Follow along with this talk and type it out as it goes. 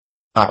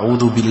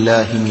أعوذ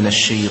بالله من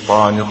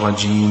الشيطان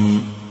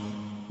الرجيم.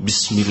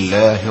 بسم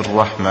الله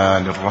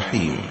الرحمن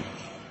الرحيم.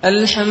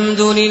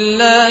 الحمد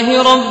لله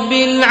رب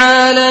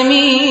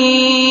العالمين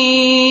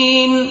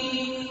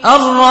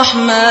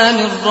الرحمن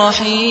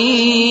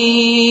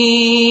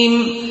الرحيم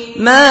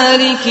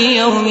مالك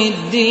يوم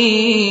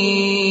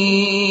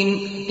الدين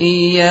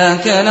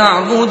إياك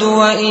نعبد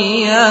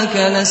وإياك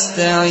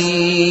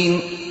نستعين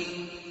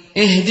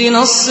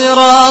اهدنا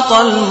الصراط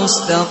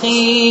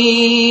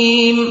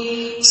المستقيم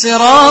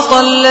صراط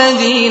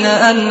الذين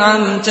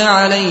أنعمت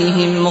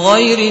عليهم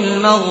غير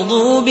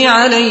المغضوب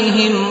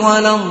عليهم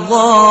ولا الضالين.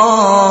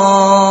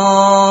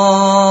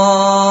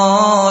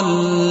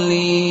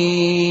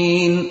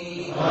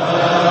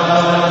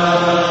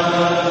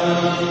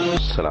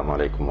 السلام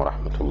عليكم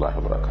ورحمة الله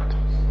وبركاته.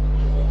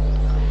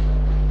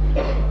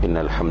 إن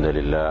الحمد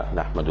لله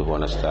نحمده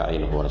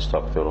ونستعينه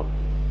ونستغفره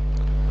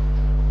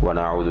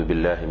ونعوذ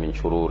بالله من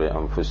شرور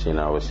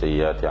أنفسنا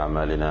وسيئات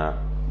أعمالنا.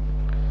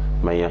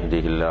 من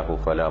يهده الله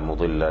فلا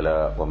مضل له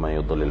ومن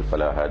يضلل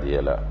فلا هادي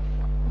له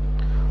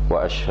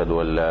وأشهد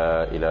أن لا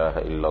إله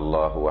إلا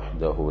الله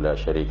وحده لا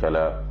شريك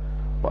له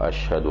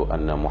وأشهد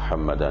أن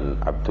محمدا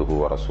عبده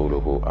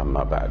ورسوله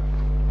أما بعد.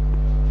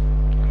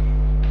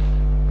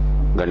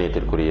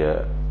 கண்ணியத்திற்குரிய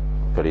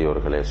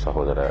பெரியோர்களே,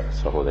 சகோதர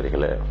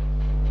சகோதரிகளே,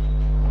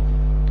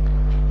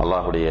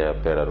 அல்லாஹுடைய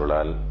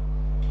பேரருளால்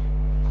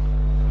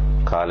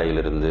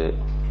காலையிலிருந்து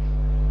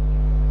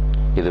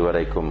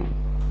இதுவரைக்கும்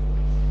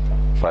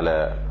பல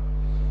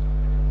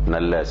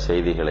நல்ல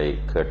செய்திகளை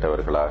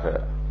கேட்டவர்களாக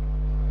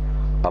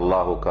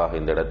அல்லாஹுக்காக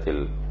இந்த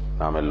இடத்தில்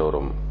நாம்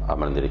எல்லோரும்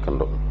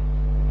அமர்ந்திருக்கின்றோம்.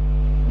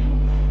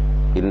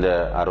 இந்த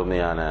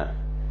அருமையான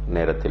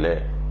நேரத்திலே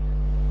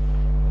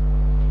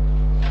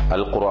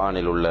அல்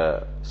குர்ஆனில் உள்ள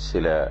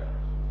சில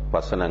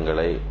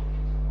வசனங்களை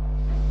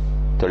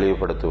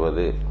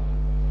தெளிவுபடுத்துவது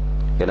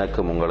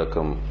எனக்கும்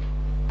உங்களுக்கும்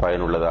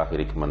பயனுள்ளதாக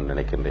இருக்கும் என்று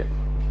நினைக்கின்றேன்.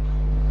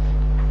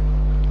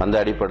 அந்த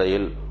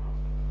அடிப்படையில்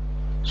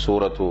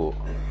சூரத்து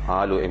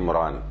ஆலு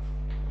இம்ரான்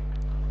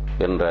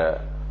என்ற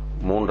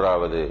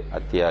 3வது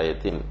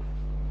அத்தியாயத்தின்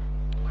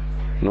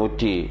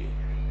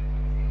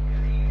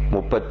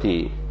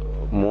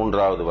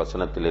 133வது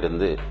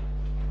வசனத்திலிருந்து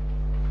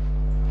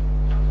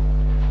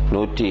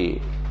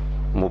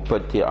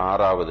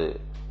 136வது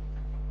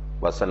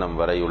வசனம்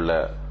வரையுள்ள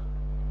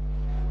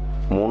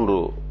 3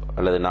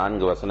 அல்லது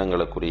 4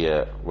 வசனங்களுக்குரிய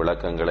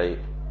விளக்கங்களை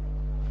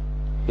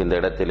இந்த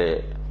இடத்திலே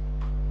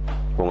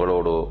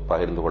உங்களோடு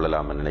பகிர்ந்து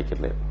கொள்ளலாம் என்று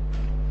நினைக்கிறேன்.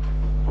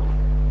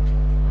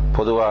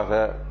 பொதுவாக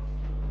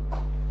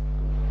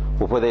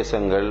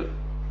உபதேசங்கள்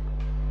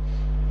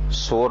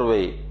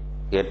சோர்வை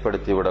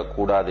ஏற்படுத்திவிடக்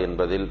கூடாது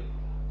என்பதில்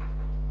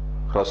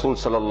ரசூல்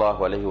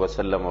ஸல்லல்லாஹு அலைஹி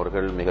வஸல்லம்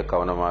அவர்கள் மிக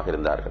கவனமாக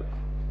இருந்தார்கள்.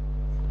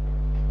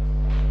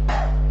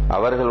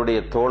 அவர்களுடைய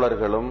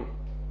தோழர்களும்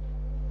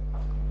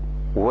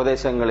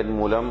உபதேசங்களின்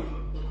மூலம்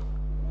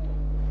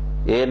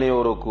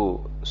ஏனையோருக்கு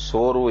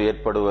சோர்வு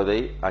ஏற்படுவதை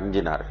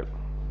அஞ்சினார்கள்.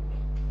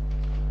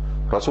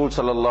 ரசூல்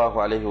ஸல்லல்லாஹு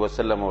அலைஹி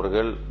வஸல்லம்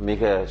அவர்கள்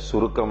மிக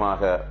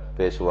சுருக்கமாக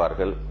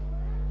பேசுவார்கள்.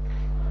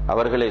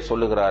 அவர்களே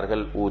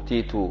சொல்லுகிறார்கள்,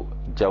 ஊதீது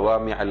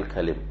ஜவாமி அல்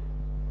கலிம்,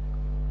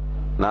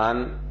 நான்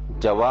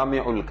ஜவாமி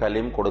உல்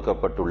கலிம்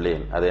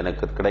கொடுக்கப்பட்டுள்ளேன், அது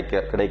எனக்கு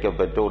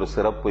கிடைக்கப்பெற்ற ஒரு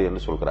சிறப்பு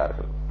என்று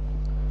சொல்கிறார்கள்.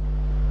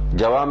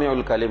 ஜவாமி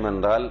உல் கலிம்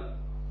என்றால்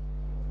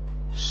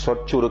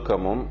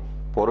சொற்சுருக்கமும்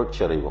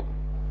பொருட்செறிவும்,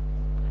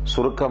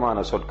 சுருக்கமான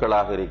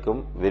சொற்களாக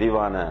இருக்கும்,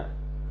 விரிவான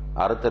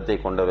அர்த்தத்தை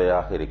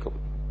கொண்டவையாக இருக்கும்.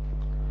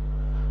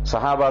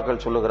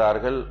 சஹாபாக்கள்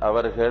சொல்லுகிறார்கள்,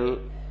 அவர்கள்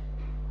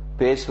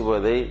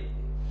பேசுவதை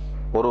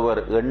ஒருவர்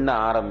எண்ண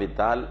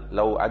ஆரம்பித்தால்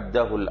லவ்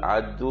அத்தஹுல்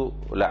அத்து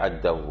ல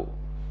அத்தஹு,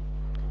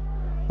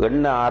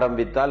 எண்ண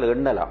ஆரம்பித்தால்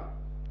எண்ணலாம்.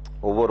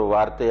 ஒவ்வொரு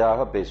வார்த்தையாக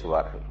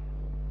பேசுவார்கள்,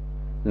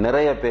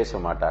 நிறைய பேச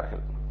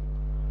மாட்டார்கள்.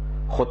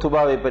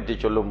 ஹுத்பாவை பற்றி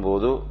சொல்லும்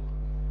போது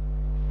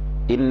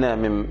இன்ன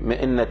மின்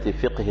மின்னத்தி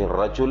ஃபிக்ஹி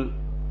ரஜுல்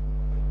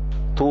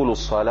தூலு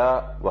ஸலா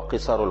வ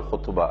கிஸருல்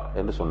ஹுத்பா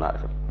என்று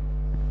சொன்னார்கள்.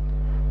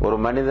 ஒரு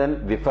மனிதன்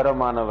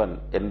விபரமானவன்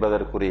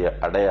என்பதற்குரிய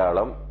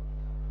அடையாளம்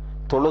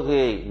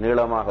தொழுகையை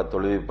நீளமாக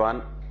தொழுவிப்பான்,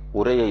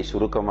 உரையை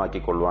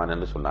சுருக்கமாக்கிக் கொள்வான்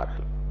என்று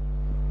சொன்னார்கள்.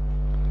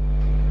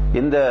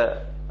 இந்த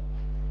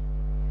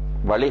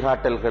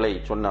வழிகாட்டல்களை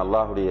சொன்ன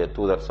அல்லாஹுடைய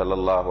தூதர்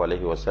ஸல்லல்லாஹு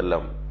அலைஹி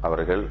வஸல்லம்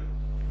அவர்கள்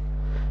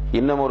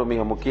இன்னும் ஒரு மிக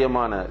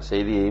முக்கியமான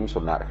செய்தியையும்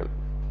சொன்னார்கள்.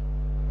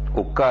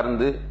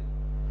 உட்கார்ந்து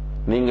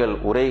நீங்கள்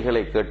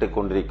உரைகளை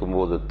கேட்டுக்கொண்டிருக்கும்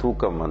போது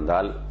தூக்கம்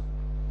வந்தால்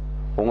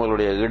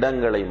உங்களுடைய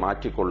இடங்களை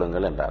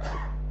மாற்றிக்கொள்ளுங்கள்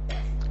என்றார்கள்.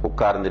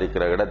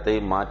 உட்கார்ந்திருக்கிற இடத்தை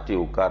மாற்றி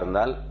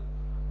உட்கார்ந்தால்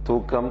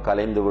தூக்கம்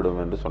கலைந்துவிடும்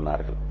என்று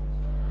சொன்னார்கள்.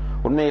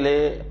 உண்மையிலே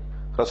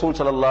ரசூல்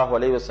ஸல்லல்லாஹு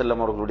அலைஹி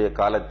வஸல்லம் அவர்களுடைய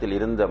காலத்தில்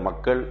இருந்த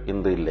மக்கள்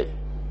இன்று இல்லை.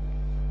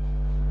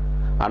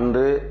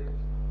 அன்று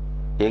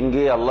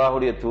எங்கே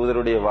அல்லாஹுடைய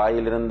தூதருடைய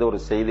வாயிலிருந்து ஒரு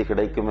செய்தி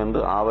கிடைக்கும்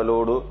என்று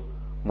ஆவலோடு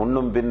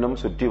முன்னும் பின்னும்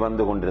சுற்றி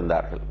வந்து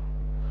கொண்டிருந்தார்கள்,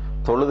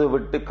 தொழுது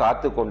விட்டு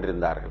காத்து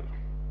கொண்டிருந்தார்கள்.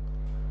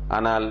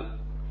 ஆனால்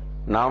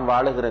நாம்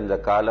வாழுகிற இந்த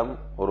காலம்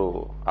ஒரு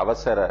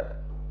அவசர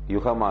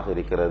யுகமாக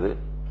இருக்கிறது.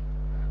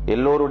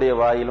 எல்லோருடைய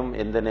வாயிலும்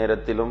எந்த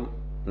நேரத்திலும்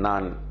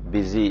நான்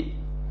பிஸி,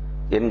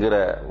 என்கிற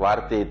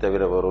வார்த்தையை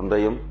தவிர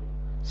ஒன்றையும்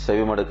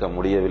செவிமடுக்க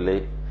முடியவில்லை.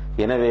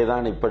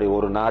 எனவேதான் இப்படி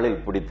ஒரு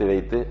நாளில் பிடித்து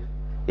வைத்து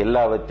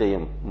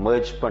எல்லாவற்றையும்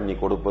மெர்ஜ் பண்ணி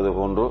கொடுப்பது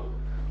போன்று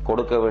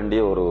கொடுக்க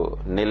வேண்டிய ஒரு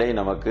நிலை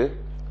நமக்கு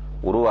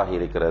உருவாகி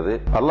இருக்கிறது.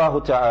 அல்லாஹு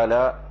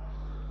தஆலா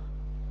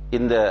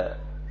இந்த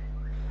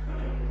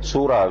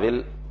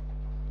சூராவில்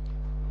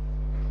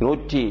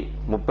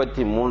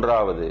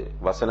 133வது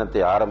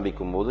வசனத்தை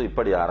ஆரம்பிக்கும் போது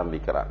இப்படி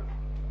ஆரம்பிக்கிறார்.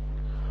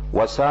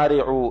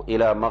 வசாரிஉ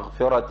இலா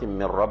மக்ஃபிரத்தின்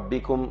மின்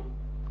ரப்பிக்கும்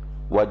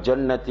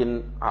வஜன்னத்தின்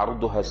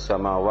அர்துஹ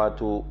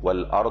ஸமாவாத்து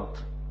வல் அர்த்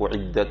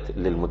உஇத்தத்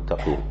லில்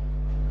முத்தகீன்.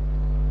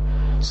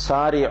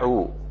 சாரிஉ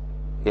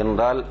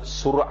என்றால்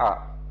சுர்ஆ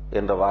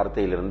என்ற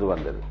வார்த்தையிலிருந்து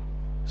வந்தது.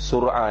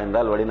 சுர்ஆ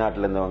என்றால்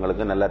வெளிநாட்டில்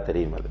இருந்தவங்களுக்கு நல்லா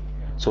தெரியும். அது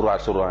சுர்ஆ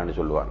சுர்ஆன்னு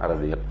சொல்லுவான்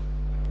அரபியல்.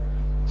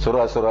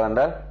 சுர்ஆ சுர்ஆ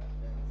என்றால்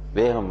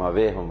வேகமா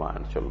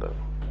வேகமான்னு சொல்றது.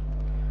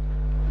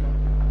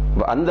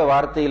 அந்த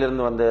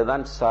வார்த்தையிலிருந்து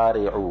வந்ததுதான்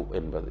சாரிஉ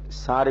என்பது.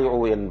 சாரிஉ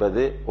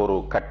என்பது ஒரு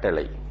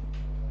கட்டளை.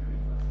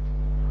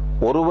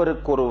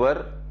 ஒருவருக்கொருவர்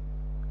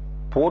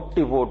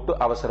போட்டி போட்டு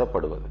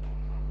அவசரப்படுவது.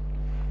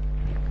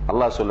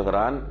 அல்லாஹ்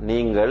சொல்லுகிறான்,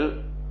 நீங்கள்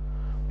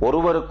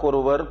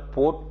ஒருவருக்கொருவர்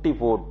போட்டி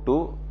போட்டு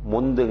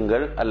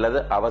முந்துங்கள் அல்லது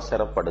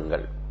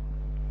அவசரப்படுங்கள்.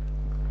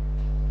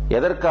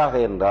 எதற்காக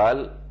என்றால்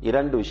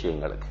இரண்டு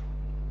விஷயங்களுக்கு.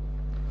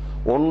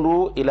 ஒன்று,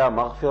 இலா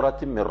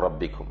மக்ஃபிரத்தின் மின்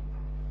ரப்பிக்கும்,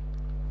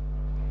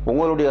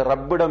 உங்களுடைய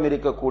ரப்பிடம்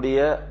இருக்கக்கூடிய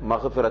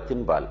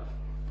மக்ஃபிரத்தின் பால்.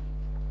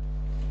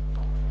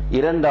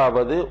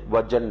 இரண்டாவது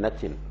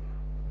வஜன்னத்தின்,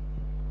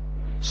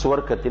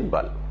 சுவர்க்கத்தின்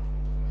பால்.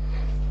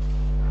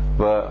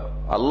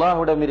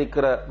 அல்லாஹ்விடம்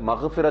இருக்கிற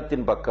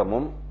மக்ஃபிரத்தின்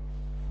பக்கமும்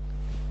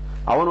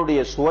அவனுடைய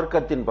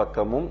சுவர்க்கத்தின்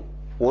பக்கமும்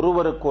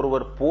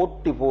ஒருவருக்கொருவர்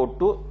போட்டி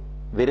போட்டு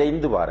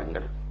விரைந்து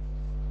வாருங்கள்.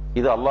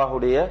 இது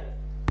அல்லாஹ்வுடைய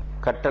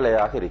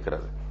கட்டளையாக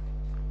இருக்கிறது.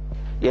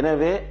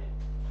 எனவே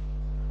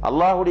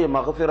அல்லாஹ்வுடைய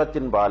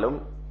மக்ஃபிரத்தின் பாலும்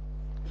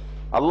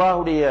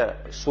அல்லாஹ்வுடைய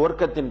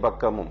சுவர்க்கத்தின்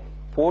பக்கமும்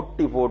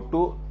போட்டி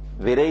போட்டு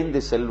விரைந்து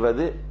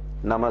செல்வது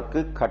நமக்கு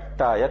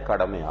கட்டாய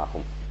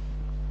கடமையாகும்.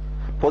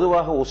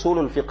 பொதுவாக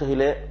உசூலுல்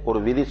ஃபிக்ஹிலே ஒரு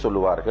விதி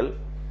சொல்லுவார்கள்,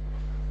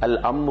 அல்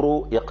அம்ரு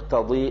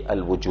யக்ததி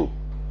அல் வுஜூப்.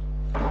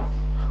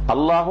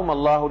 அல்லாஹும்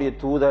அல்லாஹுடைய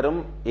தூதரும்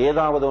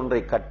ஏதாவது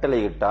ஒன்றை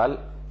கட்டளையிட்டால்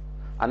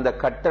அந்த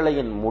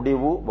கட்டளையின்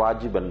முடிவு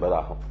வாஜிப்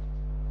என்பதாகும்.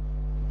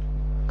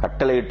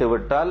 கட்டளையிட்டு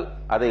விட்டால்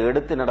அதை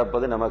எடுத்து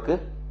நடப்பது நமக்கு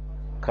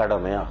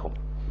கடமையாகும்.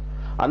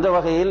 அந்த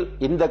வகையில்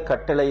இந்த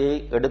கட்டளையை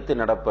எடுத்து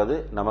நடப்பது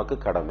நமக்கு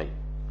கடமை.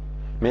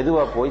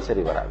 மெதுவா போய்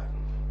சரி வராது.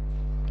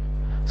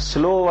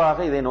 ஸ்லோவாக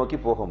இதை நோக்கி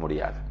போக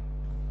முடியாது.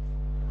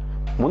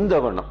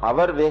 முந்தவண்ணம்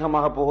அவர்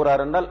வேகமாக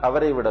போகிறார் என்றால்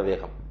அவரை விட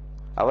வேகம்.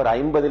 அவர்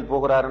 50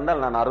 போகிறார்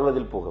என்றால் நான்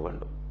 60 போக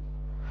வேண்டும்.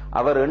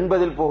 அவர்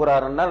 80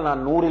 போகிறார் என்றால்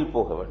நான் 100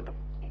 போக வேண்டும்.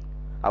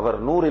 அவர்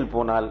 100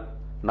 போனால்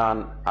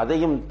நான்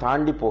அதையும்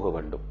தாண்டி போக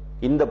வேண்டும்.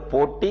 இந்த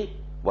போட்டி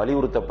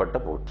வலியுறுத்தப்பட்ட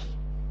போட்டி.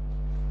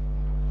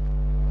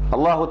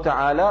 அல்லாஹு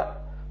தஆலா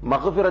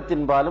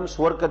மக்ஃபிரத்தின் பாலும்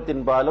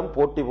சுவர்க்கத்தின் பாலும்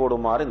போட்டி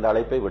போடுமாறு இந்த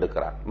அழைப்பை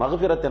விடுக்கிறார்.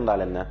 மக்ஃபிரத்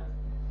என்றால் என்ன?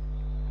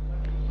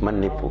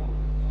 மன்னிப்பு.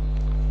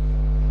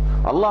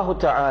 அல்லாஹு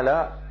தஆலா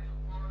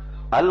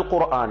அல்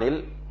குர்ஆனில்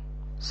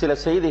சில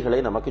செய்திகளை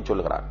நமக்கு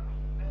சொல்கிறார்.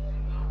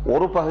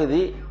 ஒரு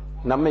பகுதி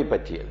நம்மை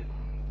பற்றியது.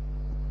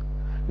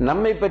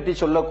 நம்மை பற்றி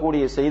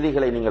சொல்லக்கூடிய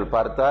செய்திகளை நீங்கள்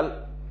பார்த்தால்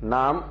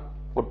நாம்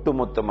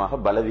ஒட்டுமொத்தமாக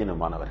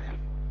பலவீனமானவர்கள்.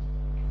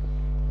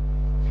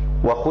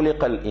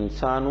 வஹுலிகல்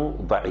இன்சானு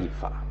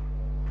தஈஃபா,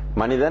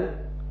 மனிதன்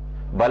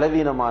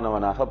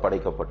பலவீனமானவனாக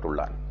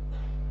படைக்கப்பட்டுள்ளான்.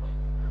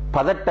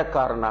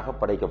 பதட்டக்காரனாக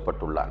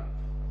படைக்கப்பட்டுள்ளான்.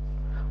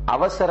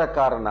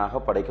 அவசரக்காரனாக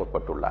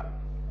படைக்கப்பட்டுள்ளான்.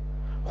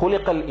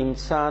 ஹுலிகல்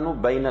இன்சானு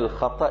பைனல்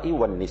ஹதஇ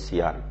வன்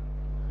நிஸ்யான்,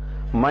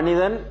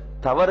 மனிதன்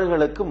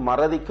தவறுகளுக்கும்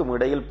மறதிக்கும்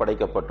இடையில்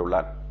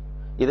படைக்கப்பட்டுள்ளான்.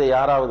 இதை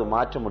யாராவது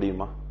மாற்ற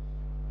முடியுமா?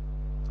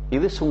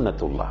 இது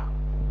சுன்னத்துல்லாஹ்,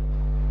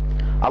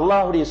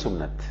 அல்லாஹ்வுடைய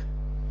சுன்னத்.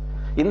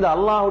 இந்த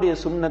அல்லாஹ்வுடைய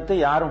சுன்னத்தை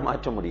யாரும்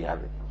மாற்ற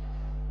முடியாது.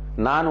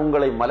 நான்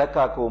உங்களை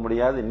மலக்காக்கவும்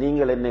முடியாது,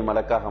 நீங்கள் என்னை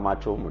மலக்காக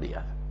மாற்றவும்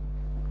முடியாது.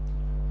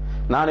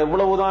 நான்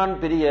எவ்வளவுதான்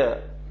பெரிய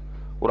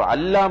ஒரு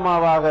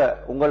அல்லாமாவாக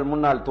உங்கள்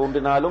முன்னால்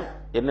தோன்றினாலும்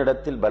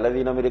என்னிடத்தில்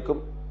பலவீனம்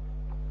இருக்கும்,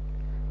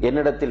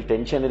 என்னிடத்தில்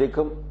டென்ஷன்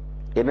இருக்கும்,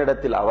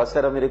 என்னிடத்தில்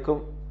அவசரம்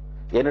இருக்கும்,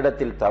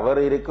 என்னிடத்தில்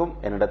தவறு இருக்கும்,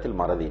 என்னிடத்தில்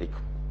மறதி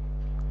இருக்கும்.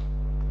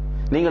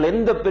 நீங்கள்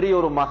எந்த பெரிய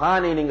ஒரு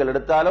மகானை நீங்கள்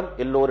எடுத்தாலும்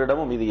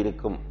எல்லோரிடமும் இது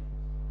இருக்கும்.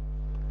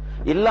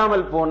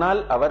 இல்லாமல்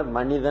போனால் அவர்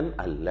மனிதன்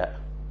அல்ல.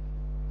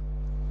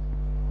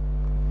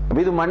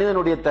 இது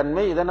மனிதனுடைய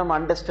தன்மை. இதை நம்ம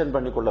அண்டர்ஸ்டாண்ட்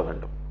பண்ணிக்கொள்ள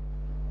வேண்டும்.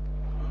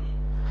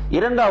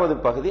 இரண்டாவது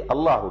பகுதி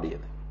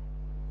அல்லாஹ்வுடையது.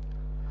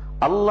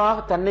 அல்லாஹ்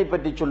தன்னை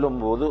பற்றி சொல்லும்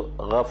போது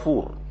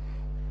கஃபூர்,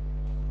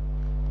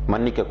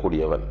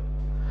 மன்னிக்கக்கூடியவன்.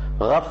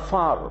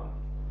 கஃபார்,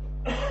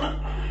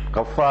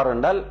 கஃபார்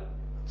என்றால்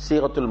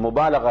சீகத்துல்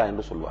முபாலகா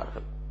என்று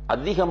சொல்வார்கள்,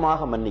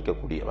 அதிகமாக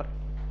மன்னிக்கக்கூடியவர்.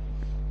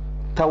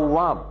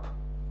 தவ்வாப்,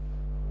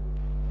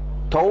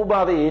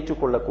 தௌபாவை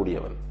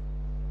ஏற்றுக்கொள்ளக்கூடியவன்.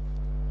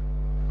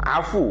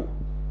 அஃபு,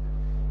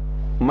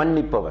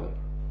 மன்னிப்பவன்.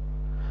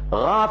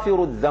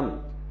 காஃபிரு தம்,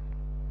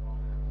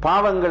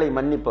 பாவங்களை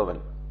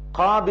மன்னிப்பவன்.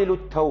 காபிலு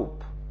தௌப்,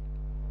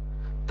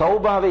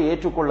 தௌபாவை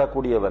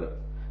ஏற்றுக்கொள்ளக்கூடியவன்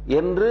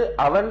என்று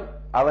அவன்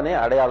அவனை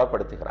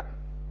அடையாளப்படுத்துகிறான்.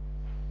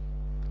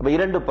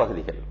 இரண்டு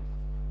பகுதிகள்,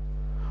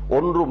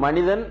 ஒன்று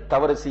மனிதன்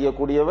தவறு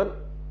செய்யக்கூடியவன்,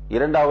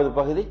 இரண்டாவது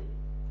பகுதி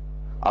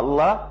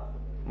அல்லாஹ்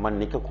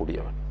மன்னிக்க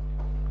கூடியவன்.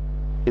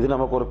 இது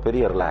நமக்கு ஒரு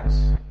பெரிய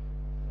ரிலாக்ஸ்.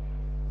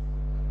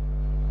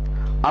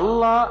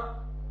 அல்லாஹ்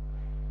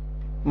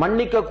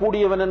மன்னிக்க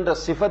கூடியவன் என்ற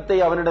சிஃபத்தை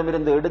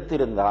அவனிடமிருந்து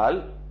எடுத்திருந்தால்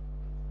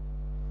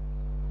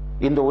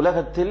இந்த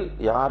உலகத்தில்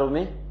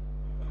யாருமே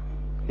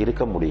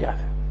இருக்க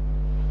முடியாது,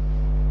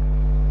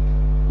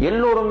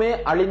 எல்லோருமே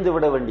அழிந்து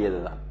விட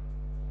வேண்டியதுதான்.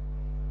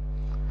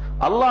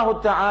 அல்லாஹு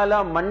தஆலா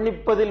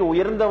மன்னிப்பதில்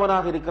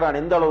உயர்ந்தவனாக இருக்கிறான்.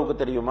 எந்த அளவுக்கு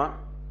தெரியுமா?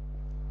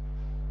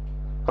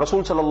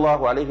 ரசூல்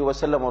ஸல்லல்லாஹு அலைஹி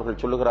வஸல்லம்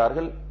அவர்கள்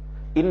சொல்லுகிறார்கள்,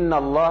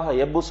 இன்னல்லாஹ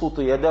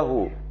யப்சுது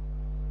யதஹு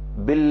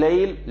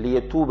பில்லைல்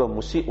லியதூப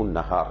முஸிஉன்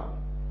நஹார்.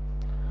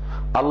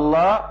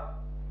 அல்லாஹ்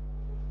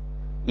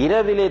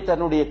இரவிலே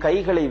தன்னுடைய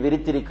கைகளை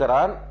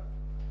விரித்திருக்கிறான்,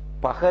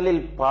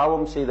 பகலில்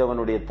பாவம்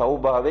செய்தவனுடைய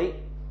தௌபாவை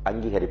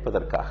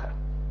அங்கீகரிப்பதற்காக.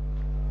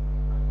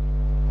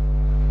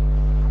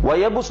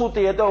 வயபுசுத்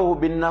யதஹு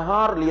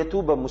பின்னஹார்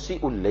லியதூப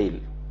முஸிஉல் லைல்.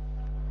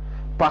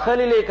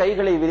 பகலிலே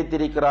கைகளை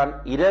விரித்திருக்கிறான்,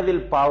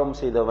 இரவில் பாவம்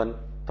செய்தவன்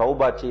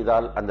தௌபா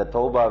செய்தால் அந்த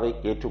தௌபாவை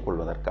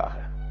ஏற்றுக்கொள்வதற்காக.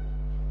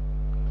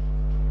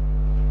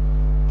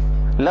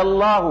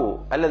 லல்லாஹு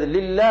அல்லது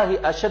லில்லாஹி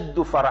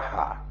அஷத்து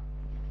ஃபரஹா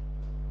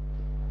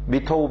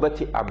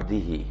பிதௌபதி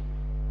அப்திஹி.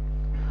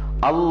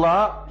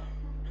 அல்லாஹ்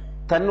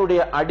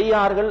தன்னுடைய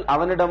அடியார்கள்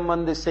அவனிடம்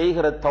வந்து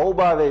செய்கிற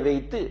தௌபாவை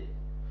வைத்து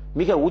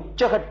மிக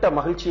உச்சகட்ட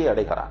மகிழ்ச்சியை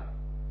அடைகிறான்.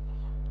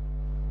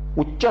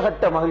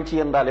 உச்சகட்ட மகிழ்ச்சி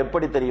என்றால்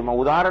எப்படி தெரியுமா?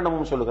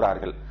 உதாரணமும்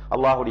சொல்கிறார்கள்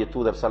அல்லாஹ்வுடைய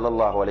தூதர்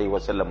ஸல்லல்லாஹு அலைஹி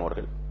வஸல்லம்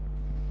அவர்கள்.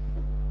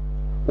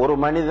 ஒரு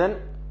மனிதன்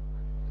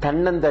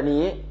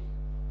தன்னந்தனியே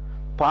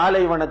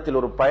பாலைவனத்தில்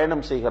ஒரு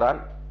பயணம் செய்கிறான்,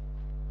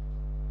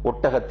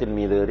 ஒட்டகத்தின்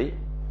மீது ஏறி.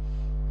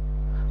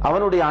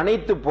 அவனுடைய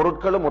அனைத்து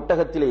பொருட்களும்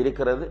ஒட்டகத்தில்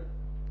இருக்கிறது.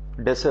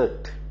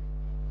 டெசர்ட்,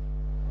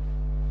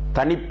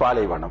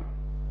 தனிப்பாலைவனம்.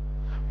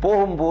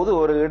 போகும்போது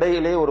ஒரு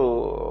இடையிலே ஒரு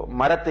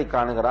மரத்தை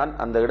காணுகிறான்.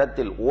 அந்த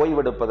இடத்தில்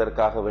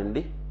ஓய்வெடுப்பதற்காக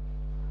வேண்டி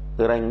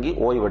இறங்கி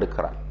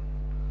ஓய்வெடுக்கிறான்.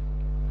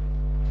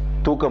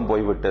 தூக்கம்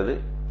போய்விட்டது.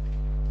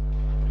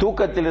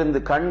 தூக்கத்திலிருந்து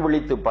கண்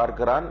விழித்து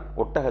பார்க்கிறான்,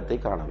 ஒட்டகத்தை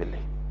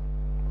காணவில்லை.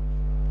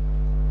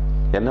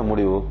 என்ன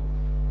முடிவு?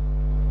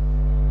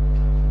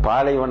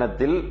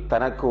 பாலைவனத்தில்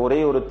தனக்கு ஒரே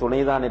ஒரு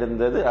துணைதான்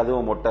இருந்தது,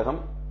 அதுவும் ஒட்டகம்.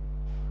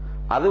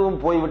 அதுவும்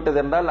போய்விட்டது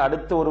என்றால்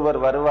அடுத்து ஒருவர்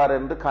வருவார்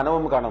என்று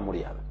கனவும் காண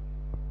முடியாது.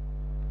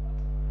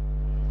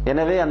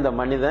 எனவே அந்த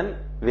மனிதன்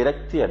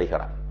விரக்தி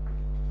அடைகிறான்.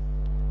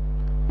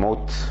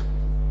 மௌத்,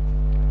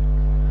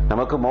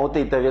 நமக்கு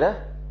மௌத்தை தவிர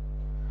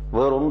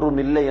வேறொன்றும்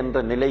இல்லை என்ற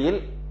நிலையில்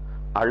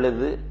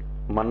அழுது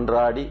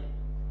மன்றாடி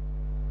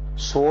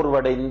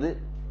சோர்வடைந்து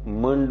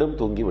மீண்டும்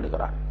தூங்கி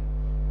விடுகிறான்.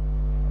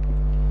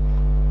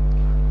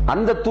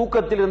 அந்த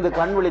தூக்கத்தில் இருந்து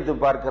கண் விழித்து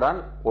பார்க்கிறான்,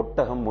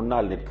 ஒட்டகம்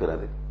முன்னால்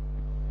நிற்கிறது.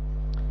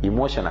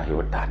 இமோஷன்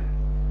ஆகிவிட்டான்.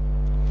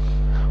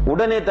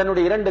 உடனே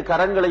தன்னுடைய இரண்டு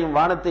கரங்களையும்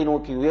வானத்தை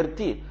நோக்கி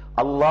உயர்த்தி,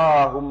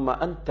 அல்லாஹும்ம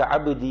அன்த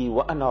அப்தி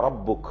வ அன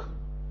ரப்புக்,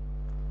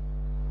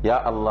 யா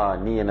அல்லாஹ்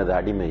நீ எனது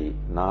அடிமை,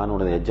 நான்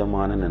உனது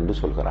எஜமானன் என்று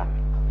சொல்கிறான்.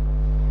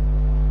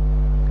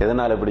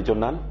 எதனால் எப்படி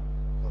சொன்னான்?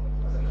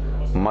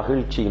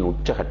 மகிழ்ச்சியின்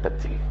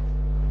உச்சகட்டத்தில்.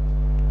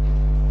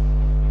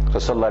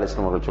 ரசூலுல்லாஹி அலைஹி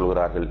வஸல்லம் அவர்கள்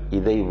சொல்கிறார்கள்,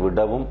 இதை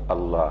விடவும்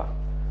அல்லாஹ்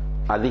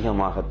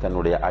அதிகமாக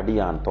தன்னுடைய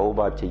அடியான்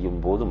தௌபா செய்யும்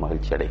போது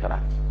மகிழ்ச்சி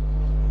அடைகிறான்.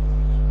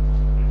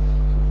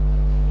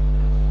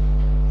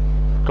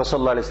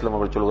 ரசூலுல்லாஹி அலைஹி வஸல்லம்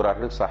அவர்கள்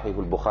சொல்கிறார்கள்,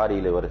 ஸஹீஹுல்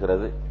புகாரியிலே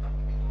வருகிறது,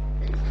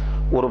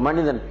 ஒரு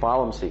மனிதன்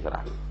பாவம்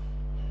செய்கிறான்.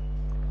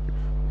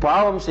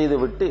 பாவம்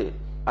செய்துவிட்டு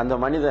அந்த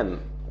மனிதன்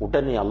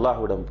உடனே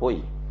அல்லாஹ்விடம்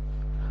போய்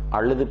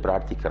அழுது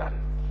பிரார்த்திக்கிறான்,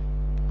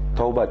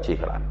 தௌபா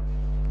செய்கிறான்.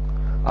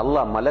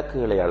 அல்லாஹ்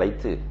மலக்குகளை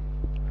அழைத்து,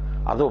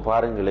 அதோ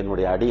பாருங்கள்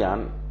என்னுடைய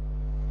அடியான்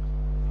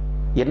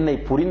என்னை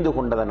புரிந்து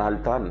கொண்டதனால்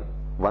தான்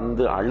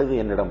வந்து அழுது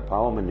என்னிடம்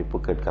பாவ மன்னிப்பு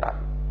கேட்கிறான்,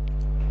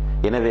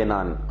 எனவே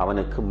நான்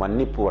அவனுக்கு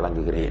மன்னிப்பு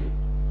வழங்குகிறேன்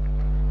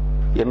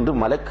என்று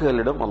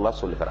மலக்குகளிடம்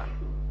அல்லாஹ் சொல்கிறான்.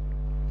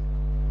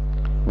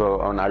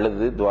 அவன்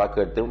அழுது துவா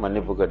கேட்டு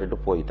மன்னிப்பு கேட்டுட்டு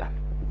போயிட்டான்.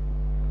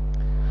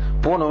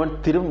 போனவன்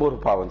திரும்ப ஒரு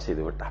பாவம்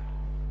செய்து விட்டான்.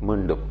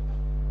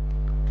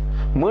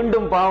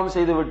 மீண்டும் பாவம்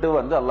செய்துவிட்டு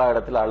வந்து அல்லாஹ்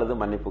இடத்துல அழுது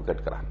மன்னிப்பு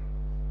கேட்கிறான்.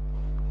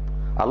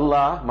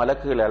 அல்லாஹ்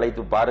மலக்குகளை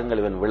அழைத்து,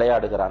 பாருங்கள் இவன்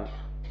விளையாடுகிறான்,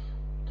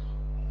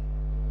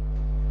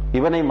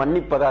 இவனை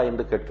மன்னிப்பதா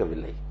என்று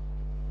கேட்கவில்லை.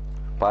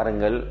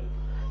 பாருங்கள்,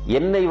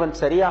 என்னை இவன்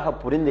சரியாக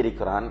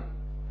புரிந்திருக்கிறான்,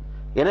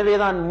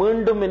 எனவேதான்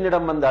மீண்டும்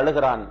என்னிடம் வந்து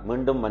அழுகிறான்,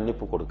 மீண்டும்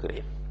மன்னிப்பு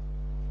கொடுக்கிறேன்.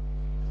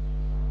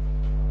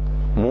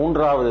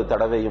 மூன்றாவது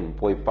தடவையும்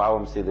போய்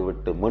பாவம்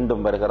செய்துவிட்டு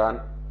மீண்டும் வருகிறான்.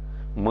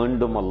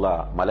 மீண்டும்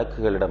அல்லாஹ்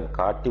மலக்குகளிடம்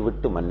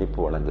காட்டிவிட்டு மன்னிப்பு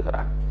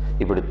வழங்குகிறான்.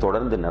 இப்படி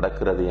தொடர்ந்து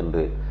நடக்கிறது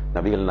என்று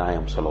நபிகள்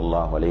நாயகம்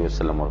ஸல்லல்லாஹு அலைஹி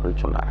வஸல்லம்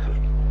அவர்கள் சொன்னார்கள்.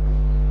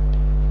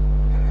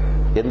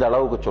 எந்த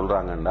அளவுக்கு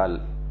சொல்றாங்க என்றால்,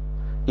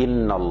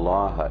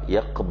 இன்னல்லாஹ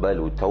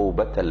யக்பலு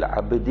தௌபத்தல்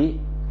அப்தி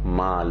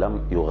மா லம்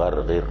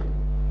யுகர்கிர்.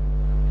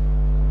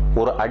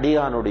 ஒரு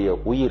அடியானுடைய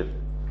உயிர்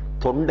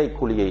தொண்டை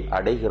குழியை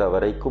அடைகிற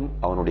வரைக்கும்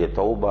அவனுடைய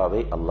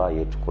தௌபாவை அல்லாஹ்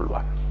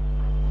ஏற்றுக்கொள்வான்.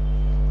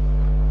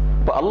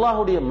 இப்ப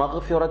அல்லாஹ்வுடைய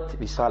மக்ஃபிரத்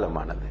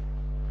விசாலமானது.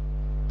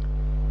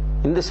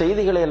 இந்த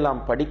செய்திகளை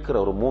எல்லாம் படிக்கிற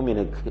ஒரு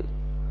மூமினுக்கு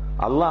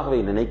அல்லாஹ்வை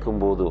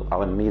நினைக்கும் போது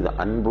அவன் மீது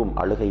அன்பும்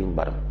அழுகையும்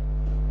வரும்.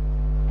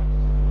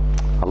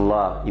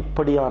 அல்லாஹ்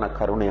இப்படியான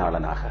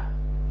கருணையாளனாக,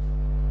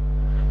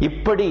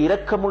 இப்படி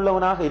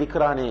இரக்கமுள்ளவனாக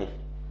இருக்கிறானே,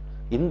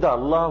 இந்த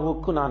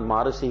அல்லாஹுக்கு நான்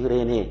மாறு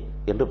செய்கிறேனே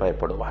என்று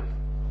பயப்படுவான்.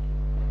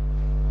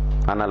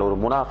 ஆனால் ஒரு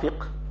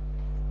முனாஃபிக்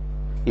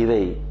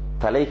இதை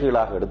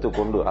தலைகீழாக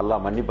எடுத்துக்கொண்டு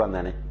அல்லாஹ் மன்னிப்பான்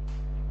தானே,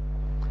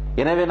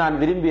 எனவே நான்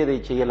விரும்பியதை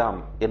செய்யலாம்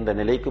என்ற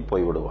நிலைக்கு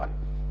போய்விடுவான்.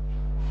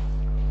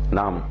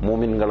 நாம்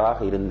மூமின்களாக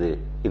இருந்து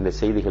இந்த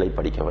செய்திகளை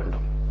படிக்க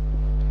வேண்டும்.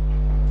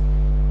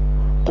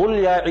 قل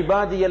يا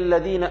عبادي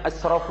الذين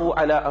أسرفوا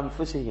على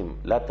أنفسهم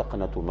لا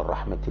تقنطوا من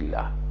رحمة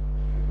الله.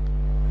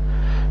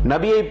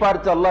 நபியை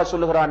பார்த்து அல்லாஹ்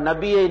சொல்லுகிறான்,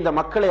 நபியே இந்த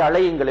மக்களை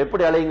அழையுங்கள்.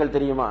 எப்படி அழையுங்கள்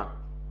தெரியுமா?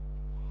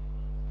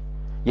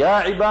 யா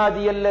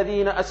இபாதி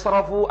அல்லதீன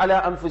அஸ்ரஃபு அலா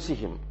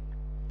அன்ஃபுஸிஹிம்,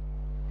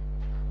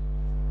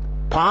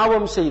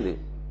 பாவம் செய்து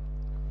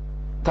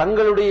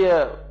தங்களுடைய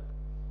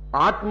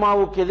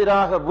ஆத்மாவுக்கு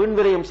எதிராக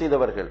வீண்விரயம்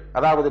செய்தவர்கள்,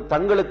 அதாவது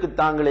தங்களுக்கு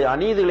தாங்களே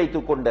அநீதி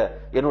இழைத்துக் கொண்ட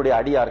என்னுடைய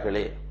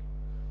அடியார்களே,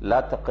 லா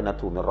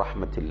தக்னது மின்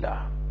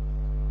ரஹ்மத்தில்லாஹ்,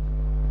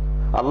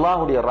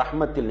 அல்லாஹ்வுடைய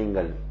ரஹ்மத்தில்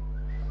நீங்கள்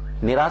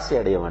நிராசை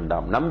அடைய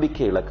வேண்டாம்,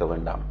 நம்பிக்கை இழக்க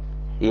வேண்டாம்.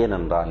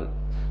 ஏனென்றால்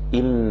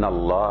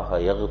இன்னல்லாஹ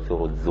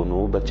யக்ஃபிரு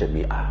ذுனூப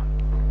ஜமீஆ,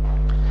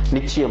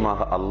 நிச்சயமாக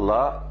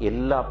அல்லாஹ்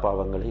எல்லா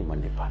பாவங்களையும்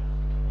மன்னிப்பான்.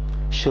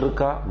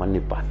 ஷிர்கா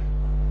மன்னிப்பான்,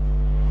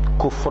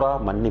 குஃப்ரா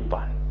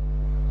மன்னிப்பான்,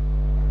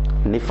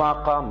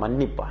 நிஃபாகா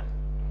மன்னிப்பான்.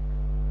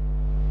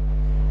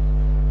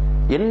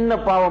 என்ன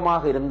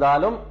பாவமாக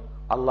இருந்தாலும்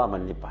அல்லாஹ்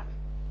மன்னிப்பான்.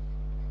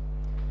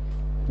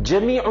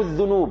 ஜமீஉ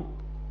ذுனூப்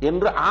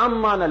என்று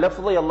ஆமான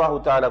லஃப்தை அல்லாஹ்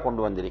தஆலா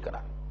கொண்டு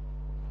வந்திருக்கிறார்.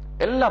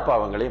 எல்லா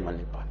பாவங்களையும்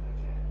மன்னிப்பான்.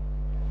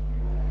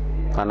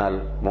 ஆனால்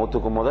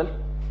மௌத்துக்கு முதல்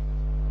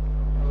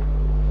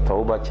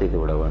தௌபா செய்து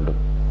விட வேண்டும்.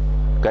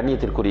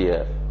 கண்ணியத்திற்குரிய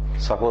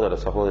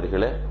சகோதர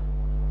சகோதரிகளே,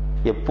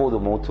 எப்போது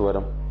மௌத்து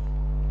வரும்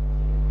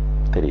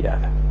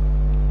தெரியாது.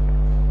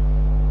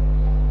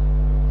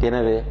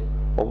 எனவே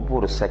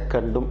ஒவ்வொரு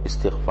செகண்டும்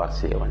இஸ்திக்ஃபார்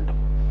செய்ய வேண்டும்.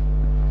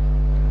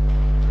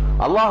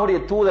 அல்லாஹ்வுடைய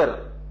தூதர்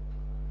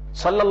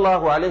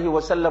ஸல்லல்லாஹு அலைஹி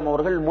வஸல்லம்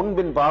அவர்கள்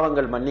முன்பின்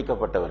பாவங்கள்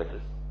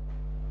மன்னிக்கப்பட்டவர்கள்.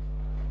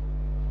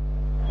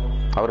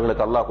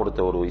 அவர்களுக்கு அல்லாஹ் கொடுத்த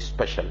ஒரு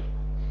ஸ்பெஷல்.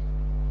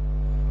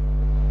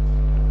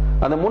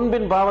 அந்த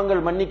முன்பின்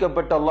பாவங்கள்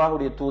மன்னிக்கப்பட்ட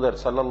அல்லாஹ்வுடைய தூதர்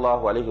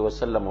ஸல்லல்லாஹு அலைஹி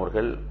வஸல்லம்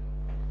அவர்கள்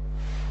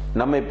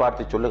நம்மை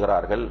பார்த்து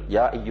சொல்லுகிறார்கள்,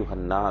 யா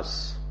அய்யுஹன் நாஸ்,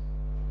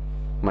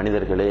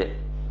 மனிதர்களே,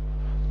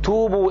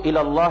 தூபு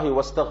இலல்லாஹி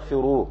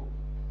வஸ்தக்ஃபிரு,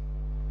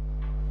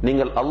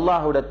 நீங்கள்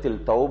அல்லாஹ்விடத்தில்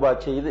தௌபா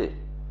செய்து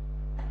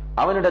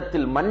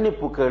அவனிடத்தில்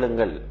மன்னிப்பு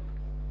கேளுங்கள்.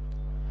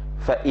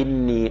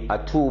 ஃபஇன்னி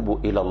அதூபு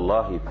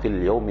இலல்லாஹி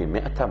ஃபில் யௌமி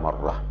 100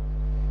 மர்ரா,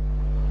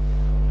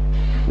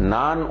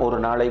 நான் ஒரு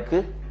நாளைக்கு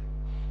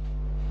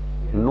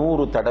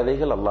 100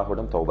 தடவைகள்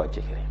அல்லாஹ்விடம் தௌபா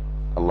செய்கிறேன்.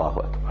 அல்லாஹு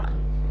அக்பர்.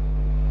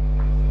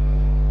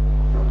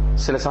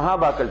 சில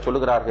சஹாபாக்கள்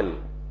சொல்லுகிறார்கள்,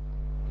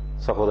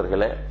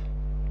 சகோதரர்களே,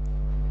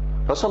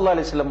 ரசூலுல்லாஹி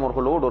அலைஹி வஸல்லம்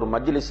அவர்களோடு ஒரு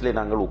மஜ்லிஸிலே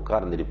நாங்கள்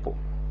உட்கார்ந்திருப்போம்.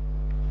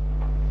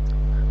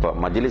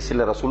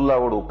 மஜ்லிஸில்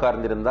ரசூலுல்லாஹ்வோடு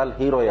உட்கார்ந்திருந்தால்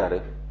ஹீரோ யாரு?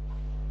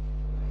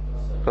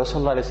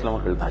 ரசூலுல்லாஹி அலைஹி வஸல்லம்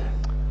அவர்கள் தான்.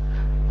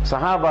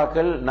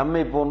 சஹாபாக்கள்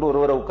நம்மை போன்று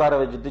ஒருவரை உட்கார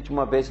வச்சுட்டு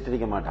சும்மா பேசிட்டு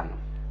இருக்க மாட்டாங்க.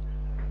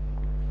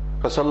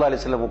 ரசூலுல்லாஹி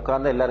அலைஹி வஸல்லம்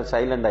உட்கார்ந்தா எல்லாரும்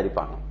சைலண்டா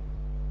இருப்பாங்க.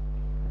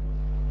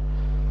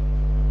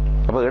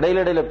 அப்ப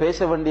இடையில பேச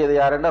வேண்டியது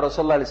யாருன்னா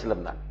ரசூலுல்லாஹி அலைஹி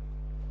வஸல்லம் தான்.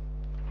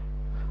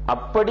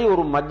 அப்படி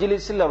ஒரு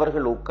மஜ்லிஸில்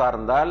அவர்கள்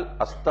உட்கார்ந்தால்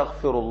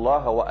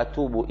அஸ்தக்ஃபிருல்லாஹ வ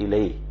அதூபு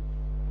இலை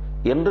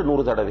என்று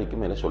 100 தடவைக்கு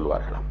மேல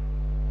சொல்வார்களாம்.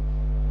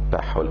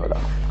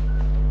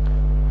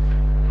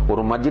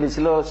 ஒரு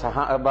மஜ்லிஸில்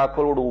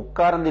சஹாபாக்களோடு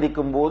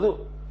உட்கார்ந்திருக்கும் போது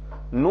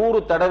 100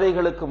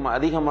 தடவைகளுக்கும்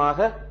அதிகமாக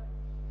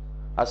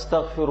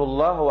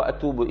அஸ்தக்ஃபிருல்லாஹ வ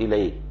அதூபு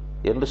இலை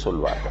என்று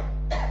சொல்வார்கள்.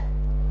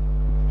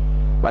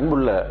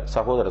 அன்புள்ள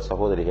சகோதர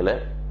சகோதரிகளே,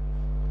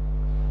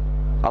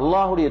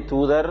 அல்லாஹ்வுடைய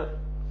தூதர்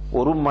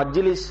ஒரு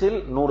மஜ்லிஸில்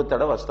 100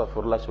 தடவை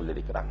அஸ்தக்ஃபிருல்லாஹ்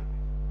சொல்லியிருக்கிறாங்க.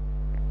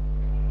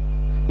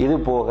 இது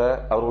போக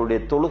அவர்களுடைய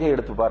தொழுகை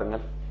எடுத்து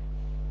பாருங்கள்.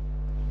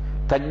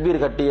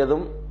 தக்பீர்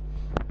கட்டியதும்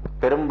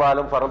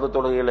பெரும்பாலும் ஃபர்து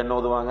தொழுகைகள் என்ன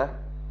ஓதுவாங்க?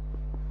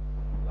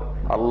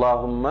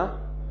 அல்லாஹும்ம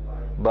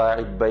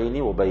பாஇத் பைனி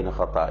வ பைன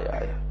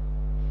ஹதாயாய,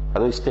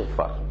 அது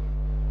இஸ்திக்ஃபார்.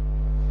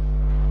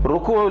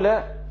 ருக்குல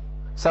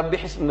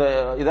சப்பிஹ்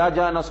இதா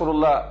ஜா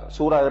நஸ்ருல்லாஹ்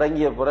சூரா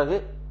இறங்கிய பிறகு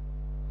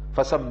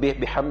ஃபஸப்பிஹ்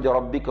பிஹம்தி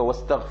ரப்பிக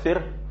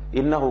வஸ்தக்ஃபிர்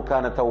இன்னஹு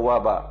கான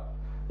தவ்வாபா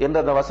என்ற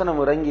அந்த வசனம்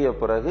இறங்கிய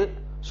பிறகு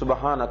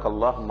சுப்ஹானக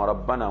அல்லாஹும்ம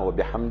ரப்பனா வ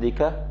பிஹம்திக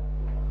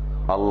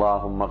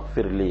அல்லாஹும்ம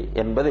இக்ஃபிர்லி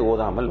என்பதை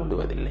ஓதாமல்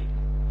விடுவதில்லை.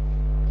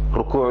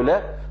 ருக்குல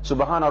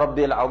சுப்ஹான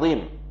ரப்பியல்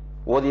அஸீம்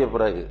ஓதிய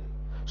பிறகு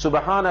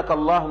சுப்ஹானக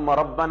அல்லாஹும்ம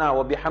ரப்பனா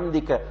வ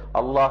பிஹம்திக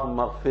அல்லாஹும்ம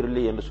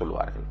இக்ஃபிர்லி என்று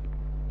சொல்வார்கள்.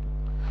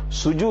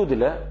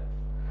 சுஜூதுல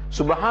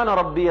சுப்ஹான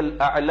ரப்பியல்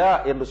அஅலா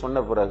என்று சொன்ன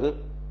பிறகு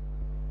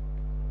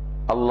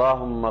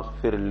அல்லாஹும்ம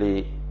இக்ஃபிர்லி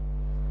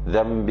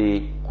ذنبي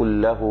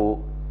كله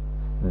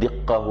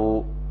دقه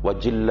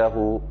وجله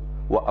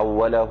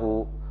وأوله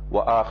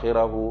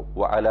وآخره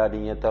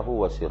وعلانيته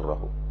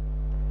وسره.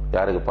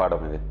 யாருக்கு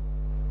பாடம் இது?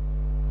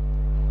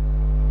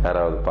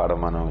 யாராவது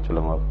பாடமானவங்க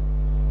சொல்லுங்க.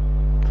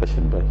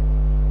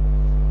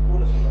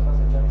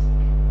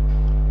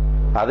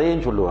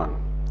 அதையும் சொல்லுவாங்க.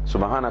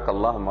 சுப்ஹானக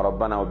அல்லாஹும்ம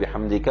ரப்பனா வ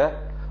பிஹம்திக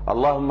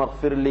அல்லாஹும்ம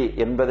இக்ஃபிர்லி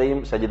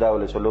என்பதையும்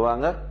சஜிதாவில்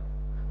சொல்லுவாங்க.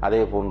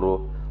 அதே போன்று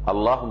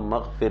அல்லாஹும்ம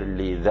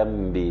இக்ஃபிர்லி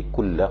ذنبي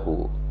كله,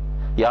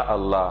 யா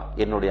அல்லாஹ்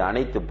என்னுடைய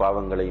அனைத்து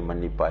பாவங்களையும்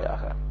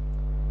மன்னிப்பாயாக.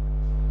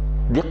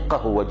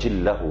 திக்கஹு வ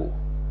ஜில்லஹு,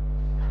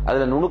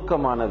 அதுல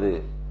நுணுக்கமானது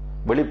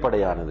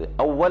வெளிப்படையானது.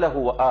 அவ்வலஹு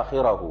வ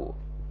ஆஹிரஹு,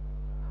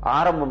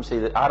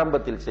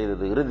 ஆரம்பத்தில்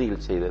செய்தது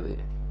இறுதியில் செய்தது.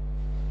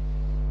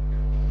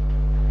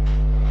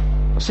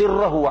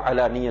 சிர்ரஹு வ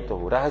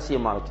அலானியத்துஹு,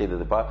 ரகசியமாக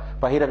செய்தது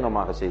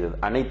பகிரங்கமாக செய்தது,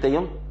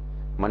 அனைத்தையும்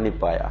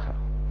மன்னிப்பாயாக.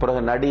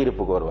 பிறகு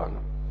நடியிருப்புக்கு வருவாங்க.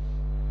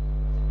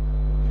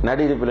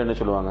 நடியிருப்பில் என்ன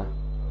சொல்லுவாங்க?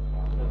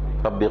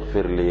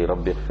 ரப்பிக்ஃபிர்லி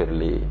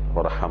ரப்பிக்ஃபிர்லி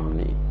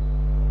வர்ஹம்னி.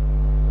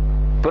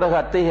 பிறகு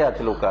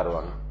அத்தஹியாத்தில்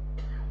உட்காருவாங்க.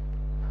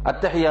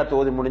 அத்தஹியாத்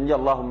ஓதி முடிஞ்சு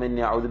அல்லாஹும்ம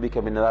இன்னி அஊது பிக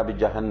மின் அஸாபி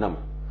ஜஹன்னம்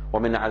வ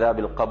மின்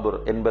அஸாபில் கப்ர்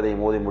என்பதை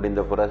ஓதி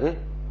முடிந்த பிறகு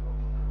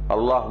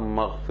அல்லாஹும்ம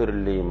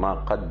இக்ஃபிர்லி மா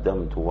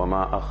கத்தம்து வ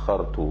மா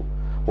அக்கர்து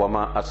வ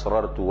மா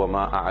அஸ்ரர்து வ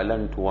மா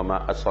அஅலன்து வ மா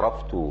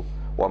அஸ்ரஃப்து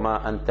வ மா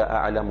அன்த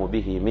அஅலமு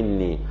பிஹி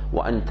மின்னி வ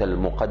அன்தல்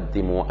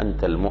முகத்திம் வ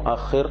அன்தல்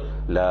முஅக்கிர்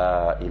லா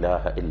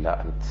இலாஹ இல்லா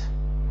அன்த்.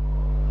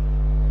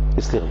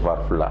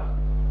 இஸ்திக்ஃபார் ஃபுல்லா.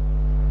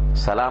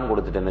 சலாம்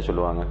கொடுத்துட்டு என்ன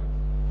சொல்லுவாங்க?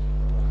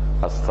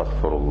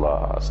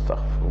 அஸ்தக்ஃபிருல்லாஹ்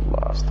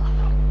அஸ்தக்ஃபிருல்லாஹ்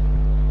அஸ்தக்ஃபிருல்லாஹ்.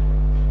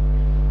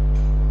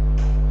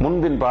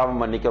 முன்பின் பாவம்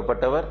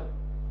மன்னிக்கப்பட்டவர்.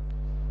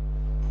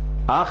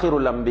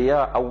 ஆகிருல் அம்பியா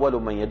அவ்வலு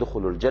மன்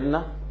யதுகுலுல்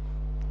ஜன்னah,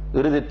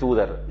 இறுதி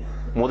தூதர்,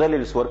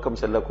 முதலில் சுவர்க்கம்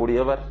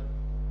செல்லக்கூடியவர்.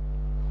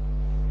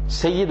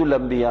 சய்யிதுல்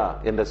அம்பியா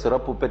என்ற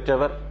சிறப்பு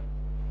பெற்றவர்.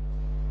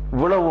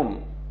 இவ்வளவும்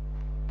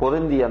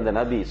பொருந்திய அந்த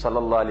நபி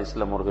ஸல்லல்லாஹு அலைஹி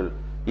வஸல்லம் அவர்கள்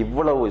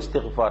இவ்வளவு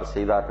இஸ்திக்ஃபார்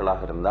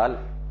செய்தார்களாக இருந்தால்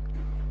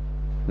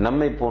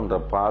நம்மை போன்ற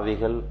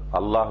பாவிகள்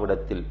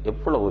அல்லாஹ்விடத்தில்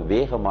எவ்வளவு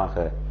வேகமாக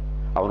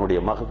அவனுடைய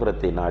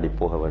மக்ஃபிரத்தை நாடி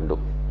போக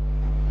வேண்டும்.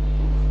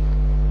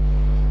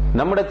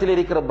 நம்மிடத்தில்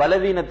இருக்கிற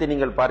பலவீனத்தை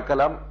நீங்கள்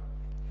பார்க்கலாம்.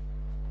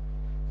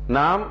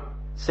 நாம்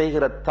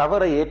செய்கிற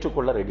தவறை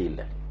ஏற்றுக்கொள்ள ரெடி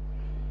இல்லை.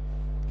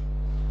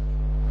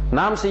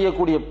 நாம்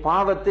செய்யக்கூடிய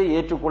பாவத்தை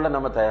ஏற்றுக்கொள்ள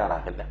நம்ம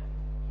தயாராக இல்லை.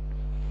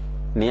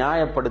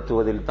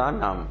 நியாயப்படுத்துவதில் தான்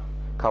நாம்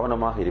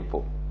கவனமாக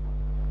இருப்போம்.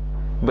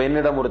 இப்ப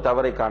என்னிடம் ஒரு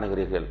தவறை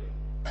காணுகிறீர்கள்.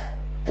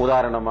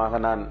 உதாரணமாக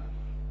நான்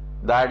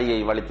தாடியை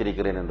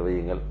வலித்திருக்கிறேன் என்று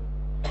வையுங்கள்.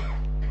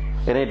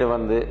 என்னிட்ட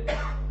வந்து,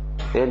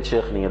 ஏன்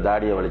ஷேக் நீங்க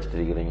தாடியை வலிச்சிட்டு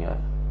இருக்கிறீங்க,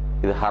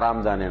 இது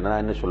ஹராம் தானே,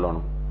 நான் என்ன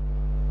சொல்லணும்?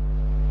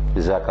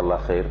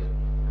 ஜஸாக்கல்லாஹ் கைர்,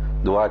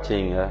 துஆ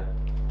செய்யுங்க,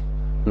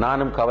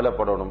 நானும்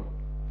கவலைப்படணும்,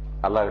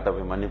 அல்லாஹ் கிட்ட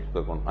போய் மன்னிப்பு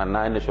கேட்கணும்.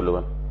 நான் என்ன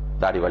சொல்லுவேன்?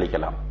 தாடி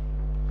வலிக்கலாம்,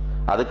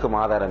 அதுக்கும்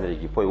ஆதாரம்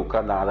இருக்கு, போய்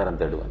உட்கார்ந்து ஆதாரம்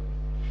தேடுவேன்.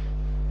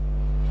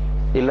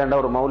 இல்லண்டா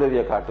ஒரு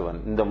மௌலவியை காட்டுவேன்,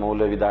 இந்த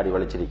மௌலவி தாடி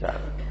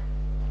வலிச்சிருக்காரு,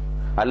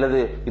 அல்லது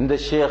இந்த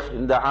ஷேக்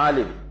இந்த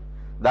ஆலிம்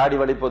தாடி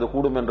வலிப்பது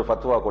கூடும் என்று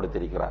ஃபத்வா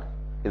கொடுத்திருக்கிறார்.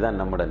 இதுதான்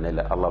நம்முடைய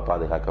நிலை. அல்லாஹ்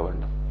பாதுகாக்க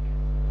வேண்டும்.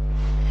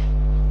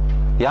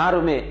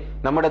 யாருமே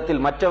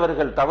நம்மிடத்தில்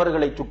மற்றவர்கள்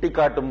தவறுகளை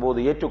சுட்டிக்காட்டும் போது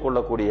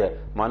ஏற்றுக்கொள்ளக்கூடிய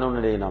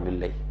மனோநிலையை நாம்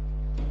இல்லை.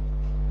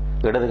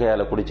 இடது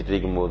கையால குடிச்சிட்டு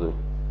இருக்கும் போது,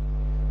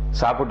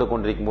 சாப்பிட்டு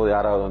கொண்டிருக்கும் போது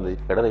யாராவது வந்து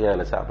இடது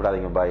கையால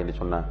சாப்பிடாதீங்க பாய் என்று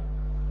சொன்னா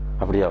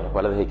அப்படியா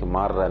வலது கைக்கு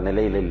மாறுற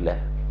நிலையில இல்ல.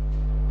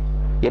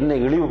 என்னை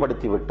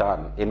இழிவுபடுத்தி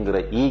விட்டான் என்கிற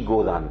ஈகோ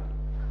தான்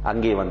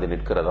அங்கே வந்து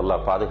நிற்கிறது.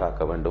 அல்லாஹ்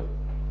பாதுகாக்க வேண்டும்.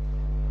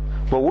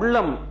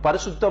 உள்ளம்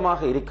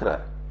பரிசுத்தமாக இருக்கிற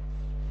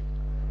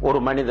ஒரு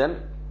மனிதன்,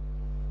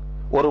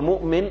 ஒரு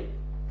முஃமின்,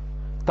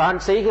 தான்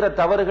செய்கிற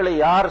தவறுகளை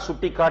யார்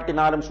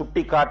சுட்டிக்காட்டினாலும்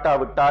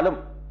சுட்டிக்காட்டாவிட்டாலும்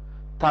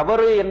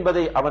தவறு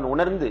என்பதை அவன்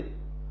உணர்ந்து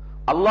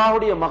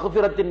அல்லாஹ்வுடைய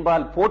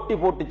மக்ஃபிரத்தின்பால் போட்டி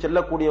போட்டு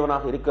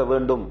செல்லக்கூடியவனாக இருக்க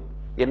வேண்டும்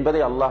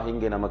என்பதை அல்லாஹ்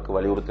இங்கே நமக்கு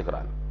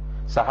வலியுறுத்துகிறான்.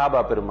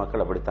 சஹாபா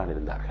பெருமக்கள் அப்படித்தான்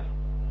இருந்தார்கள்.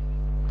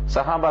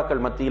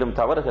 சஹாபாக்கள் மத்தியிலும்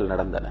தவறுகள்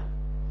நடந்தன.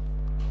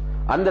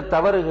 அந்த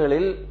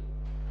தவறுகளில்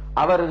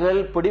அவர்கள்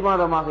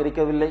பிடிவாதமாக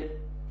இருக்கவில்லை,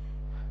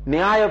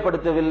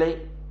 நியாயப்படுத்தவில்லை,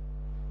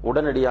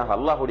 உடனடியாக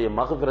அல்லாஹ்வுடைய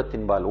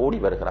மக்ஃபிரத்தின்பால் ஓடி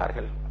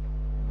வருகிறார்கள்.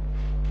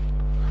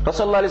 ரசூலுல்லாஹி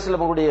ஸல்லல்லாஹு அலைஹி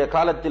வஸல்லம் அவருடைய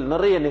காலத்தில்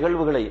நிறைய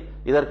நிகழ்வுகளை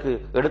இதற்கு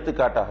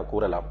எடுத்துக்காட்டாக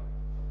கூறலாம்.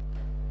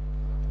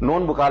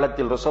 நோன்பு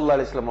காலத்தில் ரசூலுல்லாஹி ஸல்லல்லாஹு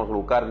அலைஹி வஸல்லம்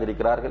அவர்கள்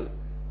உட்கார்ந்திருக்கிறார்கள்.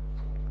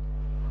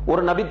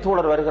 ஒரு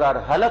நபித்தோழர் வருகிறார்.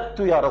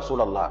 ஹலக்து யா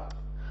ரசூலல்லாஹ்,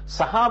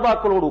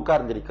 சஹாபாக்களோடு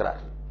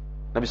உட்கார்ந்திருக்கிறார்.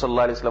 நபி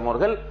ஸல்லல்லாஹு அலைஹி வஸல்லம்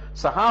அவர்கள்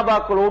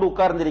சஹாபாக்களோடு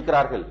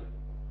உட்கார்ந்திருக்கிறார்கள்.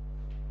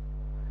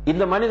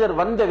 இந்த மனிதர்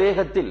வந்த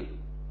வேகத்தில்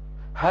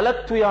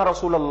ஹலக்து யா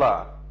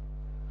ரசூலல்லாஹ்,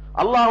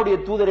 அல்லாஹ்வுடைய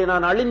தூதரை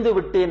நான் அழிந்து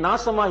விட்டேன்,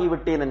 நாசமாகி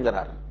விட்டேன்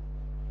என்கிறார்.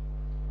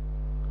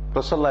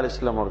 ரசூலுல்லாஹி அலைஹி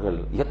வஸல்லம் அவர்கள்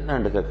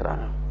என்னன்னு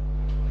கேட்கிறாங்க.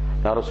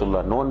 யா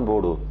ரசூலல்லாஹ்,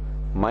 நோன்போடு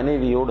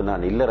மனைவியோடு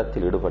நான்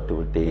இல்லறத்தில் ஈடுபட்டு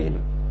விட்டேன்.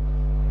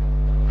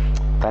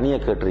 தனியா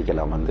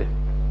கேட்டிருக்கலாம், வந்து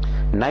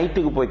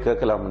நைட்டுக்கு போய்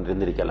கேட்கலாம் என்று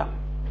இருந்திருக்கலாம்.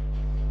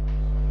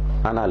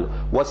 ஆனால்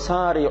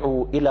வஸாரிஉ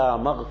இலா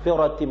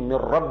மக்ஃபிரத்தின்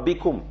மிர்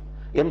ரப்பிக்கும்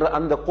என்ற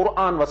அந்த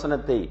குர்ஆன்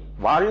வசனத்தை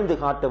வாழ்ந்து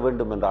காட்ட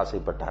வேண்டும் என்று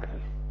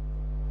ஆசைப்பட்டார்கள்.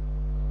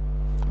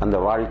 அந்த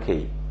வாழ்க்கை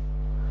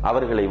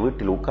அவர்களை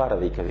வீட்டில் உட்கார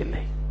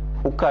வைக்கவில்லை,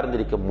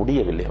 உட்கார்ந்திருக்க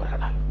முடியவில்லை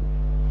அவர்களால்.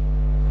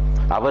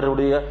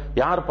 அவருடைய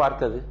யார்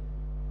பார்த்தது?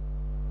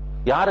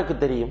 யாருக்கு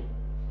தெரியும்?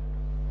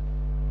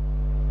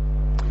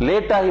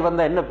 லேட்டாகி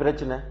வந்தா என்ன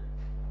பிரச்சனை?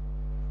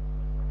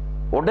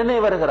 உடனே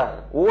வருகிறார்,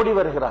 ஓடி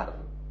வருகிறார்.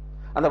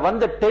 அந்த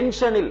வந்த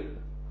டென்ஷனில்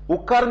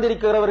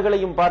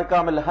உட்கார்ந்திருக்கிறவர்களையும்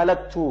பார்க்காமல்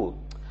ஹலக்து,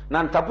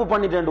 நான் தப்பு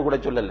பண்ணிட்டேன் கூட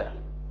சொல்லல,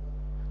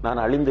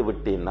 நான் அழிந்து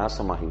விட்டேன்,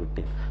 நாசமாகி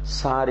விட்டேன்.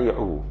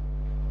 சாரிஉ,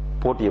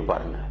 போட்டியை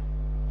பாருங்க.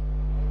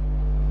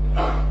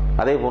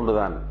 அதே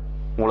போன்றுதான்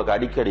உங்களுக்கு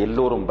அடிக்கடி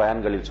எல்லோரும்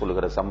பயான்களில்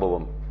சொல்லுகிற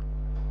சம்பவம்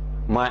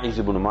மாயிஸ்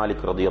இப்னு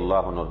மாலிக்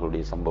ரலியல்லாஹு அன்ஹு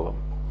அவர்களுடைய சம்பவம்.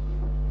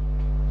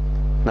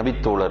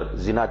 நபித்தோழர்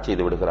ஜினா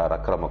செய்து விடுகிறார்.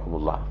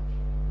 அக்ரமகுமுல்லாஹ்,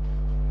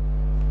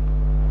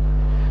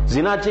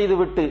 ஜினா செய்து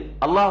விட்டு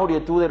அல்லாஹ்வுடைய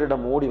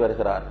தூதரிடம் ஓடி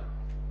வருகிறார்.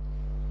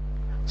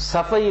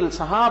 சஃபையில்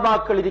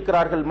சஹாபாக்கள்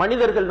இருக்கிறார்கள்,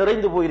 மனிதர்கள்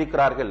நிறைந்து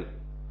போயிருக்கிறார்கள்.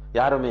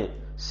 யாருமே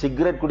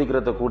சிகரெட்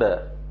குடிக்கிறத கூட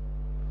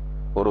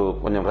ஒரு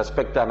கொஞ்சம்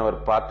ரெஸ்பெக்டானவர்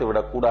பார்த்து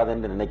விடக்கூடாது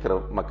என்று நினைக்கிற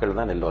மக்கள்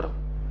தான் எல்லோரும்.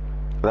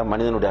 அதான்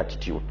மனிதனுடைய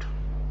ஆட்டிடியூட்.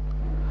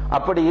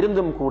 அப்படி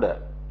இருந்தும் கூட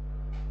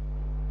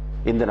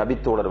இந்த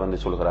நபித்தோழர் வந்து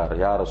சொல்கிறார்,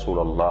 யா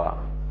ரசூலல்லாஹ்,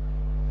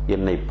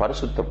 என்னை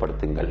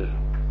பரிசுத்தப்படுத்துங்கள்,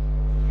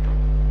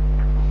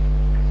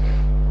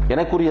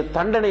 எனக்குரிய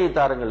தண்டனையை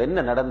தாருங்கள்.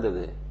 என்ன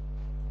நடந்தது?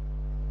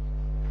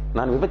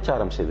 நான்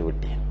விபச்சாரம் செய்து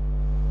விட்டேன்.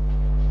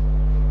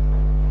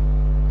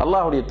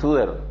 அல்லாஹ்வுடைய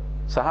தூதர்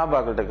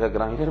சஹாபாக்கிட்ட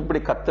கேட்கிறாங்க, இவர்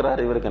இப்படி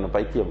கத்துறாரு, இவருக்கு என்ன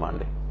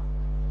பைத்தியமாண்டு?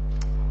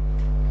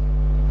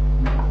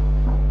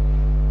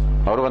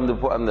 அவர் வந்து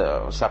அந்த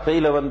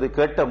சபையில வந்து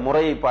கேட்ட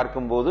முறையை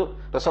பார்க்கும் போது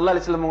ரசூலுல்லாஹி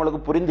அலைஹி வஸல்லம் உங்களுக்கு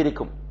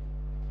புரிந்திருக்கும்.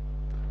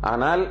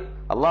 ஆனால்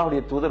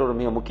அல்லாஹ்வுடைய தூதர் ஒரு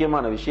மிக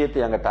முக்கியமான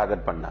விஷயத்தை அங்க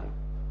டார்கெட் பண்ணாங்க.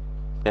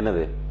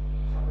 என்னது?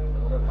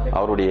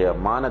 அவருடைய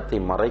மானத்தை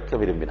மறைக்க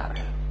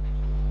விரும்பினார்கள்.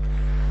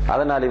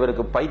 அதனால்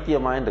இவருக்கு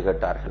பைத்தியமா என்று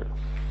கேட்டார்கள்.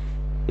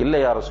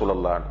 இல்லை யா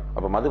ரசூலல்லாஹ்,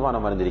 அப்ப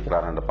மதுபானம்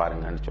அறிந்திருக்கிறார் என்று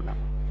பாருங்கன்னு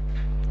சொன்னாங்க.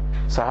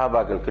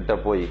 சஹாபாக்கள் கிட்ட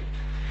போய்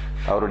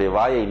அவருடைய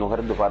வாயை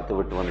நுகர்ந்து பார்த்து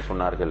விட்டு வந்து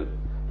சொன்னார்கள்,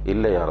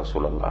 இல்லை யா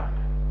ரசூலல்லாஹ்,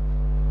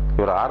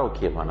 இவர்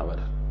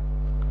ஆரோக்கியமானவர்,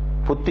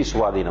 புத்தி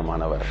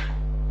சுவாதீனமானவர்.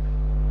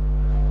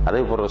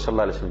 அதே போல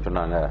ரசூலுல்லாஹி அலைஹி வஸல்லம்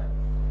சொன்னாங்க,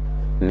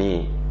 நீ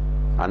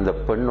அந்த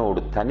பெண்ணோடு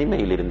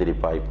தனிமையில்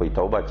இருந்திருப்பாய், போய்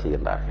தௌபா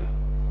செய்கின்றார்கள்.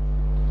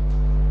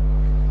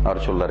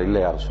 அவர் சொல்றார்,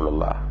 இல்லை யா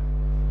ரசூலல்லாஹ்.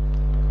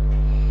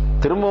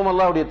 திரும்பவும்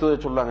அல்லாஹ்வுடைய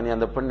தூதர் சொல்றாங்க, நீ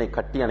அந்த பெண்ணை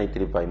கட்டி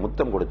அணைத்திருப்பாய்,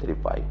 முத்தம்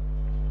கொடுத்திருப்பாய்,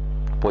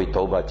 போய்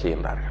தௌபா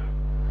செய்கின்றார்கள்.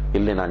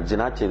 இல்லை, நான்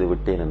ஜினா செய்து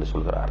விட்டேன் என்று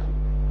சொல்கிறார்.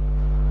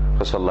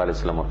 ரசூலுல்லாஹி அலைஹி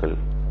வஸல்லம் அவர்கள்,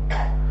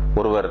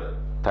 ஒருவர்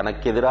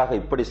தனக்கு எதிராக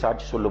இப்படி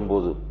சாட்சி சொல்லும்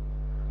போது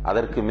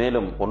அதற்கு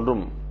மேலும்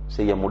ஒன்றும்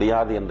செய்ய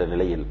முடியாது என்ற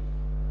நிலையில்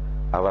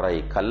அவரை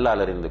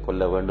கல்லால் எறிந்து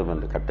கொல்ல வேண்டும்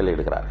என்று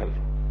கட்டளையிடுகிறார்கள்.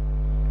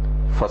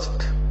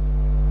 ஃபர்ஸ்ட்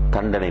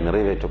தண்டனை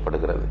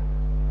நிறைவேற்றப்படுகிறது.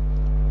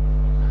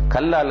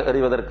 கல்லால்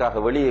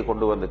எறிவதற்காக வெளியே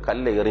கொண்டு வந்து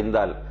கல்லை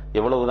எறிந்தால்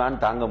எவ்வளவுதான்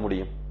தாங்க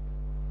முடியும்?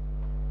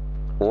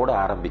 ஓட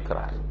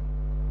ஆரம்பிக்கிறார்.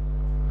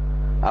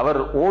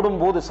 அவர்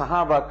ஓடும்போது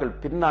சஹாபாக்கள்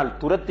பின்னால்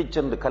துரத்தி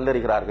சென்று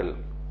கல்லெறிகிறார்கள்.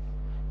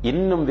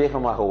 இன்னும்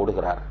வேகமாக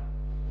ஓடுகிறார்.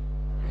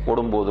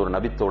 ஓடும்போது ஒரு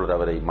நபித்தோழர்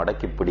அவரை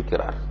மடக்கி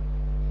பிடிக்கிறார்.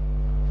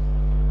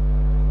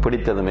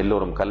 பிடித்ததும்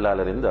எல்லோரும்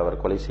கல்லால் எறிந்து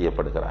அவர் கொலை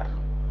செய்யப்படுகிறார்.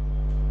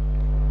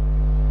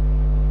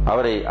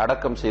 அவரை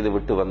அடக்கம் செய்து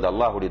விட்டு வந்த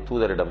அல்லாஹ்வுடைய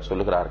தூதரிடம்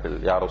சொல்லுகிறார்கள்,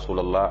 யா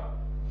ரசூலல்லாஹ்,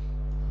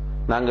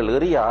 நாங்கள்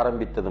எறிய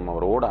ஆரம்பித்ததும்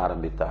அவர் ஓட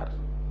ஆரம்பித்தார்.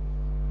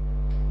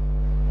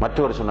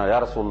 மற்றவர் சொன்னார், யா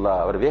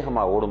ரசூலல்லாஹ், அவர்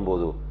வேகமாக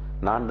ஓடும்போது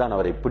நான் தான்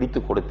அவரை பிடித்து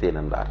கொடுத்தேன்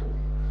என்றார்.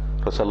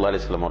 ரசூலுல்லாஹி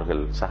அலைஹி வஸல்லம்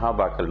அவர்கள்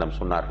சஹாபாக்களிடம்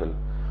சொன்னார்கள்,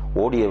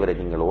 ஓடியவரை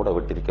நீங்கள் ஓட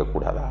விட்டிருக்க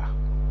கூடாதா?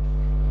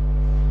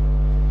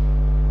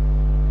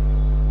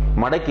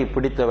 மடக்கி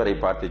பிடித்தவரை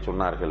பார்த்து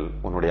சொன்னார்கள்,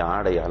 உன்னுடைய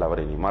ஆடையால்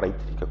அவரை நீ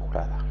மறைத்திருக்க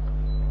கூடாதா?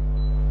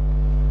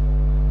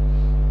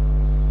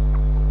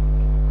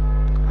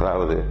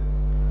 அதாவது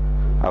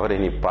அவரை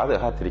நீ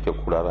பாதுகாத்திருக்க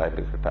கூடாதா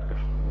என்று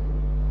கேட்டார்கள்.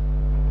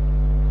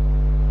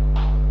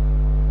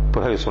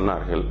 பிறகு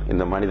சொன்னார்கள்,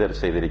 இந்த மனிதர்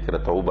செய்திருக்கிற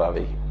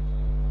தௌபாவை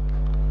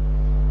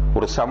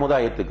ஒரு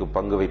சமுதாயத்துக்கு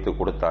பங்கு வைத்து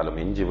கொடுத்தாலும்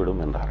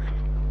எஞ்சிவிடும் என்றார்கள்.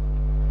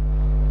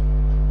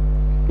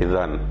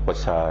 இதுதான்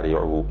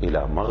வஸாரிஉ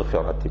இலா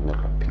மக்ஃபிரத்தின்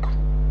மின் ரப்பிக்கும்.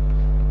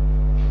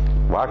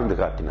 வாழ்ந்து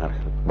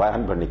காட்டினார்கள்,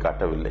 பயான் பண்ணி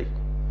காட்டவில்லை.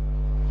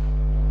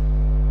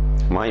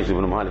 மாயிஸ்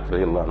இப்னு மாலிக்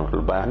ரலியல்லாஹு அன்ஹு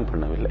அவர்கள் பயான்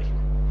பண்ணவில்லை.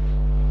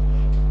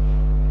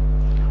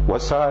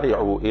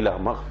 வஸாரிஉ இலா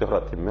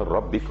மக்ஃபிரத்தின் மின்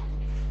ரப்பிக்கும்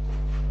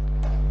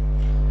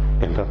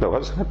என்ற அந்த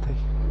வசனத்தை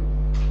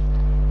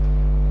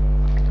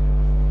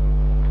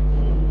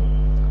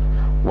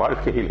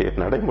வாழ்க்கையிலே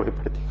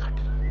நடைமுறைப்படுத்தி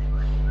காட்டினார்.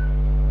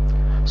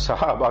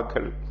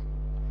 சஹாபாக்கள்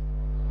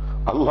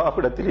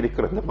அல்லாஹ்விடத்தில்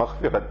இருக்கிற இந்த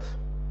மக்ஃபிரத்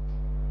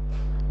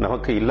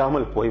நமக்கு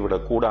இல்லாமல்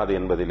போய்விடக் கூடாது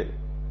என்பதிலே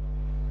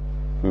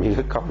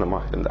மிக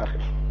கவனமாக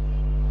இருந்தார்கள்.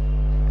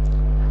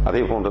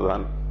 அதே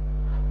போன்றுதான்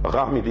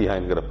காமிதியா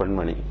என்கிற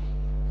பெண்மணி,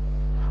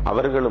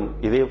 அவர்களும்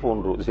இதே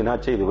போன்று ஜினா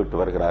செய்து விட்டு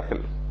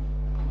வருகிறார்கள்.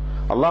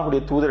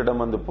 அல்லாஹ்வுடைய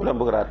தூதரிடம் வந்து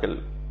புலம்புகிறார்கள்.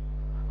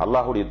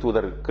 அல்லாஹ்வுடைய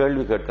தூதர்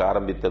கேள்வி கேட்க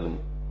ஆரம்பித்ததும்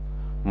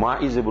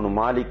மாயிஸ் இப்னு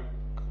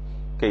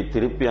மாலிக்கை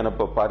திருப்பி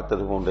அனுப்ப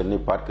பார்த்தது போன்று எண்ணி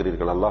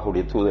பார்க்கிறீர்கள்.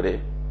 அல்லாஹ்வுடைய தூதரே,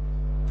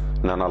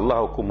 நான்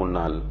அல்லாஹ்வுக்கு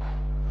முன்னால்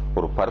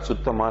ஒரு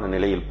பரிசுத்தமான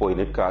நிலையில் போய்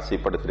நிற்க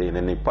ஆசைப்படுகிறேன்,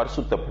 என்னை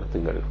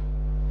பரிசுத்தப்படுத்துங்கள்.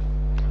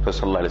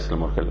 ரசூலுல்லாஹி அலைஹி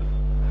வஸல்லம் அவர்கள்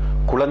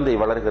குழந்தை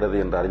வளர்கிறது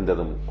என்று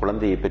அறிந்ததும்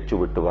குழந்தையை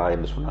பெற்றுவிட்டு வா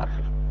என்று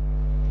சொன்னார்கள்.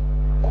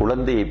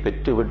 குழந்தையை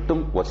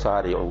பெற்றுவிட்டும்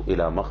வசாரிஉ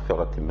இலா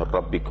மக்ஃபிரத்தின் மிர்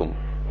ரப்பிக்கும்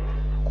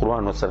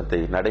குர்ஆன் வசனத்தை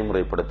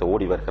நடைமுறைப்படுத்த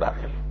ஓடி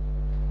வருகிறார்கள்.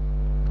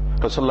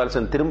 ரசூலுல்லாஹி அலைஹி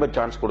வஸல்லம் திரும்ப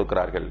சான்ஸ்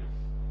கொடுக்கிறார்கள்.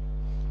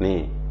 நீ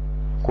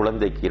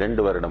குழந்தைக்கு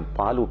 2 வருடம்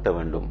பால் ஊட்ட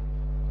வேண்டும்,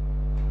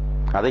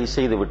 அதை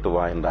செய்து விட்டு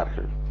வா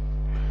என்றார்கள்.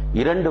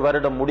 2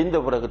 வருடம் முடிந்த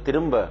பிறகு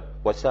திரும்ப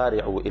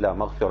வசாரிஉ இலா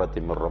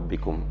மக்ஃபிரத்தின் மிர்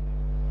ரப்பிக்கும்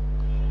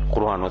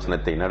குர்ஆன்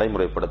வசனத்தை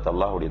நடைமுறைப்படுத்த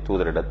அல்லாஹ்வுடைய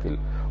தூதரிடத்தில்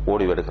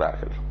ஓடி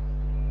வருகிறார்கள்.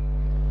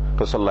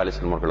 ரசூலுல்லாஹி அலைஹி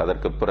வஸல்லம் அவர்கள்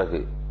அதற்கு பிறகு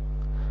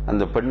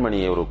அந்த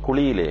பெண்மணியை ஒரு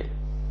குழியிலே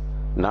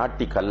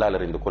நாட்டி கல்லால்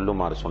எறிந்து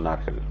கொல்லுமாறு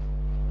சொன்னார்கள்.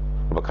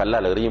 அப்ப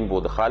கல்லால் எறியும்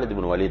போது ஹாலித்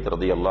இப்னு வலீத்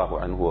ரலியல்லாஹு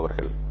அன்ஹு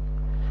அவர்கள்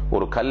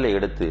ஒரு கல்லை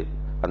எடுத்து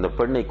அந்த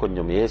பெண்ணை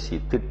கொஞ்சம் ஏசி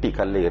திட்டி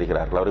கல்லை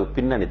எறிகிறார்கள். அவருக்கு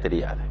பின்னணி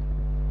தெரியாது.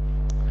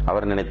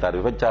 அவர் நினைத்தார்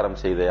விபச்சாரம்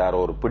செய்த யாரோ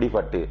ஒரு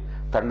பிடிபட்டு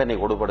தண்டனை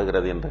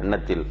கொடுப்படுகிறது என்ற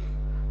எண்ணத்தில்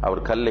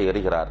அவர் கல்லை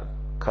எறிகிறார்.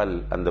 கல்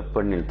அந்த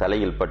பெண்ணின்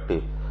தலையில் பட்டு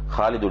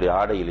ஹாலிதுடைய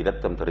ஆடையில்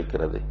இரத்தம்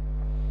தெறிக்கிறது.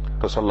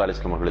 ரசூலுல்லாஹி அலைஹி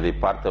வஸல்லம் அவர்கள் இதை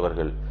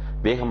பார்த்தவர்கள்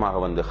வேகமாக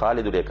வந்து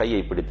ஹாலிதுடைய கையை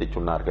பிடித்து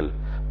சொன்னார்கள்,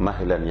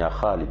 மஹ்லன் யா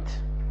ஹாலித்,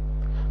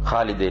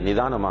 ஹாலிதே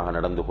நிதானமாக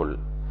நடந்து கொள்.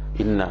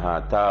 இன்னஹா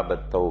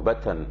தாபத்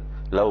தௌபத்தன்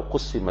லவ்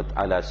குஸ்ஸிமத்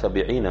அலா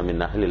 70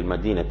 மின் அஹ்லில்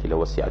மதீனத்தி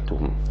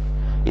லவஸிஅத்துஹும்.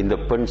 இந்த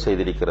பெண்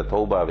செய்திருக்கிற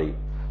தௌபாவை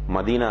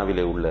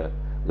மதீனாவிலே உள்ள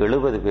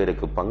 70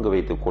 பேருக்கு பங்கு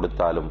வைத்து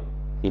கொடுத்தாலும்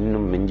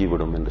இன்னும்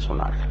மிஞ்சிவிடும் என்று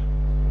சொன்னார்கள்.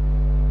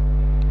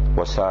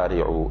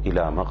 வசாரிஉ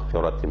இலா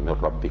மக்ஃபிரத்தின்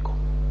மிர்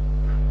ரப்பிக்கும்,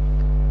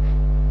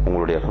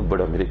 உங்களுடைய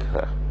ரப்பிடம் இருக்கிற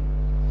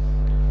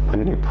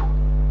மன்னிப்பு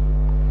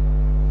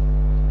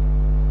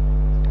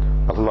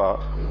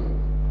அல்லாஹ்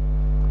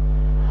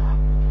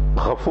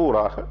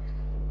கஃபூராக,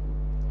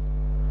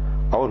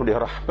 அவனுடைய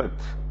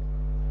ரஹ்மத்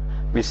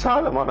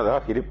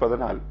விசாலமானதாக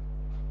இருப்பதனால்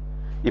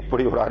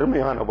இப்படி ஒரு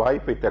அருமையான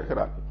வாய்ப்பை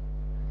தருகிறான்.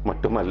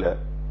 மட்டுமல்ல,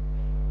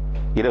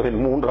 இரவின்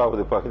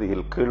 3வது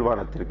பகுதியில்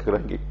கீழ்வானத்திற்கு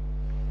இறங்கி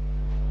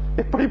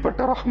எப்படிப்பட்ட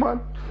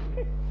ரஹ்மான்,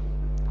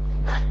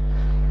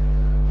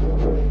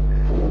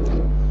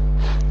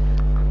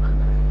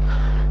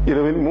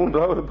 இரவின்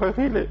 3வது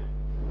பகுதியிலே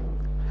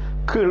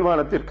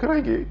கீழ்வானத்திற்கு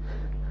இறங்கி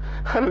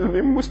ஹல்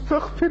மின்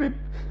முஸ்தக்ஃபிரின்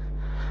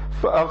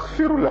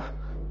ஃபஅக்ஃபிரு லஹ்,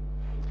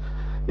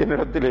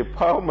 என்னிடத்திலே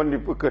பாவ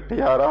மன்னிப்பு கேட்டு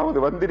யாராவது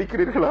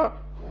வந்திருக்கிறீர்களா?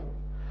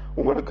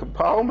 உங்களுக்கு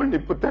பாவ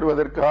மன்னிப்பு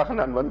தருவதற்காக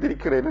நான்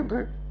வந்திருக்கிறேன்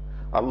என்று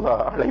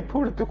அல்லாஹ் அழைப்பு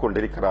விடுத்துக்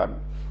கொண்டிருக்கிறான்.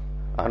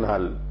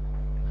 ஆனால்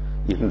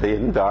இந்த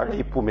எந்த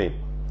அழைப்புமே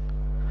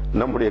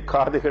நம்முடைய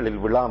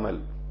காதுகளில் விழாமல்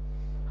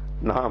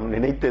நாம்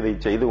நினைத்ததை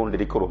செய்து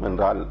கொண்டிருக்கிறோம்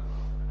என்றால்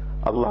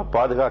அல்லாஹ்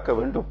பாதுகாக்க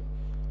வேண்டும்.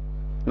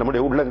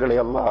 நம்முடைய உள்ளங்களை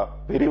அல்லாஹ்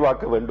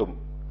விரிவாக்க வேண்டும்.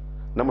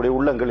 நம்முடைய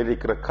உள்ளங்களில்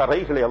இருக்கிற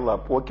கரைகளை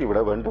அல்லாஹ் போக்கிவிட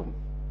வேண்டும்.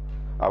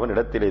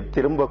 அவனிடத்திலே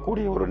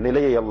திரும்பக்கூடிய ஒரு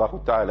நிலையை அல்லாஹு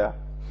தஆலா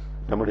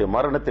நம்முடைய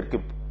மரணத்திற்கு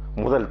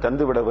முதல்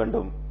தந்துவிட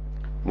வேண்டும்.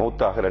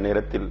 மௌத்தாகிற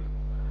நேரத்தில்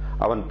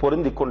அவன்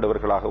பொருந்திக்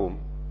கொண்டவர்களாகவும்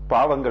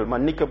பாவங்கள்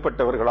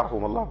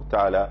மன்னிக்கப்பட்டவர்களாகவும் அல்லாஹு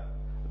தஆலா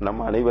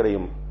நம்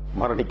அனைவரையும்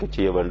மரணிக்க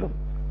செய்ய வேண்டும்.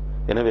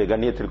 எனவே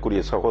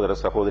கண்ணியத்திற்குரிய சகோதர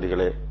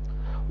சகோதரிகளே,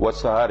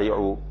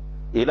 வஸாரிஉ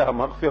இலா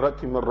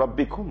மக்ஃபிரத்தின் மிர்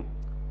ரப்பிக்கும்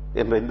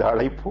என்ற இந்த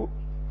அழைப்பு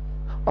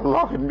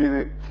அல்லாஹ்வின்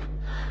மீது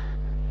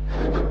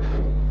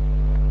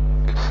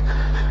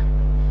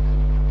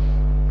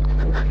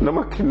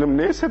நமக்கு இன்னும்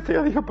நேசத்தை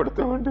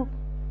அதிகப்படுத்த வேண்டும்.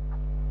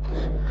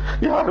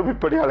 யாரும்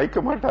இப்படி அழைக்க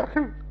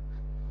மாட்டார்கள்.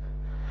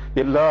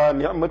 எல்லா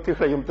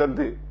நியமத்துகளையும்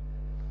தந்து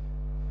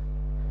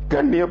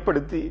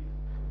கண்ணியப்படுத்தி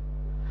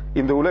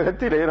இந்த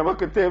உலகத்திலே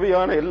நமக்கு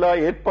தேவையான எல்லா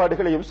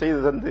ஏற்பாடுகளையும் செய்து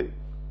தந்து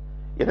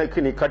எனக்கு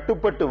நீ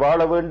கட்டுப்பட்டு வாழ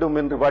வேண்டும்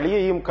என்று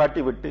வழியையும்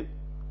காட்டிவிட்டு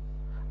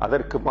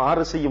அதற்கு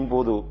மாறு செய்யும்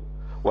போது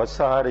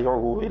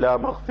வஸாரிஉ இலா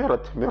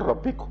மக்ஃபிரத்தின் மிர்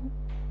ரப்பிக்கும்,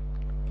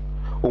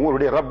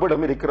 உங்களுடைய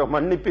ரப்பிடம் இருக்கிற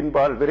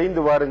மன்னிப்பின்பால்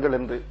விரைந்து வாருங்கள்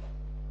என்று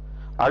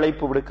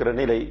அழைப்பு விடுக்கிற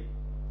நிலை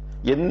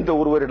எந்த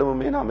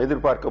ஒருவரிடமுமே நாம்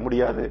எதிர்பார்க்க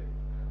முடியாது,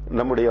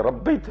 நம்முடைய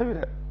ரப்பை தவிர.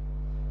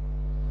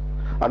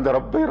 அந்த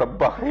ரப்பை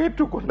ரப்பாக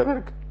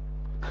ஏற்றுக்கொண்டதற்கு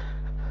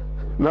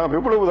நாம்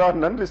எவ்வளவுதான்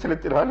நன்றி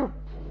செலுத்தினாலும்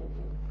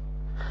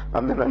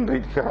அந்த நன்றி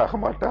நிகராக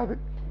மாட்டாது.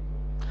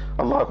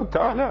 அல்லாஹு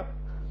தஆலா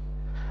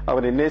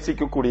அவனை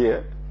நேசிக்கக்கூடிய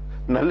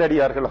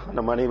நல்லடியார்களாக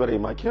நம்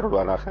அனைவரையும்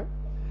ஆக்கியருள்வானாக.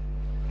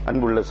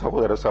 அன்புள்ள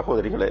சகோதர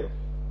சகோதரிகளே,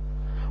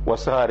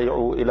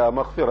 வஸாரிஉ இலா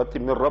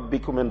மக்ஃபிரத்தின் மிர்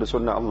ரப்பிக்கும் என்று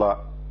சொன்ன அல்லாஹ்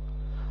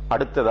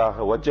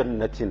அடுத்ததாக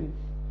வஜன்னத்தின்,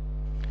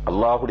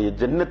 அல்லாஹ்வுடைய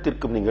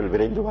ஜன்னத்திற்கும் நீங்கள்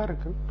விரைந்து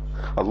வாருங்கள்.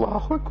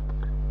 அல்லாஹு அக்பர்.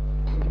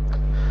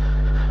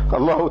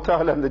 அல்லாஹு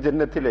தஆலா அந்த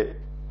ஜன்னத்திலே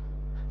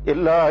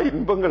எல்லா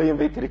இன்பங்களையும்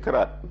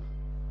வைத்திருக்கிறார்.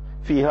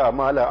 ஃபீஹா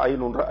மா லா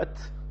ஐனுன்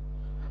ரஅத்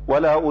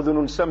வலா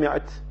உதுனுன்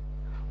சமிஅத்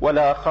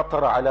வலா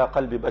خطر على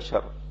قلب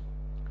بشر,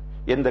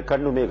 எந்த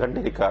கண்ணுமே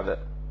கண்டிருக்காத,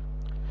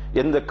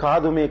 எந்த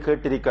காதுமே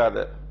கேட்டிருக்காத,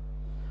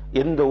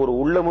 எந்த ஒரு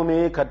உள்ளமுமே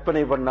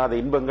கற்பனை பண்ணாத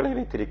இன்பங்களை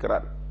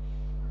வைத்திருக்கிறார்.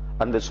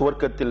 அந்த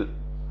சுவர்க்கத்தில்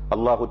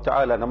அல்லாஹு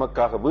தஆலா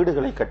நமக்காக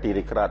வீடுகளை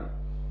கட்டியிருக்கிறான்.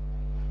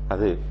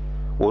 அது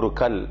ஒரு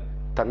கல்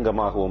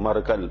தங்கமாகவும்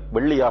மறு கல்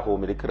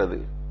வெள்ளியாகவும் இருக்கிறது.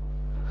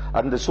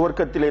 அந்த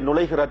சுவர்க்கத்திலே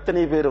நுழைகிற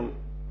அத்தனை பேரும்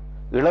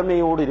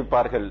இளமையோடு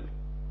இருப்பார்கள்.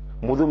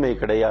 முதுமை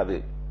கிடையாது.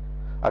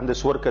 அந்த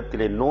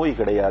சுவர்க்கத்திலே நோய்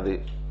கிடையாது.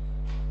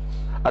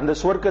 அந்த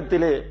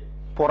சுவர்க்கத்திலே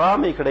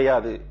பொறாமை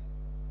கிடையாது.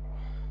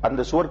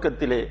 அந்த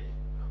சுவர்க்கத்திலே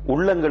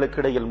உள்ளங்களுக்கு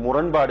இடையில்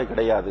முரண்பாடு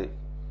கிடையாது.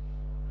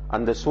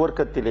 அந்த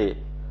சுவர்க்கத்திலே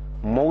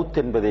மௌத்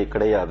என்பதே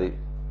கிடையாது.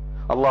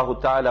 அல்லாஹு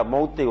தஆலா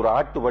மௌத்தை ஒரு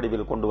ஆட்டு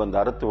வடிவில் கொண்டு வந்து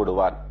அறுத்து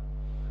விடுவான்.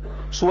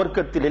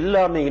 சுவர்க்கத்தில்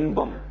எல்லாமே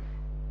இன்பம்,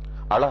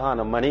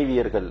 அழகான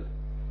மனைவியர்கள்,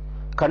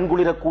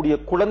 கண்குளிரக்கூடிய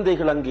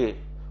குழந்தைகள் அங்கே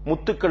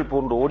முத்துக்கள்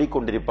போன்று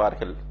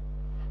ஓடிக்கொண்டிருப்பார்கள்.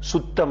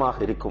 சுத்தமாக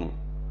இருக்கும்,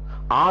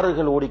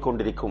 ஆறுகள்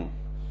ஓடிக்கொண்டிருக்கும்,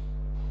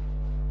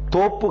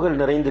 தோப்புகள்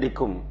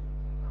நிறைந்திருக்கும்.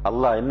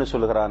 அல்லாஹ் என்ன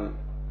சொல்கிறான்?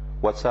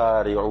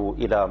 வஸாரிஉ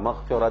இலா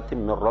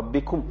மக்ஃபிரத்தின் மின்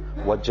ரப்பிக்கும்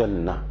வ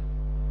ஜன்னah.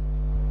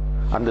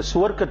 அந்த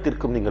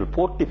சுவர்க்கத்திற்கும் நீங்கள்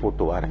போட்டி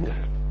போட்டு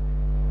வாருங்கள்.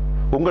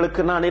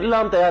 உங்களுக்கு நான்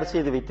எல்லாம் தயார்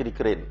செய்து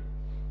வைத்திருக்கிறேன்.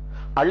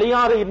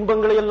 அழியாத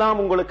இன்பங்களை எல்லாம்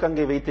உங்களுக்கு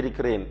அங்கே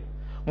வைத்திருக்கிறேன்.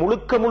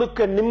 முழுக்க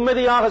முழுக்க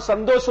நிம்மதியாக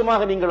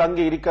சந்தோஷமாக நீங்கள்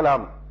அங்கே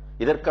இருக்கலாம்.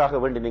 இதற்காக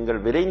வேண்டி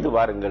நீங்கள் விரைந்து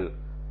வாருங்கள்.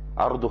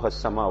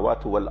 அர்துஹஸ்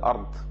ஸமாவாத்து வல்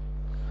அர்த்.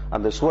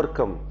 அந்த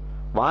சுவர்க்கம்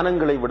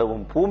வானங்களை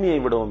விடவும் பூமியை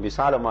விடவும்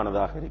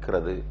விசாலமானதாக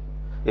இருக்கிறது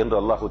என்று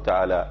அல்லாஹு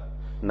தஆலா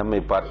நம்மை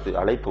பார்த்து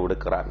அழைப்பு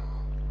விடுக்கிறான்.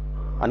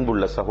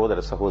 அன்புள்ள சகோதர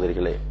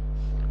சகோதரிகளே,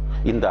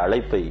 இந்த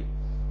அழைப்பை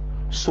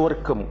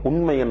சுவர்க்கம்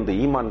உண்மை என்று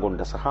ஈமான்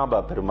கொண்ட சஹாபா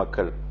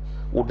பெருமக்கள்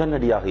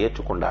உடனடியாக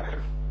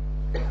ஏற்றுக்கொண்டார்கள்.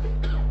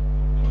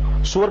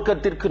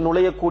 சுவர்க்கத்திற்கு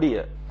நுழையக்கூடிய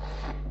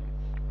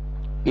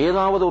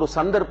ஏதாவது ஒரு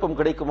சந்தர்ப்பம்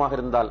கிடைக்குமாக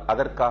இருந்தால்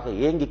அதற்காக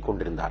ஏங்கிக்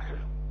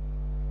கொண்டிருந்தார்கள்.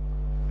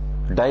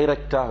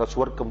 டைரக்டாக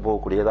சுவர்க்கம்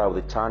போகக்கூடிய ஏதாவது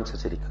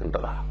சான்சஸ்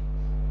இருக்கின்றதா,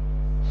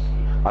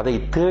 அதை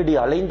தேடி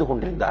அலைந்து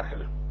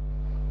கொண்டிருந்தார்கள்.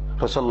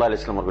 ரசூலுல்லாஹி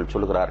அலைஹி வஸல்லம் அவர்கள்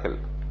சொல்கிறார்கள்,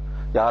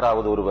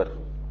 யாராவது ஒருவர்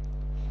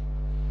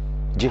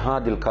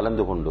ஜிஹாதில்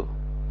கலந்து கொண்டு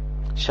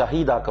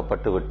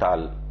ஷஹீதாக்கப்பட்டு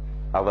விட்டால்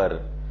அவர்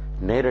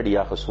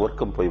நேரடியாக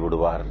சுவர்க்கம்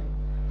போய்விடுவார்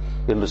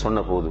என்று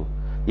சொன்னபோது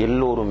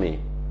எல்லோருமே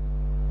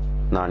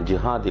நான்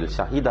ஜிஹாதில்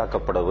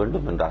ஷஹீதாக்கப்பட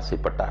வேண்டும் என்று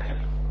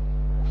ஆசைப்பட்டார்கள்.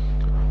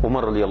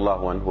 உமர்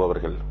ரலியல்லாஹு அன்ஹு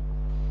அவர்கள்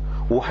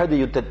உஹது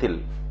யுத்தத்தில்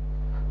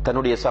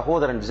தன்னுடைய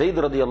சகோதரன்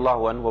ஸைத்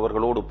ரலியல்லாஹு அன்ஹு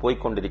அவர்களோடு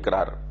போய்க்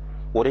கொண்டிருக்கிறார்.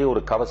 ஒரே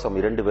ஒரு கவசம்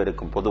இரண்டு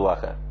பேருக்கும்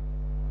பொதுவாக.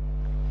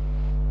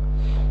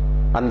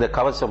 அந்த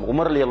கவசம்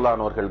உமர் ரலியல்லாஹு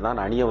அன்ஹு அவர்கள் தான்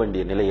அணிய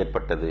வேண்டிய நிலை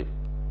ஏற்பட்டது.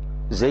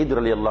 ஸைத்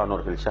ரலியல்லாஹு அன்ஹு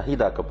அவர்கள்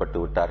ஷஹீதாக்கப்பட்டு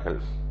விட்டார்கள்.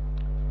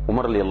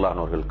 உமர் ரலியல்லாஹு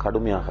அன்ஹு அவர்கள்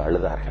கடுமையாக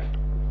அழுதார்கள்.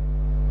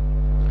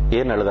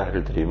 ஏன்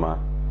அழுதார்கள் தெரியுமா?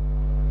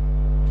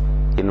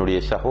 என்னுடைய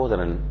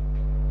சகோதரன்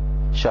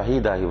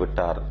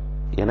ஷஹீதாகிவிட்டார்,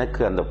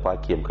 எனக்கு அந்த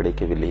பாக்கியம்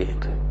கிடைக்கவில்லை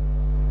என்று.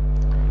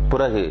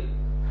 பிறகு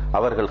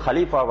அவர்கள்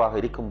ஹலீஃபாவாக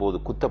இருக்கும்போது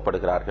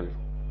குத்தப்படுகிறார்கள்.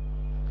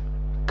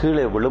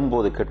 கீழே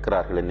விழும்போது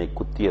கேட்கிறார்கள், என்னை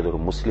குத்தியது ஒரு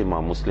முஸ்லிமா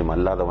முஸ்லிம்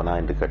அல்லாதவனா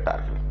என்று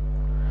கேட்டார்கள்.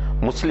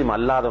 முஸ்லிம்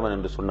அல்லாதவன்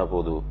என்று சொன்ன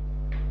போது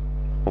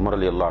உமர்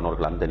ரலியல்லாஹு அன்ஹு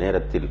அவர்கள் அந்த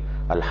நேரத்தில்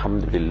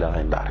அல்ஹம்துலில்லாஹ்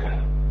என்றார்கள்.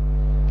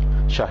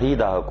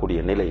 ஷஹீதாகக்கூடிய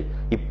நிலை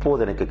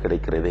இப்போது எனக்கு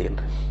கிடைக்கிறதே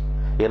என்று.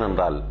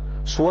 ஏனென்றால்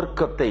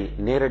சுவர்க்கத்தை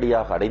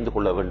நேரடியாக அடைந்து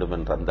கொள்ள வேண்டும்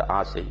என்ற அந்த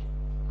ஆசை.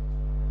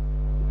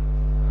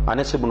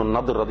 அனஸ் இப்னு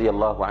நத்ர்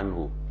ரலியல்லாஹு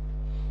அன்ஹு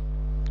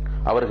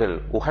அவர்கள்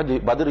உஹது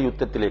பத்ர்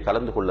யுத்தத்திலே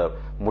கலந்து கொள்ள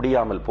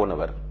முடியாமல்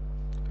போனவர்.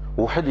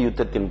 உஹது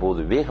யுத்தத்தின்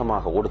போது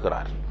வேகமாக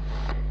ஓடுகிறார்.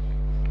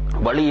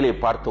 வழியிலே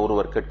பார்த்த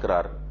ஒருவர்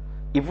கேட்கிறார்,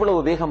 இவ்வளவு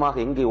வேகமாக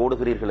எங்கே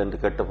ஓடுகிறீர்கள் என்று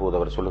கேட்டபோது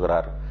அவர்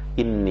சொல்கிறார்,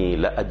 இன்னி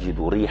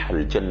லஅஜிது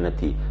ரீஹல்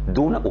ஜன்னதி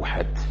தூன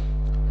உஹத்.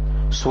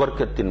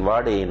 சுவர்க்கத்தின்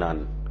வாடையை நான்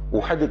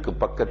உஹதுக்கு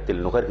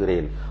பக்கத்தில்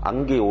நுகர்கிறேன்,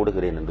 அங்கே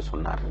ஓடுகிறேன் என்று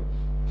சொன்னார்.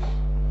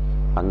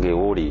 அங்கே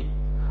ஓடி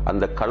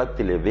அந்த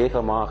களத்திலே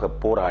வேகமாக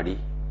போராடி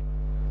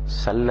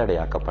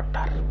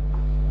சல்லடையாக்கப்பட்டார்.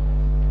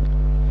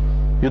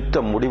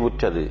 யுத்தம்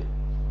முடிவுற்றது.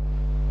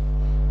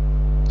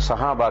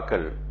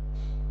 சஹாபாக்கள்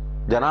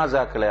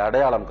ஜனாசாக்களை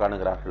அடையாளம்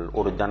காணுகிறார்கள்.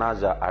 ஒரு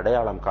ஜனாசா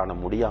அடையாளம் காண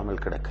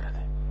முடியாமல்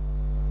கிடக்கிறது.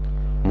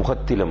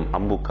 முகத்திலும்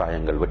அம்பு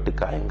காயங்கள்,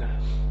 வெட்டுக்காயங்கள்.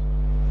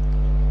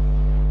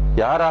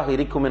 யாராக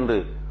இருக்கும் என்று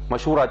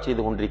மஷூரா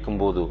செய்து கொண்டிருக்கும்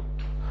போது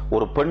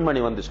ஒரு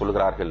பெண்மணி வந்து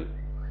சொல்கிறார்கள்,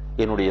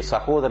 என்னுடைய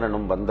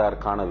சகோதரனும் வந்தார்,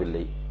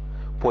 காணவில்லை,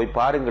 போய்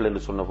பாருங்கள்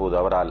என்று சொன்னபோது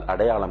அவரால்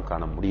அடையாளம்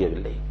காண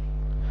முடியவில்லை.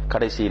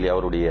 கடைசியில்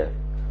அவருடைய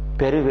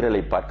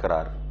பெருவிரலை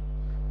பார்க்கிறார்.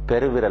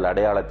 பெருவிரல்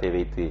அடையாளத்தை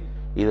வைத்து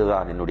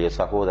இதுதான் என்னுடைய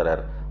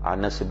சகோதரர்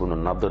அனஸ் இப்னு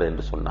நத்ர்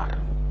என்று சொன்னார்.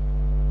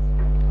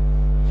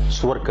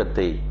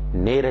 சுவர்க்கத்தை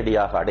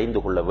நேரடியாக அடைந்து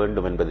கொள்ள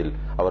வேண்டும் என்பதில்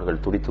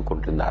அவர்கள் துடித்துக்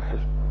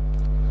கொண்டிருந்தார்கள்.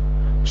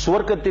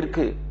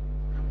 சுவர்க்கத்திற்கு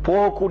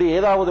போகக்கூடிய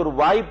ஏதாவது ஒரு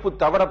வாய்ப்பு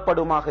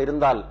தவறப்படுமாக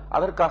இருந்தால்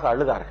அதற்காக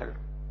அழுதார்கள்.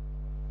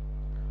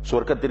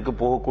 சுவர்க்கத்திற்கு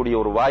போகக்கூடிய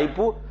ஒரு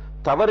வாய்ப்பு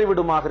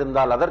தவறிவிடுமாக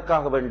இருந்தால்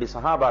அதற்காக வேண்டி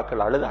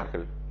சஹாபாக்கள்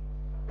அழுதார்கள்.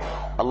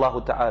 அல்லாஹு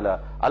தஆலா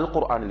அல்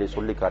குர்ஆனிலே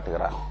சொல்லி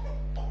காட்டுகிறார்.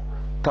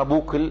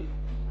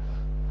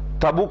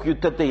 தபூக்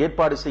யுத்தத்தை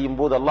ஏற்பாடு செய்யும்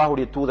போது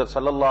அல்லாஹ்வுடைய தூதர்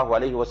ஸல்லல்லாஹு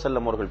அலைஹி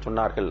வஸல்லம் அவர்கள்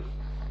சொன்னார்கள்,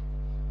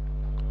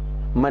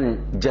 மன்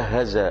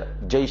ஜஹஸ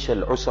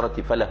ஜைஷல்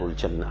உஸ்ரதி ஃபலஹுல்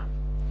ஜன்னah.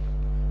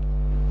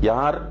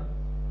 யார்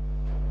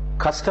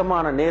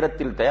கஷ்டமான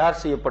நேரத்தில் தயார்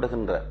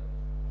செய்யப்படுகின்ற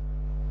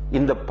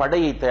இந்த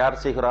படையை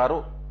தயார் செய்கிறாரோ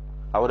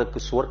அவருக்கு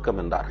சுவர்க்கம்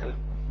என்றார்கள்.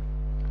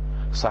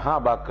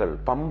 சஹாபாக்கள்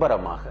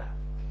பம்பரமாக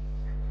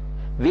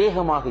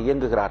வேகமாக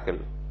இயங்குகிறார்கள்.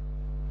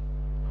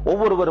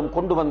 ஒவ்வொருவரும்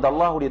கொண்டு வந்த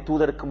அல்லாஹ்வுடைய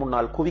தூதருக்கு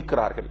முன்னால்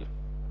குவிக்கிறார்கள்.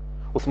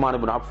 உஸ்மான்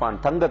இப்னு அஃபான்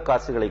தங்க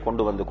காசுகளை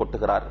கொண்டு வந்து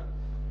கொட்டுகிறார்.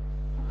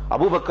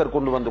 அபூபக்கர்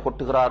கொண்டு வந்து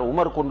கொட்டுகிறார்.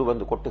 உமர் கொண்டு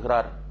வந்து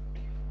கொட்டுகிறார்.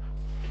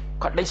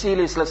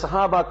 கடைசியிலே சில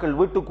சஹாபாக்கள்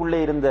வீட்டுக்குள்ளே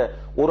இருந்த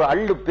ஒரு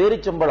அள்ளு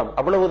பேரிச்சம்பளம்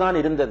அவ்வளவுதான்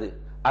இருந்தது,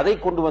 அதை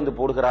கொண்டு வந்து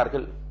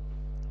போடுகிறார்கள்.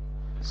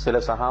 சில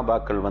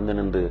சஹாபாக்கள் வந்து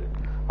நின்று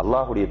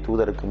அல்லாஹ்வுடைய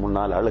தூதருக்கு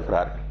முன்னால்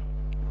அழுகிறார்கள்.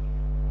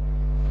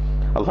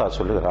 அல்லாஹ்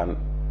சொல்லுகிறான்,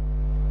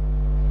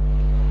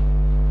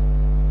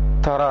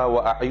 தரா வ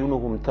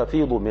அயுனுஹும்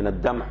தஃபீது மின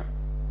தம்,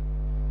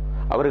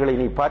 அவர்களை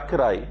நீ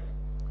பார்க்கிறாய்,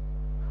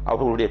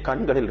 அவர்களுடைய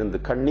கண்களில் இருந்து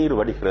கண்ணீர்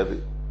வடிகிறது.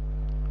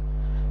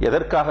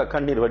 எதற்காக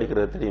கண்ணீர்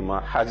வடிகிறது தெரியுமா?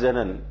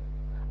 ஹஸனன்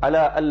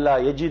அலா அல்லா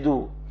யஜிது,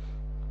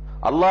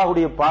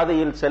 அல்லாஹ்வுடைய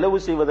பாதையில் செலவு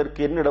செய்வதற்கு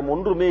என்னிடம்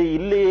ஒன்றுமே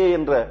இல்லையே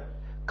என்ற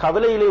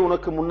கவலையிலே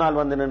உனக்கு முன்னால்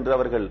வந்து நின்று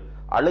அவர்கள்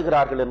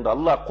அழுகிறார்கள் என்று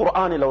அல்லாஹ்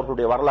குர்ஆனில்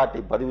அவர்களுடைய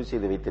வரலாற்றை பதிவு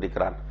செய்து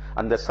வைத்திருக்கிறான்.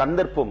 அந்த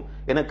சந்தர்ப்பம்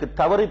எனக்கு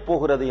தவறி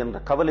போகிறது என்ற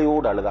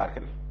கவலையோடு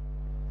அழுதார்கள்.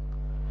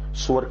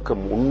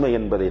 சுவர்க்கம் உண்மை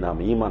என்பதை நாம்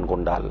ஈமான்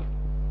கொண்டால்,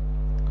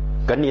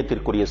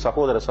 கண்ணியத்திற்குரிய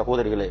சகோதர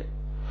சகோதரிகளே,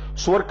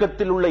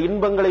 சுவர்க்கத்தில் உள்ள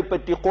இன்பங்களை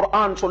பற்றி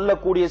குர்ஆன்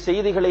சொல்லக்கூடிய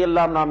செய்திகளை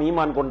எல்லாம் நாம்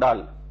ஈமான்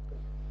கொண்டால்,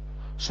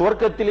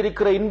 சுவர்க்கத்தில்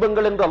இருக்கிற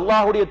இன்பங்கள் என்று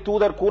அல்லாஹ்வுடைய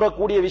தூதர்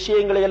கூறக்கூடிய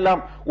விஷயங்களை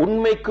எல்லாம்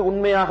உண்மைக்கு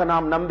உண்மையாக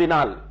நாம்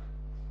நம்பினால்,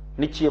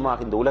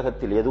 நிச்சயமாக இந்த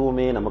உலகத்தில்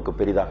எதுவுமே நமக்கு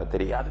பெரிதாக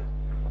தெரியாது.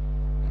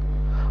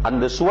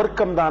 அந்த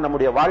சுவர்க்கம் தான்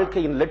நம்முடைய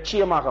வாழ்க்கையின்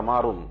லட்சியமாக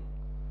மாறும்.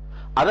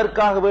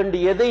 அதற்காக வேண்டி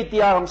எதை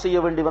தியாகம் செய்ய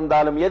வேண்டி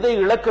வந்தாலும், எதை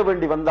இழக்க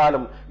வேண்டி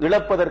வந்தாலும்,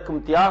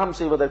 இழப்பதற்கும் தியாகம்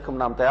செய்வதற்கும்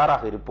நாம்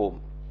தயாராக இருப்போம்.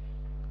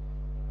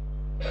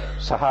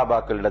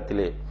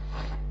 சஹாபாக்களிடத்திலே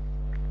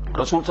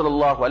ரசூல்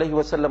ஸல்லல்லாஹு அலைஹி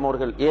வஸல்லம்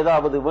அவர்கள்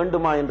ஏதாவது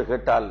வேண்டுமா என்று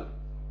கேட்டால்,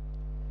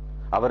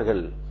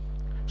 அவர்கள்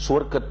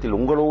சுவர்க்கத்தில்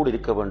உங்களோடு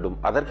இருக்க வேண்டும்,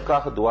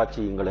 அதற்காக துஆ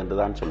செய்யுங்கள்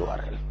என்றுதான்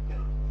சொல்லுவார்கள்.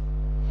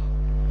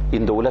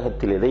 இந்த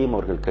உலகத்தில் எதையும்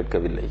அவர்கள்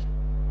கேட்கவில்லை.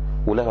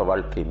 உலக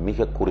வாழ்க்கை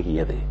மிக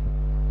குறுகியது,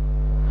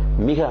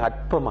 மிக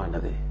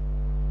அற்பமானது,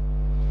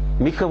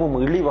 மிகவும்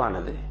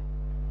இழிவானது.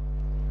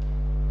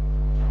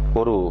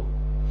 ஒரு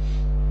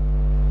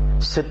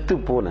செத்து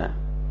போன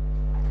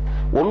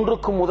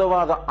ஒன்றுக்கும்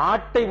உதவாத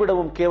ஆட்டை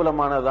விடவும்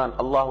கேவலமானதான்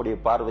அல்லாஹ்வுடைய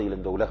பார்வையில்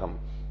இந்த உலகம்.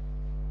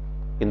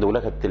 இந்த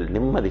உலகத்தில்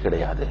நிம்மதி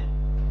கிடையாது,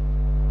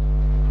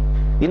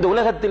 இந்த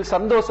உலகத்தில்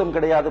சந்தோஷம்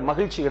கிடையாது,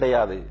 மகிழ்ச்சி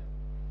கிடையாது,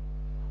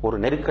 ஒரு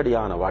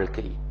நெருக்கடியான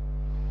வாழ்க்கை.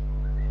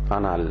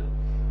 ஆனால்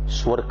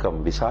சுவர்க்கம்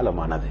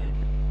விசாலமானது,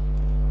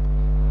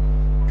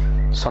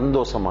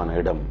 சந்தோஷமான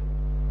இடம்,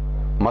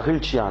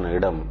 மகிழ்ச்சியான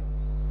இடம்,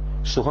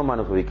 சுகம்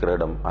அனுபவிக்கிற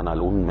இடம்.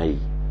 ஆனால் உண்மை,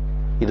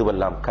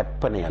 இதுவெல்லாம்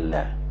கற்பனை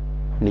அல்ல,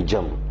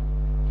 நிஜம்.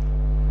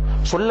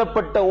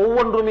 சொல்லப்பட்ட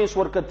ஒவ்வொன்றுமே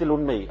சுவர்க்கத்தில்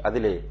உண்மை.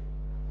 அதிலே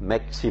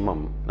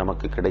மேக்சிமம்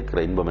நமக்கு கிடைக்கிற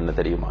இன்பம் என்ன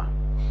தெரியுமா?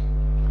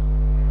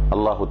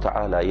 அல்லாஹு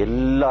தஆலா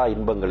எல்லா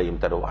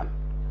இன்பங்களையும் தருவான்.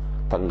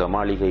 தங்க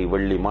மாளிகை,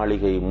 வெள்ளி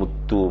மாளிகை,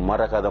 முத்து,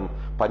 மரகதம்,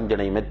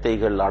 பஞ்சனை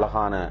மெத்தைகள்,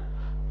 அழகான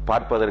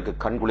பார்ப்பதற்கு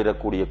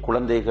கண்குளிரக்கூடிய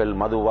குழந்தைகள்,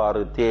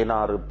 மதுவாறு,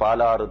 தேனாறு,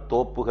 பாலாறு,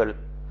 தோப்புகள்,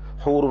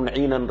 ஹூருன்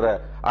ஈன் என்ற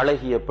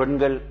அழகிய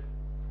பெண்கள்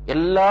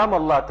எல்லாம்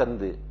அல்லாஹ்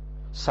தந்து,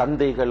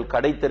 சந்தைகள்,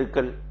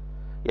 கடைத்தெருக்கள்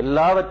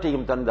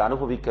எல்லாவற்றையும் தந்து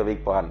அனுபவிக்க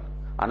வைப்பான்.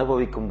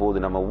 அனுபவிக்கும் போது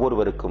நம்ம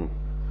ஒவ்வொருவருக்கும்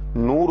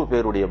 100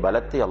 பேருடைய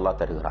பலத்தை அல்லாஹ்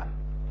தருகிறான்.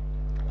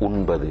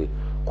 உண்பது,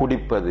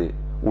 குடிப்பது,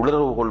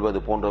 உணர்வு கொள்வது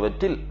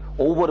போன்றவற்றில்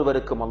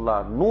ஒவ்வொருவருக்கும்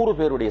அல்லாஹ் 100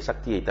 பேருடைய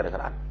சக்தியை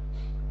தருகிறான்.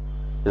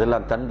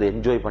 இதெல்லாம் தந்து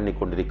என்ஜாய் பண்ணி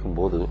கொண்டிருக்கும்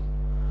போது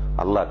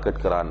அல்லாஹ்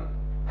கேட்கிறான்,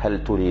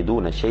 ஹல்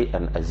துரீதுன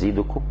ஷைஅன்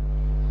அஸீதுக்கும்,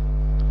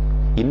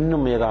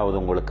 இன்னும் ஏதாவது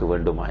உங்களுக்கு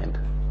வேண்டுமா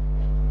என்று.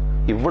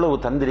 இவ்வளவு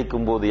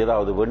தந்திருக்கும் போது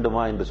ஏதாவது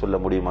வேண்டுமா என்று சொல்ல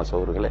முடியுமா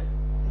சகோதரர்களே?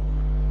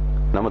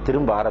 நம்ம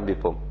திரும்ப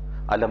ஆரம்பிப்போம்.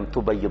 அலம்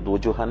துபய்யித்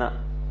வுஜூஹனா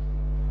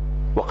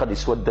வகத்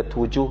இஸ்வத்தத்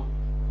வுஜூஹ்.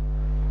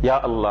 யா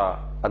அல்லாஹ்,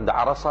 அந்த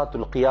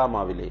அரசாத்துல்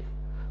கியாமாவிலே,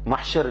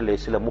 மஹ்ஷரிலே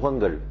சில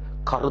முகங்கள்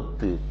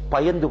கருத்து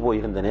பயந்து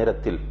போயிருந்த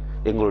நேரத்தில்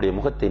எங்களுடைய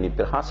முகத்தை நீ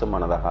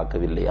பிரகாசமானதாக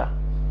ஆக்கவில்லையா?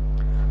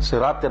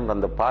 சிராத் என்ற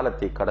அந்த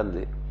பாலத்தை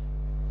கடந்து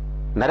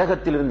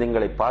நரகத்திலிருந்து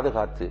எங்களை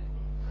பாதுகாத்து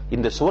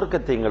இந்த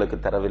சுவர்க்கத்தை எங்களுக்கு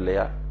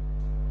தரவில்லையா?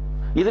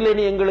 இதிலே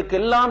நீ எங்களுக்கு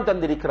எல்லாம்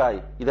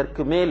தந்திருக்கிறாய்,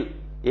 இதற்கு மேல்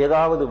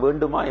ஏதாவது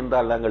வேண்டுமா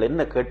என்றால் நாங்கள்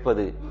என்ன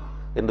கேட்பது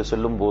என்று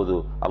சொல்லும் போது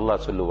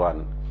அல்லாஹ் சொல்லுவான்,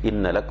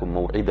 இன்னலக்கும்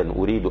மௌஇதன்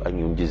உரீது அன்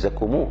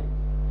யுன்ஜிஸகுமு,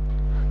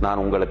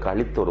 நான் உங்களுக்கு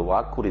அளித்த ஒரு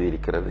வாக்குறுதி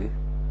இருக்கிறது,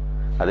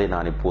 அதை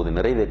நான் இப்போது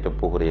நிறைவேற்றப்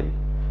போகிறேன்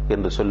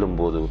என்று சொல்லும்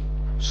போது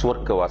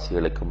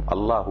சுவர்க்கவாசிகளுக்கும்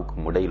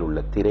அல்லாஹுக்கும் இடையில் உள்ள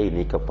திரை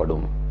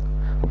நீக்கப்படும்.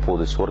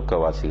 அப்போது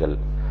சுவர்க்கவாசிகள்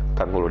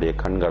தங்களுடைய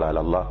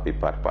கண்களால் அல்லாஹ்வை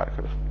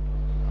பார்ப்பார்கள்.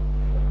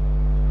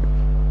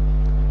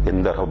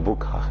 எந்த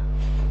ரப்புக்காக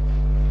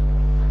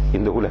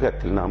இந்த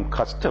உலகத்தில் நாம்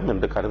கஷ்டம்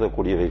என்று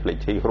கருதக்கூடியவைகளை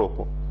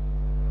செய்கிறோமோ,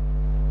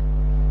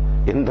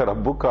 எந்த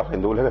ரப்புக்காக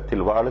இந்த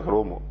உலகத்தில்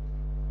வாழுகிறோமோ,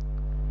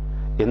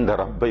 எந்த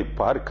ரப்பை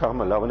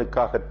பார்க்காமல்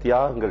அவனுக்காக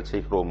தியாகங்கள்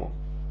செய்கிறோமோ,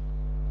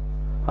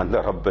 அந்த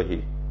ரப்பை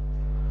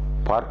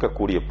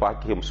பார்க்கக்கூடிய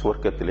பாக்கியம்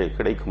சுவர்க்கத்திலே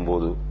கிடைக்கும்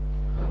போது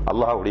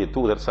அல்லாஹ்வுடைய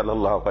தூதர்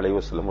ஸல்லல்லாஹு அலைஹி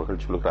வஸல்லம்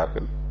அவர்கள்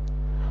சொல்கிறார்கள்,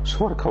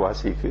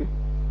 சுவர்க்கவாசிக்கு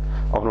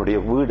அவனுடைய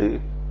வீடு,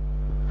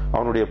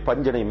 அவனுடைய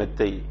பஞ்சனை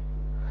மெத்தை,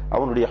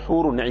 அவனுடைய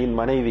ஹூருன் ஈன்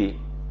மனைவி,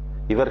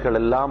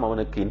 இவர்களெல்லாம்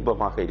அவனுக்கு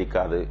இன்பமாக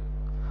இருக்காது.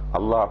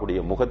 அல்லாஹ்வுடைய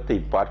முகத்தை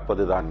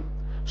பார்ப்பதுதான்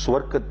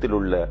சுவர்க்கத்தில்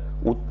உள்ள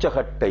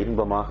உச்சகட்ட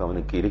இன்பமாக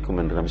அவனுக்கு இருக்கும்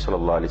என்று நபி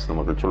ஸல்லல்லாஹு அலைஹி வஸல்லம்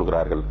அவர்கள்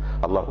சொல்கிறார்கள்.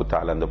 அல்லாஹு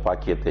தஆலா அந்த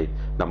பாக்கியத்தை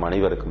நம்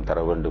அனைவருக்கும்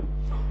தர வேண்டும்.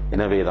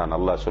 எனவேதான்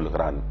அல்லாஹ்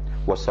சொல்கிறான்,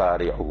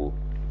 வஸாரிஉ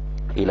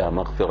இலா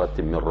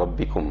மக்ஃபிரத்தின் மின்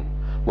ரப்பிக்கும்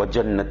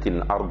வஜன்னத்தின்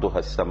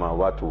அர்துஹ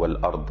ஸமாவாத்து வல்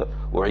அர்த்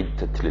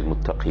உஇத்தத் லில்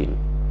முத்தகீன்.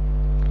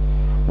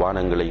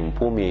 வானங்களையும்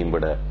பூமியையும்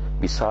விட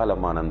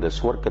விசாலமான அந்த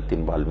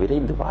சுவர்க்கத்தின் பால்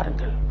விரைந்து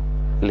வாருங்கள்.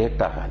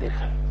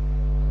 லேட்டாகாதீர்கள்,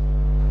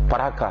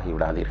 பராக்காகி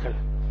விடாதீர்கள்.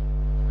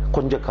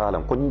 கொஞ்ச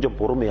காலம், கொஞ்சம்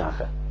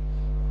பொறுமையாக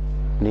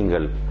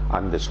நீங்கள்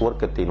அந்த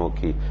சுவர்க்கத்தை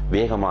நோக்கி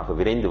வேகமாக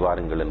விரைந்து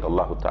வாருங்கள் என்று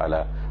அல்லாஹு தஆலா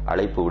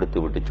அழைப்பு விடுத்து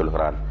விட்டு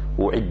சொல்கிறான்,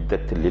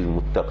 உஇத்தத் லில்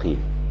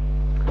முத்தகீன்.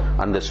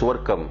 அந்த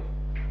சுவர்க்கம்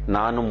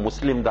நானும்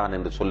முஸ்லிம் தான்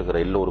என்று சொல்லுகிற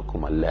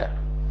எல்லோருக்கும் அல்ல,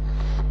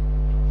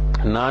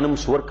 நானும்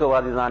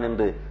சுவர்க்கவாதி தான்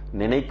என்று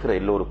நினைக்கிற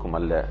எல்லோருக்கும்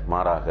அல்ல,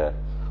 மாறாக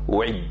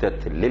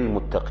உஇத்தத் லில்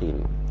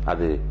முத்தகீன்,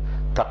 அது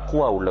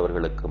தக்வா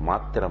உள்ளவர்களுக்கு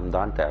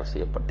மாத்திரம்தான் தயார்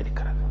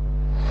செய்யப்பட்டிருக்கிறது.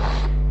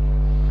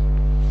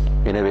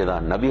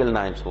 எனவேதான் நபிகள்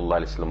நாயகம் ஸல்லல்லாஹு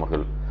அலைஹி வஸல்லம்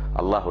அவர்கள்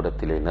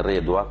அல்லாஹ்விடத்திலே நிறைய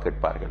துஆ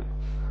கேட்பார்கள்.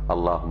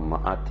 அல்லாஹும்ம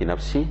ஆத்தி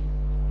நஃப்ஸி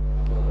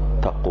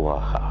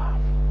தக்வாஹா,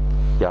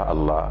 யா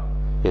அல்லாஹ்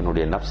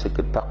என்னுடைய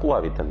நஃப்ஸுக்கு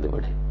தக்வாவை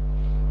தந்துவிடு.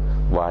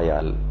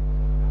 வாயால்,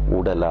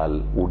 உடலால்,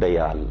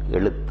 உடையால்,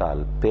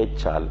 எழுத்தால்,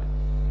 பேச்சால்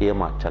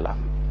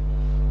ஏமாற்றலாம்.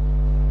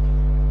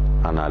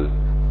 ஆனால்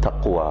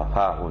தக்வா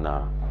ஹாஹுனா,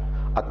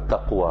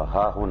 அத்தக்வா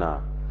ஹாஹுனா,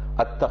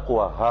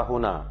 அத்தக்வா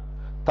ஹாஹுனா,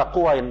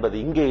 தக்வா என்பது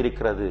இங்கே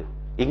இருக்கிறது,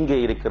 இங்கே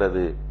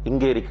இருக்கிறது,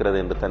 இங்கே இருக்கிறது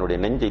என்று தன்னுடைய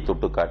நெஞ்சை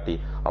தொட்டு காட்டி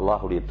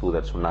அல்லாஹ்வுடைய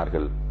தூதர்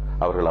சொன்னார்கள்.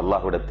 அவர்கள்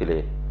அல்லாஹ்விடத்திலே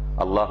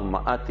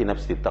அல்லாஹும்ம ஆத்தி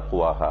நஃப்ஸி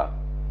தக்வாஹா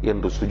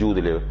என்று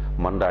சுஜூதிலே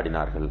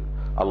மன்றாடினார்கள்.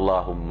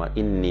 அல்லாஹும்ம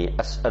இன்னி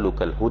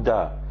அஸ்அலுகல்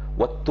ஹுதா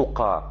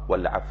வத்துகா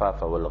வல்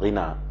அஃபாஃப வல்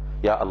கினா.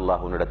 யா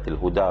அல்லாஹ், உன்னிடத்தில்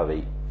ஹுதாவை,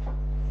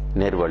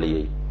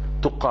 நேர்வழியை,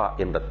 துகா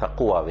என்ற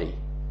தக்வாவை,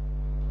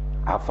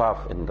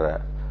 அஃபாஃப் என்ற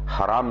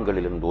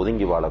ஹராம்களிலிருந்து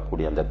ஒதுங்கி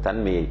வாழக்கூடிய அந்த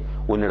தன்மையை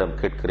உன்னிடம்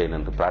கேட்கிறேன்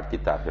என்று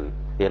பிரார்த்தித்தார்கள்.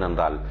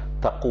 ஏனென்றால்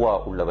தக்வா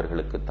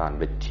உள்ளவர்களுக்கு தான்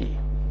வெற்றி.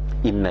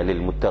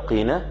 இன்னலில்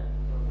முத்தகீன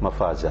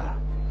மஃபாஸா,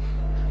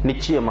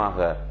 நிச்சயமாக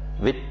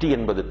வெற்றி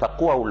என்பது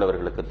தக்வா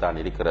உள்ளவர்களுக்கு தான்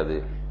இருக்கிறது.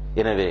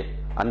 எனவே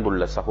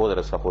அன்புள்ள சகோதர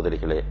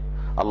சகோதரிகளே,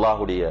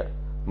 அல்லாஹுடைய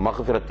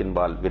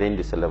மக்ஃபிரத்தின்பால்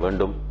விரைந்து செல்ல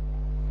வேண்டும்.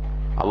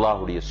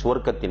 அல்லாஹுடைய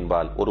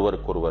சுவர்க்கத்தின்பால்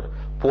ஒருவருக்கொருவர்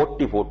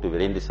போட்டி போட்டு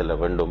விரைந்து செல்ல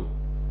வேண்டும்.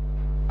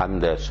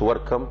 அந்த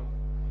சுவர்க்கம்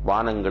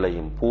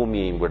வானங்களையும்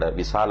பூமியையும் விட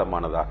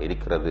விசாலமானதாக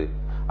இருக்கிறது.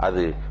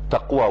 அது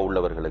தக்வா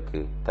உள்ளவர்களுக்கு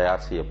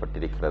தயார்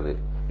செய்யப்பட்டிருக்கிறது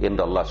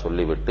என்று அல்லாஹ்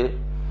சொல்லிவிட்டு,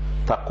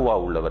 தக்வா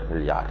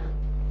உள்ளவர்கள் யார்,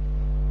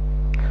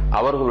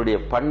 அவர்களுடைய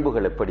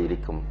பண்புகள் எப்படி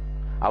இருக்கும்,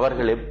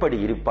 அவர்கள் எப்படி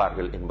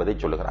இருப்பார்கள் என்பதை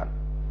சொல்லுகிறான்.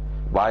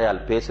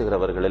 வாயால்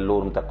பேசுகிறவர்கள்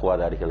எல்லோரும்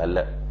தக்வாதாரிகள் அல்ல,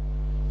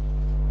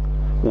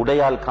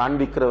 உடையால்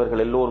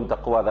காண்பிக்கிறவர்கள் எல்லோரும்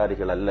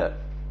தக்வாதாரிகள் அல்ல.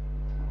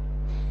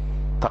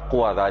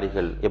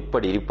 தக்வாதாரிகள்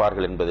எப்படி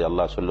இருப்பார்கள் என்பதை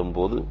அல்லாஹ் சொல்லும்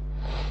போது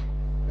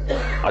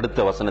அடுத்த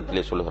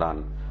வசனத்திலே சொல்கிறான்,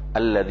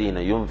 அல்லதீன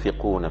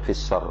யுன்ஃபிகூன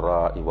ஃபிஸ்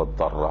ஸர்ராஇ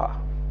வத்தர்ரா,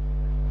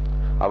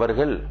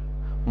 அவர்கள்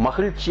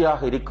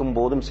மகிழ்ச்சியாக இருக்கும்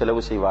போதும்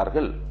செலவு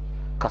செய்வார்கள்,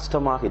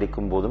 கஷ்டமாக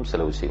இருக்கும் போதும்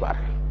செலவு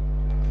செய்வார்கள்.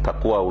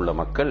 தக்வா உள்ள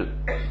மக்கள்,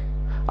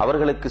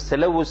 அவர்களுக்கு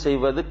செலவு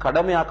செய்வது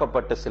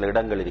கடமையாக்கப்பட்ட சில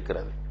இடங்கள்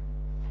இருக்கிறது.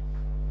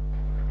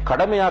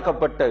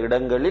 கடமையாக்கப்பட்ட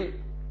இடங்களில்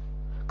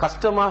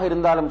கஷ்டமாக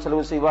இருந்தாலும்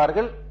செலவு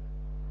செய்வார்கள்,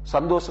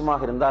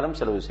 சந்தோஷமாக இருந்தாலும்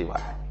செலவு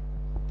செய்வார்கள்.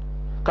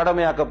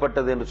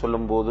 கடமையாக்கப்பட்டது என்று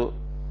சொல்லும் போது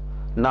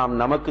நாம்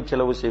நமக்கு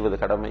செலவு செய்வது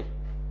கடமை,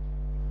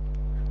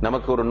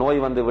 நமக்கு ஒரு நோய்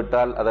வந்து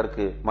விட்டால்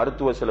அதற்கு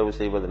மருத்துவ செலவு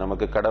செய்வது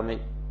நமக்கு கடமை,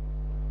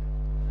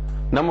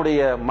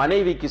 நம்முடைய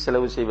மனைவிக்கு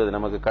செலவு செய்வது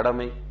நமக்கு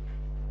கடமை,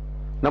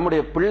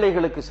 நம்முடைய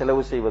பிள்ளைகளுக்கு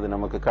செலவு செய்வது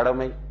நமக்கு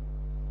கடமை,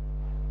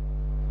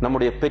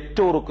 நம்முடைய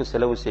பெற்றோருக்கு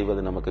செலவு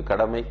செய்வது நமக்கு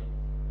கடமை.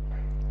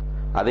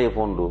 அதே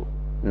போன்று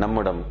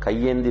நம்மிடம்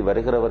கையேந்தி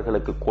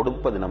வருகிறவர்களுக்கு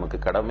கொடுப்பது நமக்கு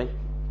கடமை.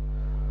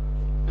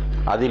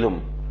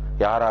 அதிலும்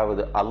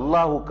யாராவது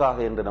அல்லாஹுக்காக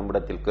என்று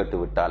நம்மிடத்தில்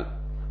கேட்டுவிட்டால்,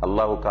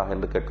 அல்லாஹுக்காக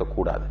என்று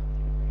கேட்கக்கூடாது.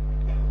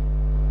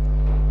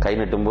 கை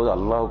நீட்டும் போது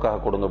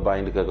அல்லாஹுக்காக கொடுங்கப்பா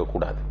என்று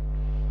கேட்கக்கூடாது,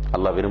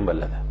 அல்லாஹ்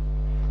விரும்பல்லது.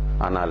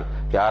 ஆனால்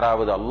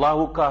யாராவது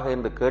அல்லாஹுக்காக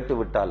என்று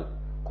கேட்டுவிட்டால்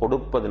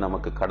கொடுப்பது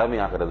நமக்கு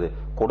கடமையாகிறது,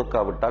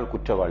 கொடுக்காவிட்டால்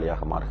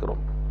குற்றவாளியாக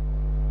மாறுகிறோம்.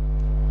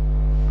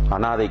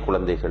 அனாதை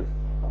குழந்தைகள்,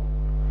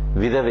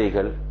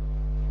 விதவைகள்,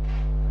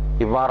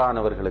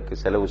 இவ்வாறானவர்களுக்கு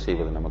செலவு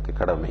செய்வது நமக்கு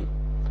கடமை.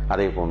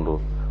 அதே போன்று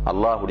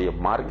அல்லாஹுடைய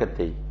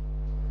மார்க்கத்தை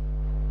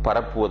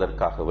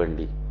பரப்புவதற்காக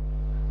வேண்டி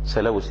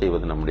செலவு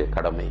செய்வது நம்முடைய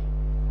கடமை.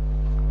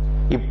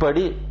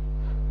 இப்படி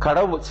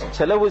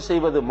செலவு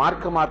செய்வது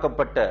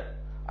மார்க்கமாக்கப்பட்ட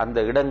அந்த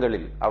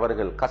இடங்களில்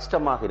அவர்கள்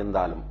கஷ்டமாக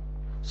இருந்தாலும்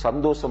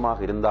சந்தோஷமாக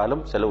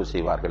இருந்தாலும் செலவு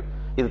செய்வார்கள்.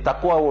 இது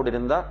தக்வாவோடு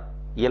இருந்தால்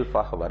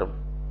இயல்பாக வரும்.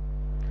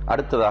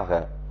 அடுத்ததாக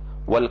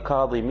வல்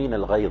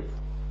காதிமீனல் கய்த்,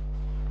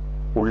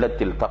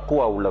 உள்ளத்தில்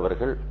தக்வா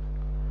உள்ளவர்கள்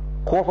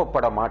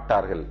கோபப்பட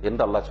மாட்டார்கள்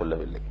என்று அல்லாஹ்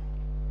சொல்லவில்லை,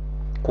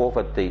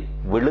 கோபத்தை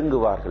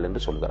விழுங்குவார்கள்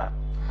என்று சொல்கிறார்.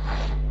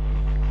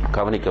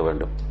 கவனிக்க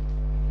வேண்டும்.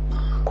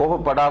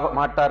 கோபப்பட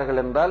மாட்டார்கள்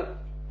என்றால்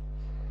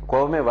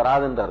கோபமே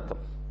வராது என்று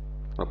அர்த்தம்.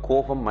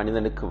 கோபம்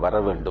மனிதனுக்கு வர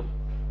வேண்டும்,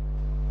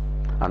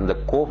 அந்த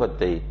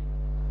கோபத்தை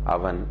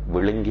அவன்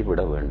விழுங்கி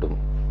விட வேண்டும்.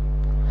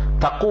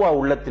 தக்வா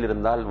உள்ளத்தில்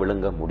இருந்தால்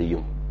விழுங்க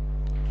முடியும்.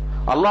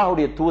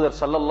 அல்லாஹ்வுடைய தூதர்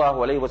ஸல்லல்லாஹு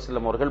அலைஹி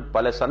வஸல்லம் அவர்கள்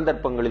பல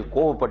சந்தர்ப்பங்களில்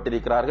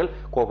கோபப்பட்டிருக்கிறார்கள்,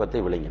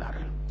 கோபத்தை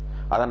விளங்கினார்கள்.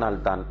 அதனால்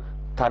தான்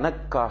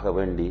தனக்காக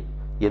வேண்டி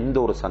எந்த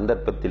ஒரு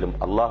சந்தர்ப்பத்திலும்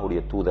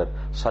அல்லாஹ்வுடைய தூதர்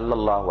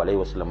ஸல்லல்லாஹு அலைஹி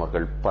வஸல்லம்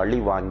அவர்கள் பழி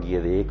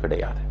வாங்கியதே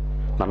கிடையாது.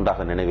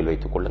 நன்றாக நினைவில்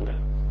வைத்துக் கொள்ளுங்கள்.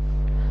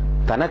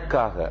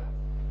 தனக்காக,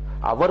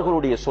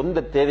 அவர்களுடைய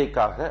சொந்த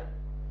தேவைக்காக,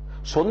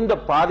 சொந்த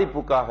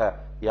பாதிப்புக்காக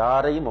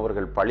யாரையும்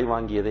அவர்கள் பழி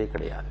வாங்கியதே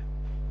கிடையாது.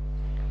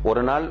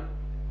 ஒரு நாள்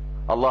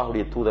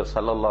அல்லாஹ்வுடைய தூதர்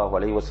ஸல்லல்லாஹு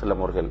அலைஹி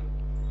வஸல்லம் அவர்கள்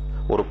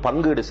ஒரு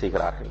பங்கீடு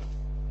செய்கிறார்கள்.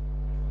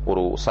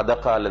 ஒரு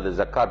சதகா அல்லது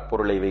ஜக்காத்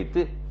பொருளை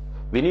வைத்து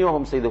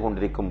விநியோகம் செய்து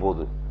கொண்டிருக்கும்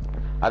போது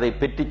அதை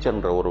பெற்றுச்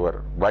சென்ற ஒருவர்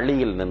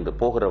வழியில் நின்று,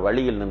 போகிற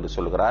வழியில் நின்று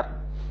சொல்கிறார்,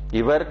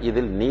 இவர்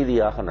இதில்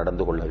நீதியாக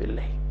நடந்து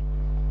கொள்ளவில்லை.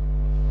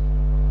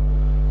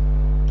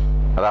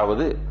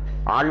 அதாவது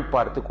ஆள்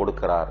பார்த்து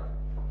கொடுக்கிறார்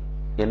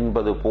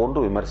என்பது போன்று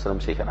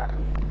விமர்சனம் செய்கிறார்.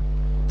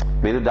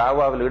 இது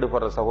தாவாவில்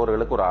ஈடுபடுற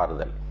சகோதரர்களுக்கு ஒரு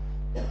ஆறுதல்.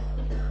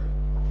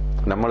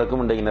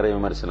 நம்மளுக்கும் இன்றைக்கு நிறைய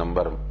விமர்சனம்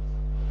வரும்.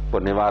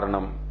 ஒரு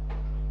நிவாரணம்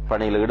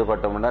பணியில்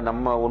ஈடுபட்டோம்னா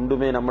நம்ம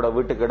ஒன்றுமே நம்ம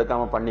வீட்டுக்கு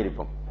எடுக்காம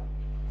பண்ணிருப்போம்.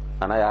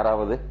 ஆனா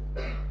யாராவது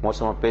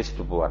மோசமா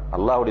பேசிட்டு போவார்.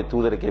 அல்லாஹ்வுடைய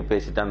தூதருக்கே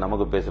பேசிட்டா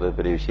நமக்கு பேசுறது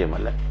பெரிய விஷயம்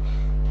அல்ல.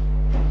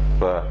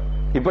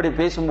 இப்படி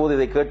பேசும்போது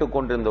இதை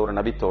கேட்டுக்கொண்டிருந்த ஒரு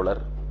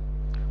நபித்தோழர்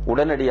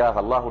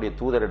உடனடியாக அல்லாஹ்வுடைய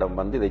தூதரிடம்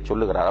வந்து இதை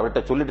சொல்லுகிறார்.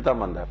 அவர்கிட்ட சொல்லிட்டு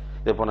தான் வந்தார்.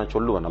 இதை போன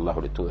சொல்லுவேன்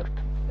அல்லாஹ்வுடைய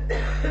தூதர்கிட்ட.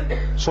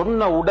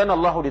 சொன்ன உடன்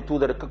அல்லாஹ்வுடைய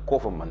தூதருக்கு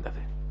கோபம்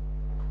வந்தது.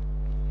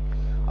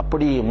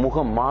 அப்படி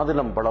முகம்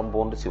மாதுளம் பழம்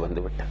போன்று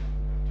சிவந்து விட்டது.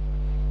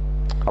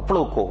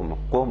 அவ்வளவு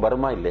கோபம்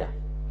வருமா இல்லையா?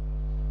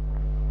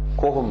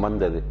 கோபம்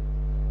வந்தது.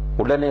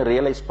 உடனே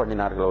ரியலைஸ்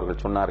பண்ணினார்கள்.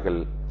 அவர்கள் சொன்னார்கள்,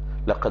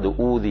 லக்கது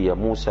ஊதிய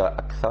மூசா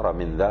அக்ஸர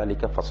மின்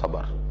ذلك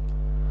فصبر.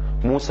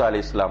 மூசா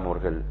அலைஹிஸ்ஸலாம்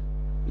அவர்கள்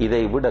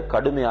இதை விட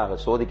கடுமையாக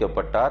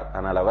சோதிக்கப்பட்டார்,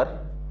 ஆனால் அவர்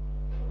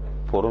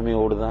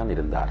பொறுமையோடு தான்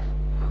இருந்தார்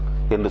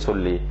என்று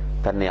சொல்லி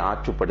தன்னை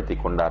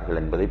ஆற்றுப்படுத்திக் கொண்டார்கள்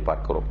என்பதை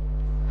பார்க்கிறோம்.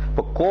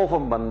 இப்ப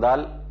கோபம்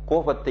வந்தால்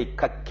கோபத்தை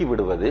கக்கி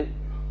விடுவது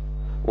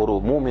ஒரு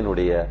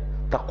மூமினுடைய,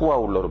 தக்வா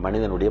உள்ள ஒரு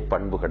மனிதனுடைய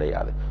பண்பு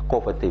கிடையாது.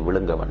 கோபத்தை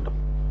விழுங்க வேண்டும்.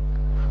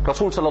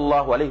 ரசூல்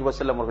ஸல்லல்லாஹு அலைஹி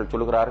வஸல்லம் அவர்கள்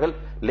சொல்கிறார்கள்,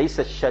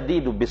 லைஸ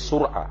ஷதீது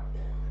பிஸ்ஸுர்ஆ.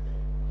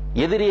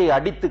 எதிரியை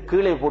அடித்து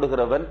கீழே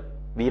போடுகிறவன்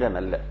வீரன்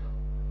அல்ல.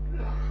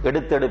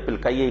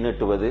 எடுத்தெடுப்பில் கையை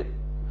நீட்டுவது,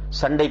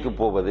 சண்டைக்கு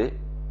போவது,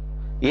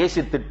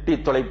 ஏசி திட்டி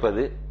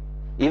தொலைப்பது,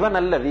 இவன்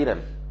அல்ல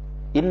வீரன்.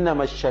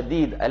 இன்னம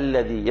ஷதீத்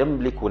அல்லதி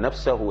யம்லிகு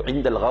நஃப்ஸஹு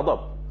இன்தல்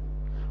கதப்.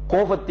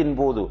 கோபத்தின்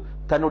போது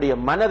தன்னுடைய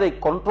மனதை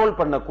கண்ட்ரோல்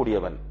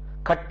பண்ணக்கூடியவன்,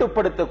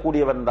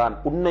 கட்டுப்படுத்தக்கூடியவன் தான்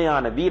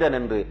உண்மையான வீரன்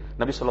என்று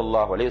நபி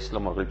ஸல்லல்லாஹு அலைஹி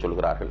வஸல்லம் அவர்கள்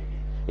சொல்கிறார்கள்.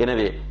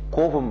 எனவே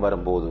கோபம்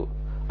வரும்போது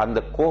அந்த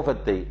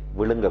கோபத்தை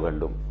விழுங்க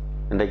வேண்டும்.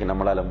 இன்றைக்கு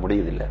நம்மளால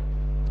முடியுதில்லை.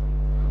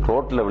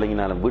 ரோட்ல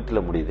விழுங்கினாலும்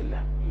வீட்டில்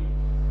முடியுதில்லை.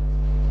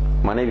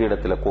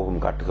 மனைவியிடத்தில்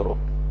கோபம்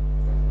காட்டுகிறோம்,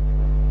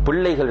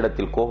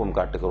 பிள்ளைகளிடத்தில் கோபம்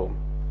காட்டுகிறோம்,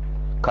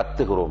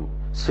 கத்துகிறோம்.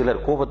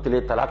 சிலர் கோபத்திலே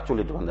தலாக்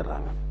சொல்லிட்டு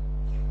வந்துடுறாங்க.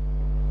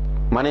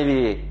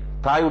 மனைவியை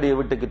தாயுடைய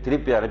வீட்டுக்கு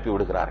திருப்பி அனுப்பி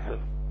விடுகிறார்கள்.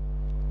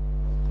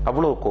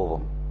 அவ்வளவு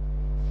கோபம்.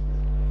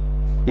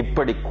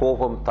 இப்படி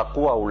கோபம்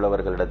தக்வா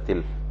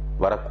உள்ளவர்களிடத்தில்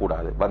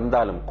வரக்கூடாது.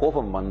 வந்தாலும்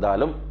கோபம்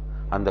வந்தாலும்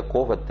அந்த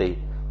கோபத்தை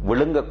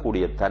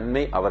விழுங்கக்கூடிய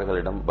தன்மை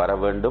அவர்களிடம் வர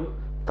வேண்டும்.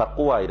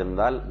 தக்வா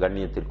இருந்தால்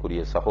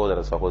கண்ணியத்திற்குரிய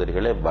சகோதர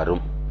சகோதரிகளே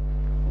வரும்.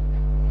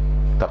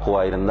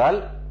 தக்வா இருந்தால்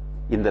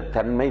இந்த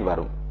தன்மை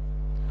வரும்.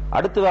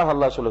 அடுத்ததாக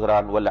அல்லாஹ்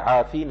சொல்கிறான், வல்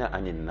ஆஃபீன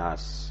அனின்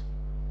நாஸ்.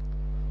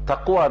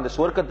 தக்வா, அந்த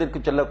சுவர்க்கத்திற்கு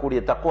செல்லக்கூடிய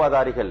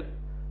தக்வாதாரிகள்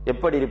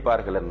எப்படி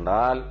இருப்பார்கள்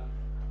என்றால்,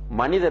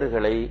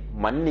 மனிதர்களை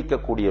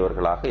மன்னிக்க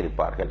கூடியவர்களாக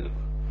இருப்பார்கள்.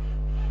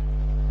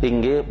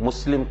 இங்கே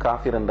முஸ்லிம்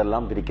காஃபிர்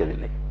என்றெல்லாம்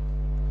பிரிக்கவில்லை.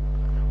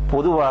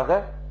 பொதுவாக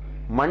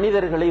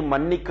மனிதர்களை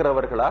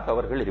மன்னிக்கிறவர்களாக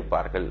அவர்கள்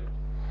இருப்பார்கள்.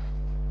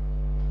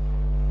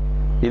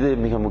 இது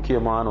மிக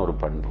முக்கியமான ஒரு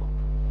பண்பு.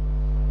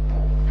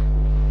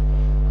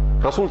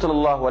 ரசூல்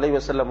ஸல்லல்லாஹு அலைஹி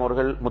வஸல்லம்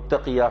அவர்கள்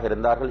முத்தகியாக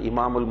இருந்தார்கள்.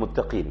 இமாமுல்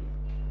முத்தகீன்.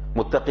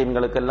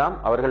 முத்தகீன்களுக்கெல்லாம்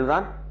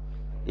அவர்கள்தான்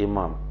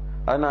இமாம்.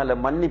 அதனால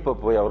மன்னிப்ப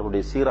போய்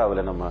அவர்களுடைய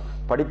சீராவில் நம்ம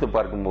படித்து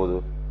பார்க்கும்போது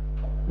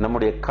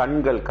நம்முடைய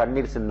கண்கள்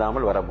கண்ணீர்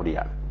சிந்தாமல் வர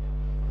முடியாது.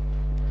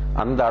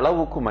 அந்த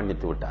அளவுக்கு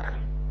மன்னித்து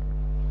விட்டார்கள்.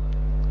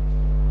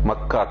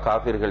 மக்கா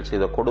காபிர்கள்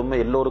செய்த கொடுமை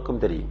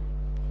எல்லோருக்கும் தெரியும்.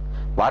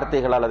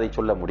 வார்த்தைகளால் அதை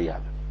சொல்ல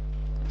முடியாது.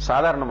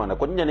 சாதாரணமான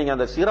கொஞ்சம் நீங்க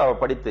அந்த சீராவை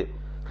படித்து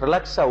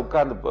ரிலாக்ஸா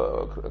உட்கார்ந்து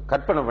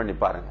கற்பனை பண்ணி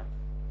பாருங்க,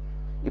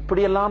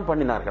 இப்படியெல்லாம்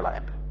பண்ணினார்களா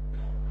என்று.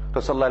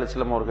 ரசூலுல்லாஹி அலைஹி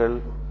வஸல்லம் அவர்கள்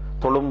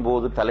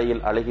தொழும்போது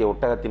தலையில் அழகிய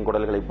ஒட்டகத்தின்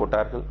குடல்களை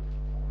போட்டார்கள்,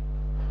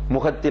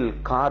 முகத்தில்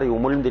காரை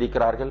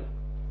உமிழ்ந்திருக்கிறார்கள்,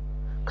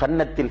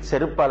 கன்னத்தில்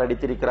செருப்பால்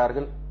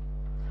அடித்திருக்கிறார்கள்,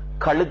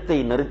 கழுத்தை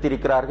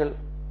நெருத்திருக்கிறார்கள்,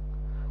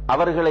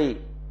 அவர்களை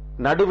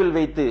நடுவில்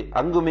வைத்து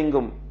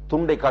அங்குமிங்கும்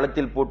துண்டை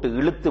களத்தில் போட்டு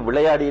இழுத்து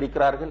விளையாடி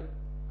இருக்கிறார்கள்.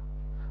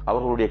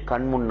 அவர்களுடைய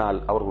கண் முன்னால்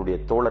அவர்களுடைய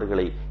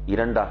தோழர்களை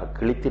இரண்டாக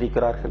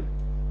கிழித்திருக்கிறார்கள்,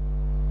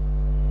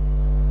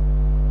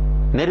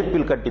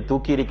 நெருப்பில் கட்டி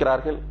தூக்கி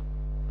இருக்கிறார்கள்,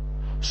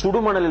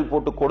 சுடுமணலில்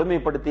போட்டு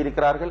கொடுமைப்படுத்தி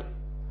இருக்கிறார்கள்.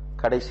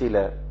 கடைசியில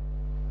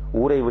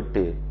ஊரை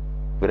விட்டு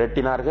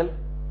விரட்டினார்கள்.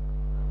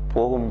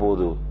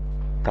 போகும்போது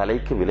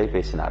தலைக்கு விலை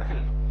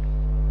பேசினார்கள்.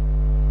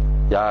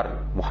 யார்?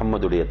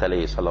 முஹம்மதுடைய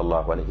தலையை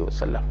ஸல்லல்லாஹு அலைஹி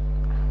வஸல்லம்.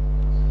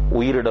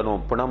 உயிருடனோ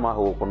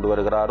பிணமாகவோ கொண்டு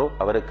வருகிறாரோ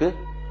அவருக்கு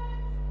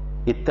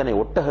இத்தனை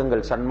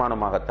ஒட்டகங்கள்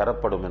சன்மானமாக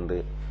தரப்படும் என்று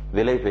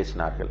விலை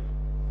பேசினார்கள்.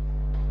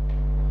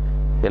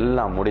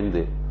 எல்லாம்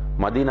முடிந்து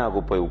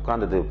மதீனாவுக்கு போய்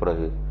உட்கார்ந்ததுக்கு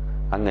பிறகு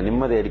அங்க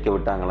நிம்மதி அடிக்க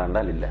விட்டாங்களா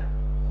என்றால் இல்ல.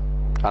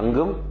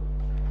 அங்கும்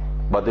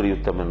பத்ர்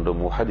யுத்தம்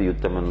என்றும் உஹது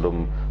யுத்தம்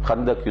என்றும்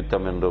ஹந்தக்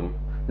யுத்தம் என்றும்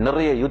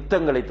நிறைய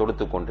யுத்தங்களை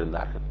தொடுத்துக்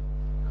கொண்டிருந்தார்கள்.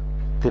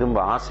 திரும்ப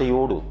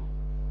ஆசையோடு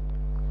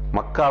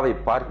மக்காவை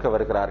பார்க்க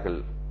வருகிறார்கள்.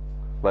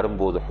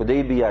 வரும்போது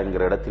ஹுதைபியா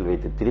என்கிற இடத்தில்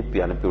வைத்து திருப்பி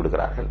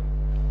அனுப்பிவிடுகிறார்கள்.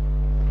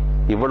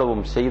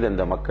 இவ்வளவும் செய்த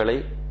இந்த மக்களை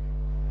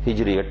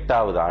ஹிஜ்ரி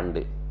 8வது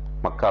ஆண்டு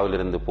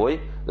மக்காவிலிருந்து போய்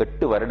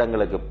 8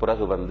 வருடங்களுக்கு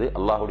பிறகு வந்து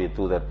அல்லாஹ்வுடைய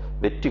தூதர்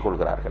வெற்றி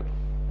கொள்கிறார்கள்.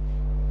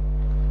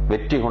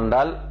 வெற்றி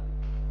கொண்டால்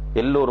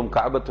எல்லோரும்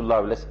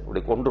காபத்துல்லாவில்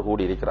ஒன்று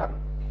கூடி இருக்கிறார்.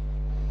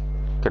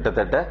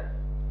 கிட்டத்தட்ட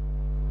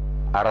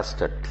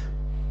அரஸ்டட்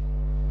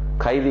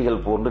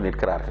கைதிகள் போன்று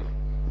நிற்கிறார்கள்.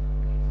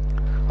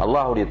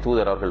 அல்லாஹ்வுடைய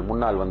தூதர் அவர்கள்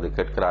முன்னால் வந்து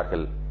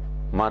கேட்கிறார்கள்,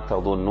 மா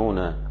ததுன்னூன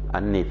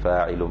அன்னி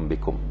ஃபாயிலும்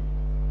பிக்கும்,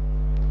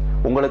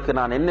 உங்களுக்கு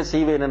நான் என்ன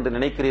செய்வேன் என்று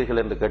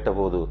நினைக்கிறீர்கள் என்று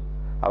கேட்டபோது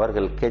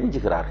அவர்கள்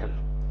கெஞ்சுகிறார்கள்.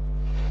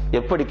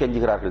 எப்படி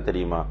கெஞ்சுகிறார்கள்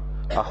தெரியுமா?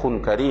 அஹுன்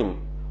கரீம்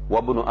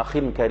வபுனு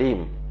அஹின்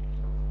கரீம்,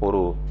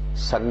 ஒரு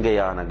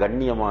சங்கையான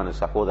கண்ணியமான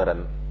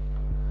சகோதரன்,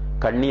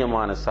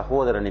 கண்ணியமான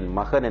சகோதரனின்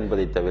மகன்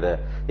என்பதை தவிர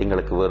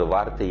எங்களுக்கு வேறு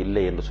வார்த்தை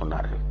இல்லை என்று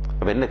சொன்னார்கள்.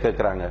 அப்ப என்ன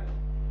கேட்கிறாங்க?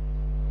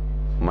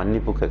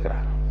 மன்னிப்பு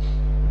கேட்கிறாங்க.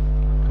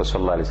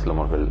 ரசூலுல்லாஹி அலைஹி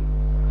வஸல்லம் அவர்கள்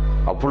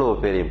அவ்வளவு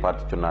பேரையும்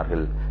பார்த்து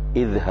சொன்னார்கள்,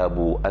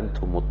 இத்ஹபு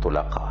அன்தும்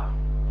முத்லகா,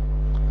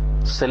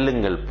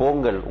 செல்லுங்கள்,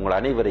 போங்கள், உங்கள்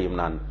அனைவரையும்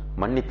நான்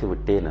மன்னித்து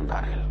விட்டேன்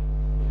என்றார்கள்.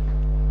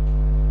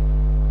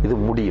 இது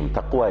முடியும்,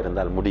 தக்குவா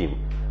இருந்தால் முடியும்.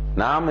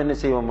 நாம் என்ன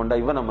செய்வோம்,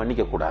 இவனை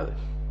மன்னிக்க கூடாது,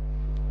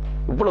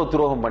 இவ்வளவு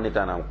துரோகம்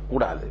பண்ணித்தான்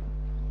கூடாது,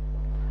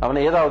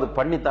 அவனை ஏதாவது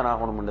பண்ணித்தான்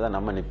ஆகணும் தான்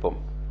நம்ம நிற்போம்.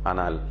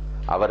 ஆனால்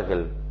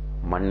அவர்கள்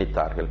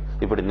மன்னித்தார்கள்.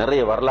 இப்படி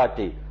நிறைய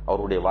வரலாற்றை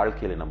அவருடைய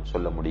வாழ்க்கையில நம்ம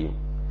சொல்ல முடியும்.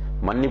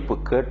 மன்னிப்பு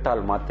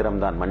கேட்டால்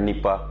மாத்திரம்தான்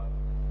மன்னிப்பா?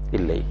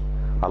 இல்லை.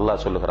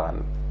 அல்லாஹ் சொல்லுகிறான்,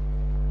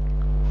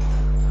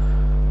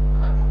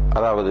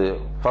 அதாவது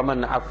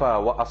ஃபமன் அஃபா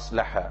வ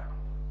அஸ்லஹ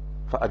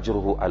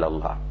ஃபஅஜ்ருஹு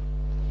அலல்லாஹ்,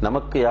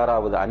 நமக்கு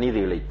யாராவது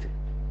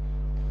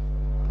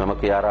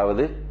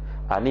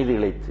அநீதி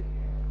இழைத்து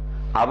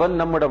அவன்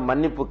நம்மிடம்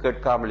மன்னிப்பு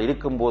கேட்காமல்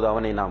இருக்கும்போது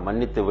அவனை நாம்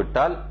மன்னித்து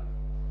விட்டால்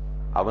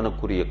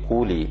அவனுக்குரிய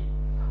கூலி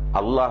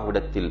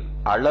அல்லாஹ்விடத்தில்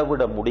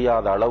அளவிட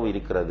முடியாத அளவு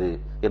இருக்கிறது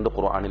என்று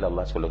குர்ஆனில்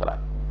அல்லாஹ்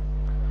சொல்லுகிறார்.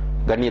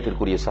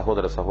 கண்ணியத்திற்குரிய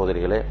சகோதர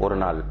சகோதரிகளே, ஒரு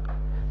நாள்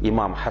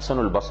இமாம்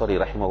ஹசனுல் பஸ்ரி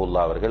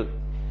ரஹிமஹுல்லாஹ் அவர்கள்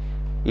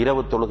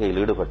இரவு தொழுகையில்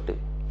ஈடுபட்டு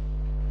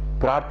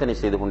பிரார்த்தனை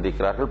செய்து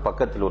கொண்டிருக்கிறார்கள்.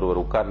 பக்கத்தில்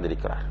ஒருவர்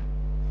உட்கார்ந்திருக்கிறார்.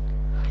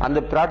 அந்த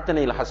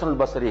பிரார்த்தனையில் ஹசனுல்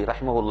பஸ்ரி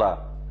ரஹிமஹுல்லாஹ்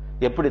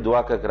எப்படி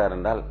துஆ கேட்கிறார்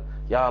என்றால்,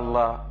 யா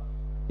அல்லாஹ்,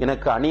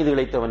 எனக்கு அநீதி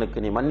இழைத்தவனுக்கு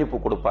நீ மன்னிப்பு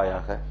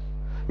கொடுப்பாயாக.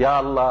 யா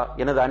அல்லாஹ்,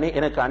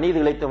 எனக்கு அநீதி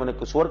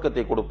இழைத்தவனுக்கு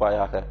சுவர்க்கத்தை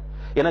கொடுப்பாயாக.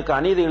 எனக்கு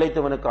அநீதி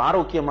இழைத்தவனுக்கு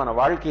ஆரோக்கியமான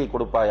வாழ்க்கையை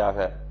கொடுப்பாயாக.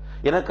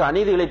 எனக்கு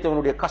அநீதி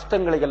இழைத்தவனுடைய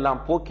கஷ்டங்களை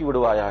எல்லாம் போக்கி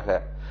விடுவாயாக.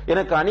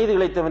 எனக்கு அநீதி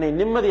இழைத்தவனை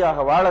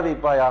நிம்மதியாக வாழ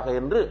வைப்பாயாக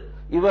என்று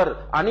இவர்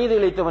அநீதி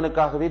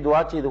இழைத்தவனுக்காகவே துஆ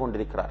செய்து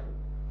கொண்டிருக்கிறார்.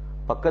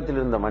 பக்கத்தில்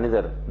இருந்த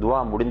மனிதர் துஆ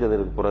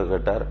முடிந்ததற்கு பிறகு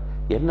கேட்டார்,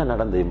 என்ன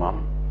நடந்த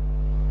இமாம்?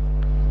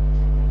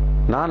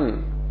 நான்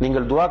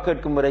நீங்கள் துஆ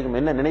கேட்கும் வரைக்கும்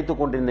என்ன நினைத்துக்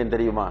கொண்டிருந்தேன்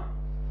தெரியுமா?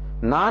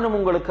 நானும்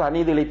உங்களுக்கு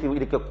அநீதி இழைத்து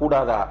இருக்க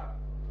கூடாதா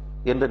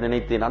என்று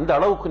நினைத்தேன். அந்த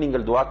அளவுக்கு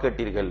நீங்கள் துஆ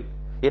கேட்டீர்கள்,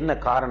 என்ன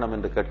காரணம்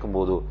என்று கேட்கும்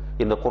போது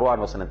இந்த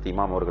குர்ஆன் வசனத்தை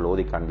இமாம் அவர்கள்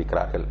ஓதி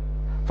காண்பிக்கிறார்கள்.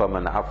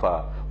 ஃபமன் அஃபா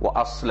வ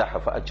அஸ்லஹ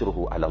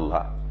ஃபஅஜ்ருஹு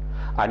அலல்லாஹ்,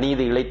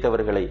 அநீதி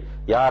இழைத்தவர்களை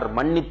யார்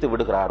மன்னித்து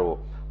விடுகிறாரோ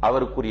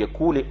அவருக்குரிய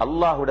கூலி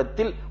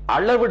அல்லாஹ்விடத்தில்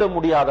அளவிட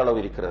முடியாத அளவு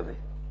இருக்கிறது.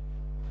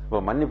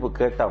 மன்னிப்பு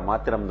கேட்டா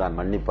மாத்திரம்தான்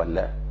மன்னிப்பு அல்ல,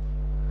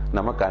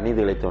 நமக்கு அநீதி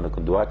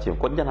இழைத்தவனுக்கு துஆ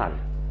செய்யும். கொஞ்ச நாள்,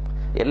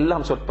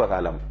 எல்லாம் சொற்ப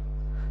காலம்.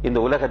 இந்த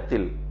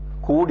உலகத்தில்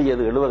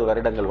கூடியது 70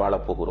 வருடங்கள்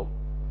வாழப்போகிறோம்.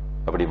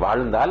 அப்படி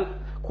வாழ்ந்தால்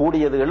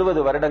கூடியது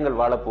 70 வருடங்கள்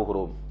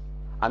வாழப்போகிறோம்.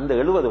 அந்த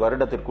 70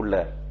 வருடத்திற்குள்ள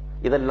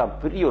இதெல்லாம்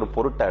பெரிய ஒரு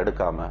பொருட்டா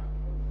எடுக்காம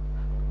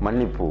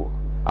மன்னிப்பு,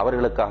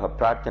 அவர்களுக்காக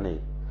பிரார்த்தனை,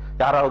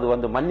 யாராவது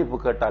வந்து மன்னிப்பு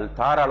கேட்டால்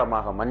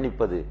தாராளமாக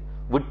மன்னிப்பது,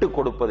 விட்டு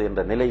கொடுப்பது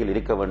என்ற நிலையில்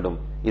இருக்க வேண்டும்.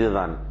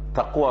 இதுதான்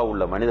தக்வா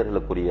உள்ள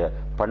மனிதர்களுக்குரிய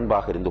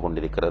பண்பாக இருந்து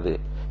கொண்டிருக்கிறது.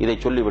 இதை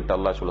சொல்லிவிட்டு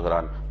அல்லாஹ்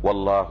சொல்கிறான்,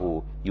 வல்லாஹு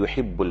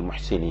யுஹிப்புல்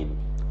முஹ்சினீன்,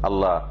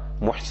 அல்லாஹ்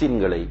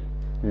முஹ்சின்களை,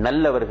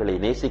 நல்லவர்களை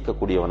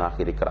நேசிக்கக்கூடியவனாக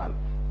இருக்கிறான்.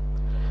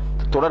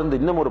 தொடர்ந்து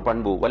இன்னும் ஒரு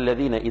பண்பு,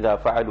 வல்லதீன இதா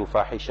ஃபஅலு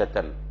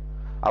ஃபாஹிஷத்தன்,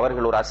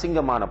 அவர்கள் ஒரு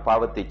அசிங்கமான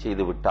பாவத்தை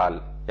செய்து விட்டால்,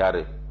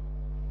 யாரு?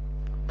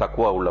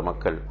 தக்வா உள்ள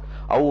மக்கள்.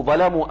 அவ்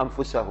வலமு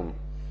அன்ஃபுஸஹும்,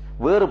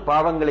 வேறு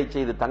பாவங்களை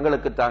செய்து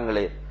தங்களுக்கு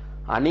தாங்களே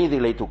அநீதி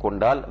இழைத்துக்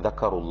கொண்டால்,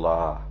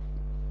 தக்கருல்லாஹ்,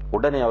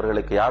 உடனே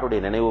அவர்களுக்கு யாருடைய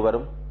நினைவு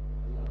வரும்?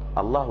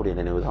 அல்லாஹ்வுடைய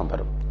நினைவு தான்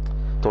வரும்.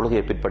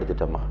 தொழுகையை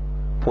பிற்படுத்திட்டோமா,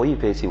 பொய்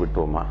பேசி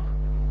விட்டோமா,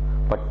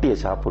 பட்டியை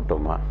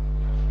சாப்பிட்டோமா,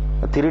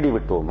 திருடி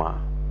விட்டோமா,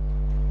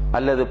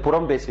 அல்லது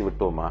புறம் பேசி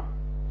விட்டோமா,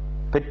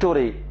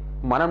 பெற்றோரை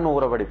மனம்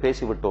நோகிறபடி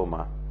பேசி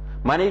விட்டோமா,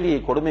 மனைவியை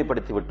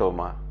கொடுமைப்படுத்தி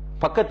விட்டோமா,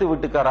 பக்கத்து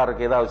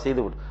வீட்டுக்காரருக்கு ஏதாவது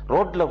செய்து விட்டோம்,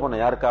 ரோட்ல போன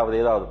யாருக்காவது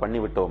ஏதாவது பண்ணி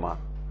விட்டோமா,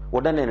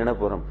 உடனே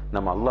நினைப்பு வரும்,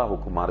 நம்ம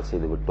அல்லாஹ்வுக்கு மாறு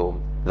செய்து விட்டோம்.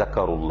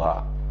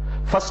 தக்கருல்லாஹ்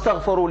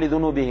ஃபஸ்தக்ஃபரு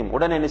லிதுனூபிஹிம்,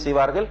 உடனே என்ன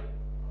செய்வார்கள்?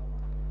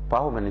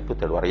 பாவ மன்னிப்பு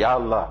தேடுவார். யா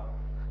அல்லாஹ்,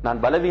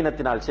 நான்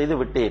பலவீனத்தினால் செய்து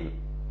விட்டேன்,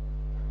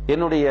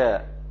 என்னுடைய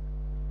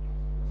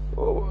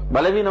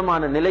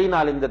பலவீனமான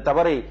நிலையினால் இந்த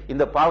தவறை,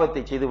 இந்த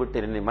பாவத்தை செய்து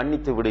விட்டேன், என்னை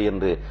மன்னித்து விடு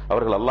என்று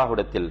அவர்கள்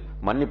அல்லாஹ்விடத்தில்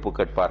மன்னிப்பு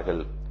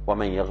கேட்பார்கள்.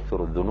 வமை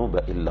யக்ஃபிரு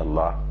துனூப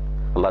இல்லல்லாஹ்,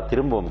 அல்லாஹ்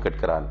திரும்பவும்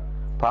கேட்கிறான்,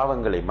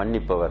 பாவங்களை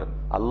மன்னிப்பவர்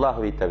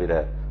அல்லாஹ்வை தவிர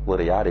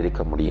ஒரு யார்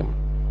இருக்க முடியும்?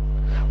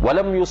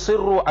 வலம்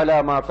யுஸிர்ரு அலா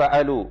மா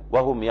ஃபஅலு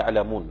வஹும்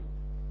யஅலமூன்.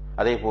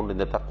 அதே போன்று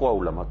இந்த தக்வா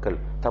உள்ள மக்கள்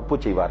தப்பு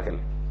செய்வார்கள்,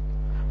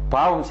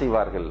 பாவம்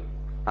செய்வார்கள்,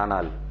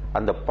 ஆனால்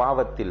அந்த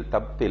பாவத்தில்,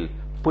 தப்பில்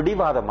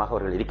பிடிவாதமாக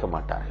அவர்கள் இருக்க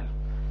மாட்டார்கள்.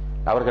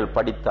 அவர்கள்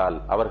படித்தால்,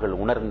 அவர்கள்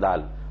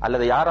உணர்ந்தால்,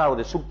 அல்லது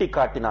யாராவது சுட்டி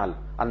காட்டினால்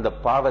அந்த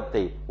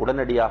பாவத்தை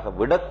உடனடியாக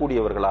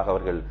விடக்கூடியவர்களாக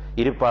அவர்கள்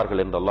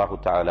இருப்பார்கள் என்று அல்லாஹு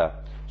தஆலா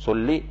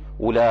சொல்லி,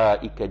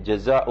 உலாஇக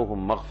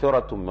ஜஸாஉஹும்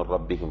மக்ஃபிரத்தும் மிர்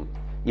ரப்பிஹிம்,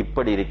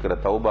 இப்படி இருக்கிற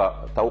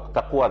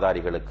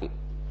தக்வாதாரிகளுக்கு,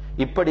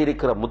 இப்படி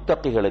இருக்கிற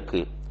முத்தகிகளுக்கு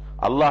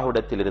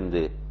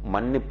அல்லாஹ்விடத்திலிருந்து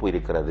மன்னிப்பு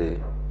இருக்கிறது.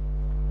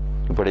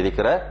 இப்படி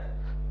இருக்கிற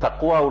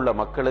தக்வா உள்ள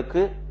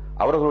மக்களுக்கு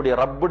அவர்களுடைய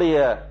ரப்புடைய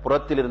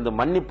புறத்திலிருந்து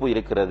மன்னிப்பு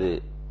இருக்கிறது.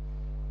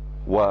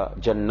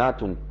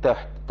 வஜன்னாத்துன்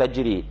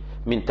தஜ்ரி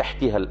மின்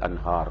தஹ்திஹல்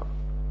அன்ஹார்,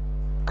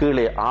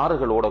 கீழே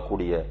ஆறுகள்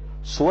ஓடக்கூடிய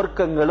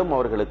சுவர்க்கங்களும்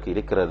அவர்களுக்கு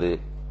இருக்கிறது.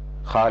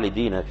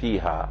 ஹாலிதீன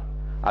ஃபீஹா,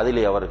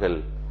 அதிலே அவர்கள்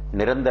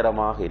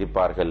நிரந்தரமாக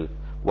இருப்பார்கள்.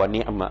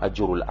 வநிஅம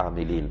அஜ்ருல்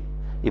ஆமிலீன்,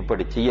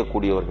 இப்படி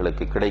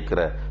செய்யக்கூடியவர்களுக்கு கிடைக்கிற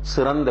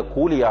சிறந்த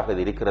கூலியாக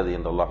இது இருக்கிறது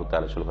என்று அல்லாஹு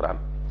தஆலா சொல்கிறான்.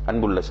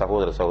 அன்புள்ள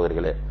சகோதர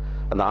சகோதரிகளே,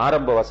 அந்த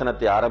ஆரம்ப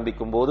வசனத்தை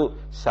ஆரம்பிக்கும் போது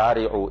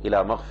சாரிஉ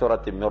இலா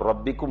மக்ஃபிரத்தின் மிர்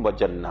ரப்பிக்கும்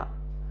வஜன்னா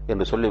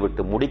என்று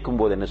சொல்லிவிட்டு முடிக்கும்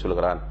போது என்ன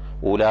சொல்கிறான்?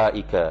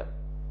 உலாயிக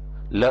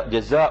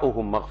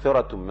ஜஸாஉஹும்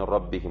மக்ஃபிரத்தும் மிர்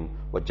ரப்பிஹிம்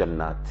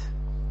வஜன்னாத்,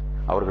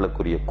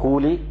 அவர்களுக்குரிய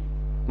கூலி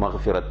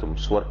மக்ஃபிரத்தும்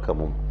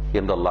சுவர்க்கமும்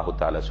என்று அல்லாஹு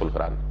தஆலா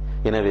சொல்கிறான்.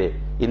 எனவே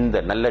இந்த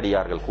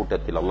நல்லடியார்கள்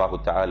கூட்டத்தில் அல்லாஹு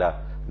தஆலா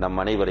நம்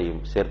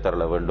அனைவரையும்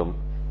சேர்த்தருள வேண்டும்.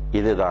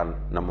 இதுதான்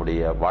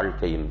நம்முடைய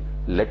வாழ்க்கையின்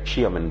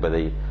லட்சியம்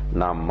என்பதை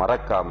நாம்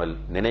மறக்காமல்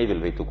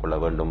நினைவில் வைத்துக் கொள்ள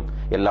வேண்டும்.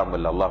 எல்லாம்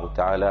வல்ல அல்லாஹு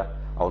தஆலா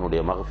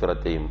அவனுடைய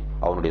மக்ஃபிரத்தையும்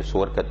அவனுடைய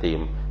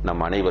சுவர்க்கத்தையும்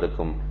நம்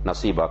அனைவருக்கும்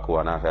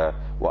நசீபாக்குவானாக.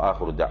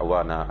 வஆகிரு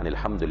தஅவானா அனில்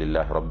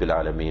ஹம்துலில்லாஹி ரப்பில்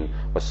ஆலமீன்.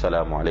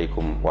 வஸ்ஸலாமு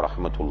அலைக்கும்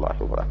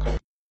வரஹ்மத்துல்லாஹி வபரகாத்துஹு.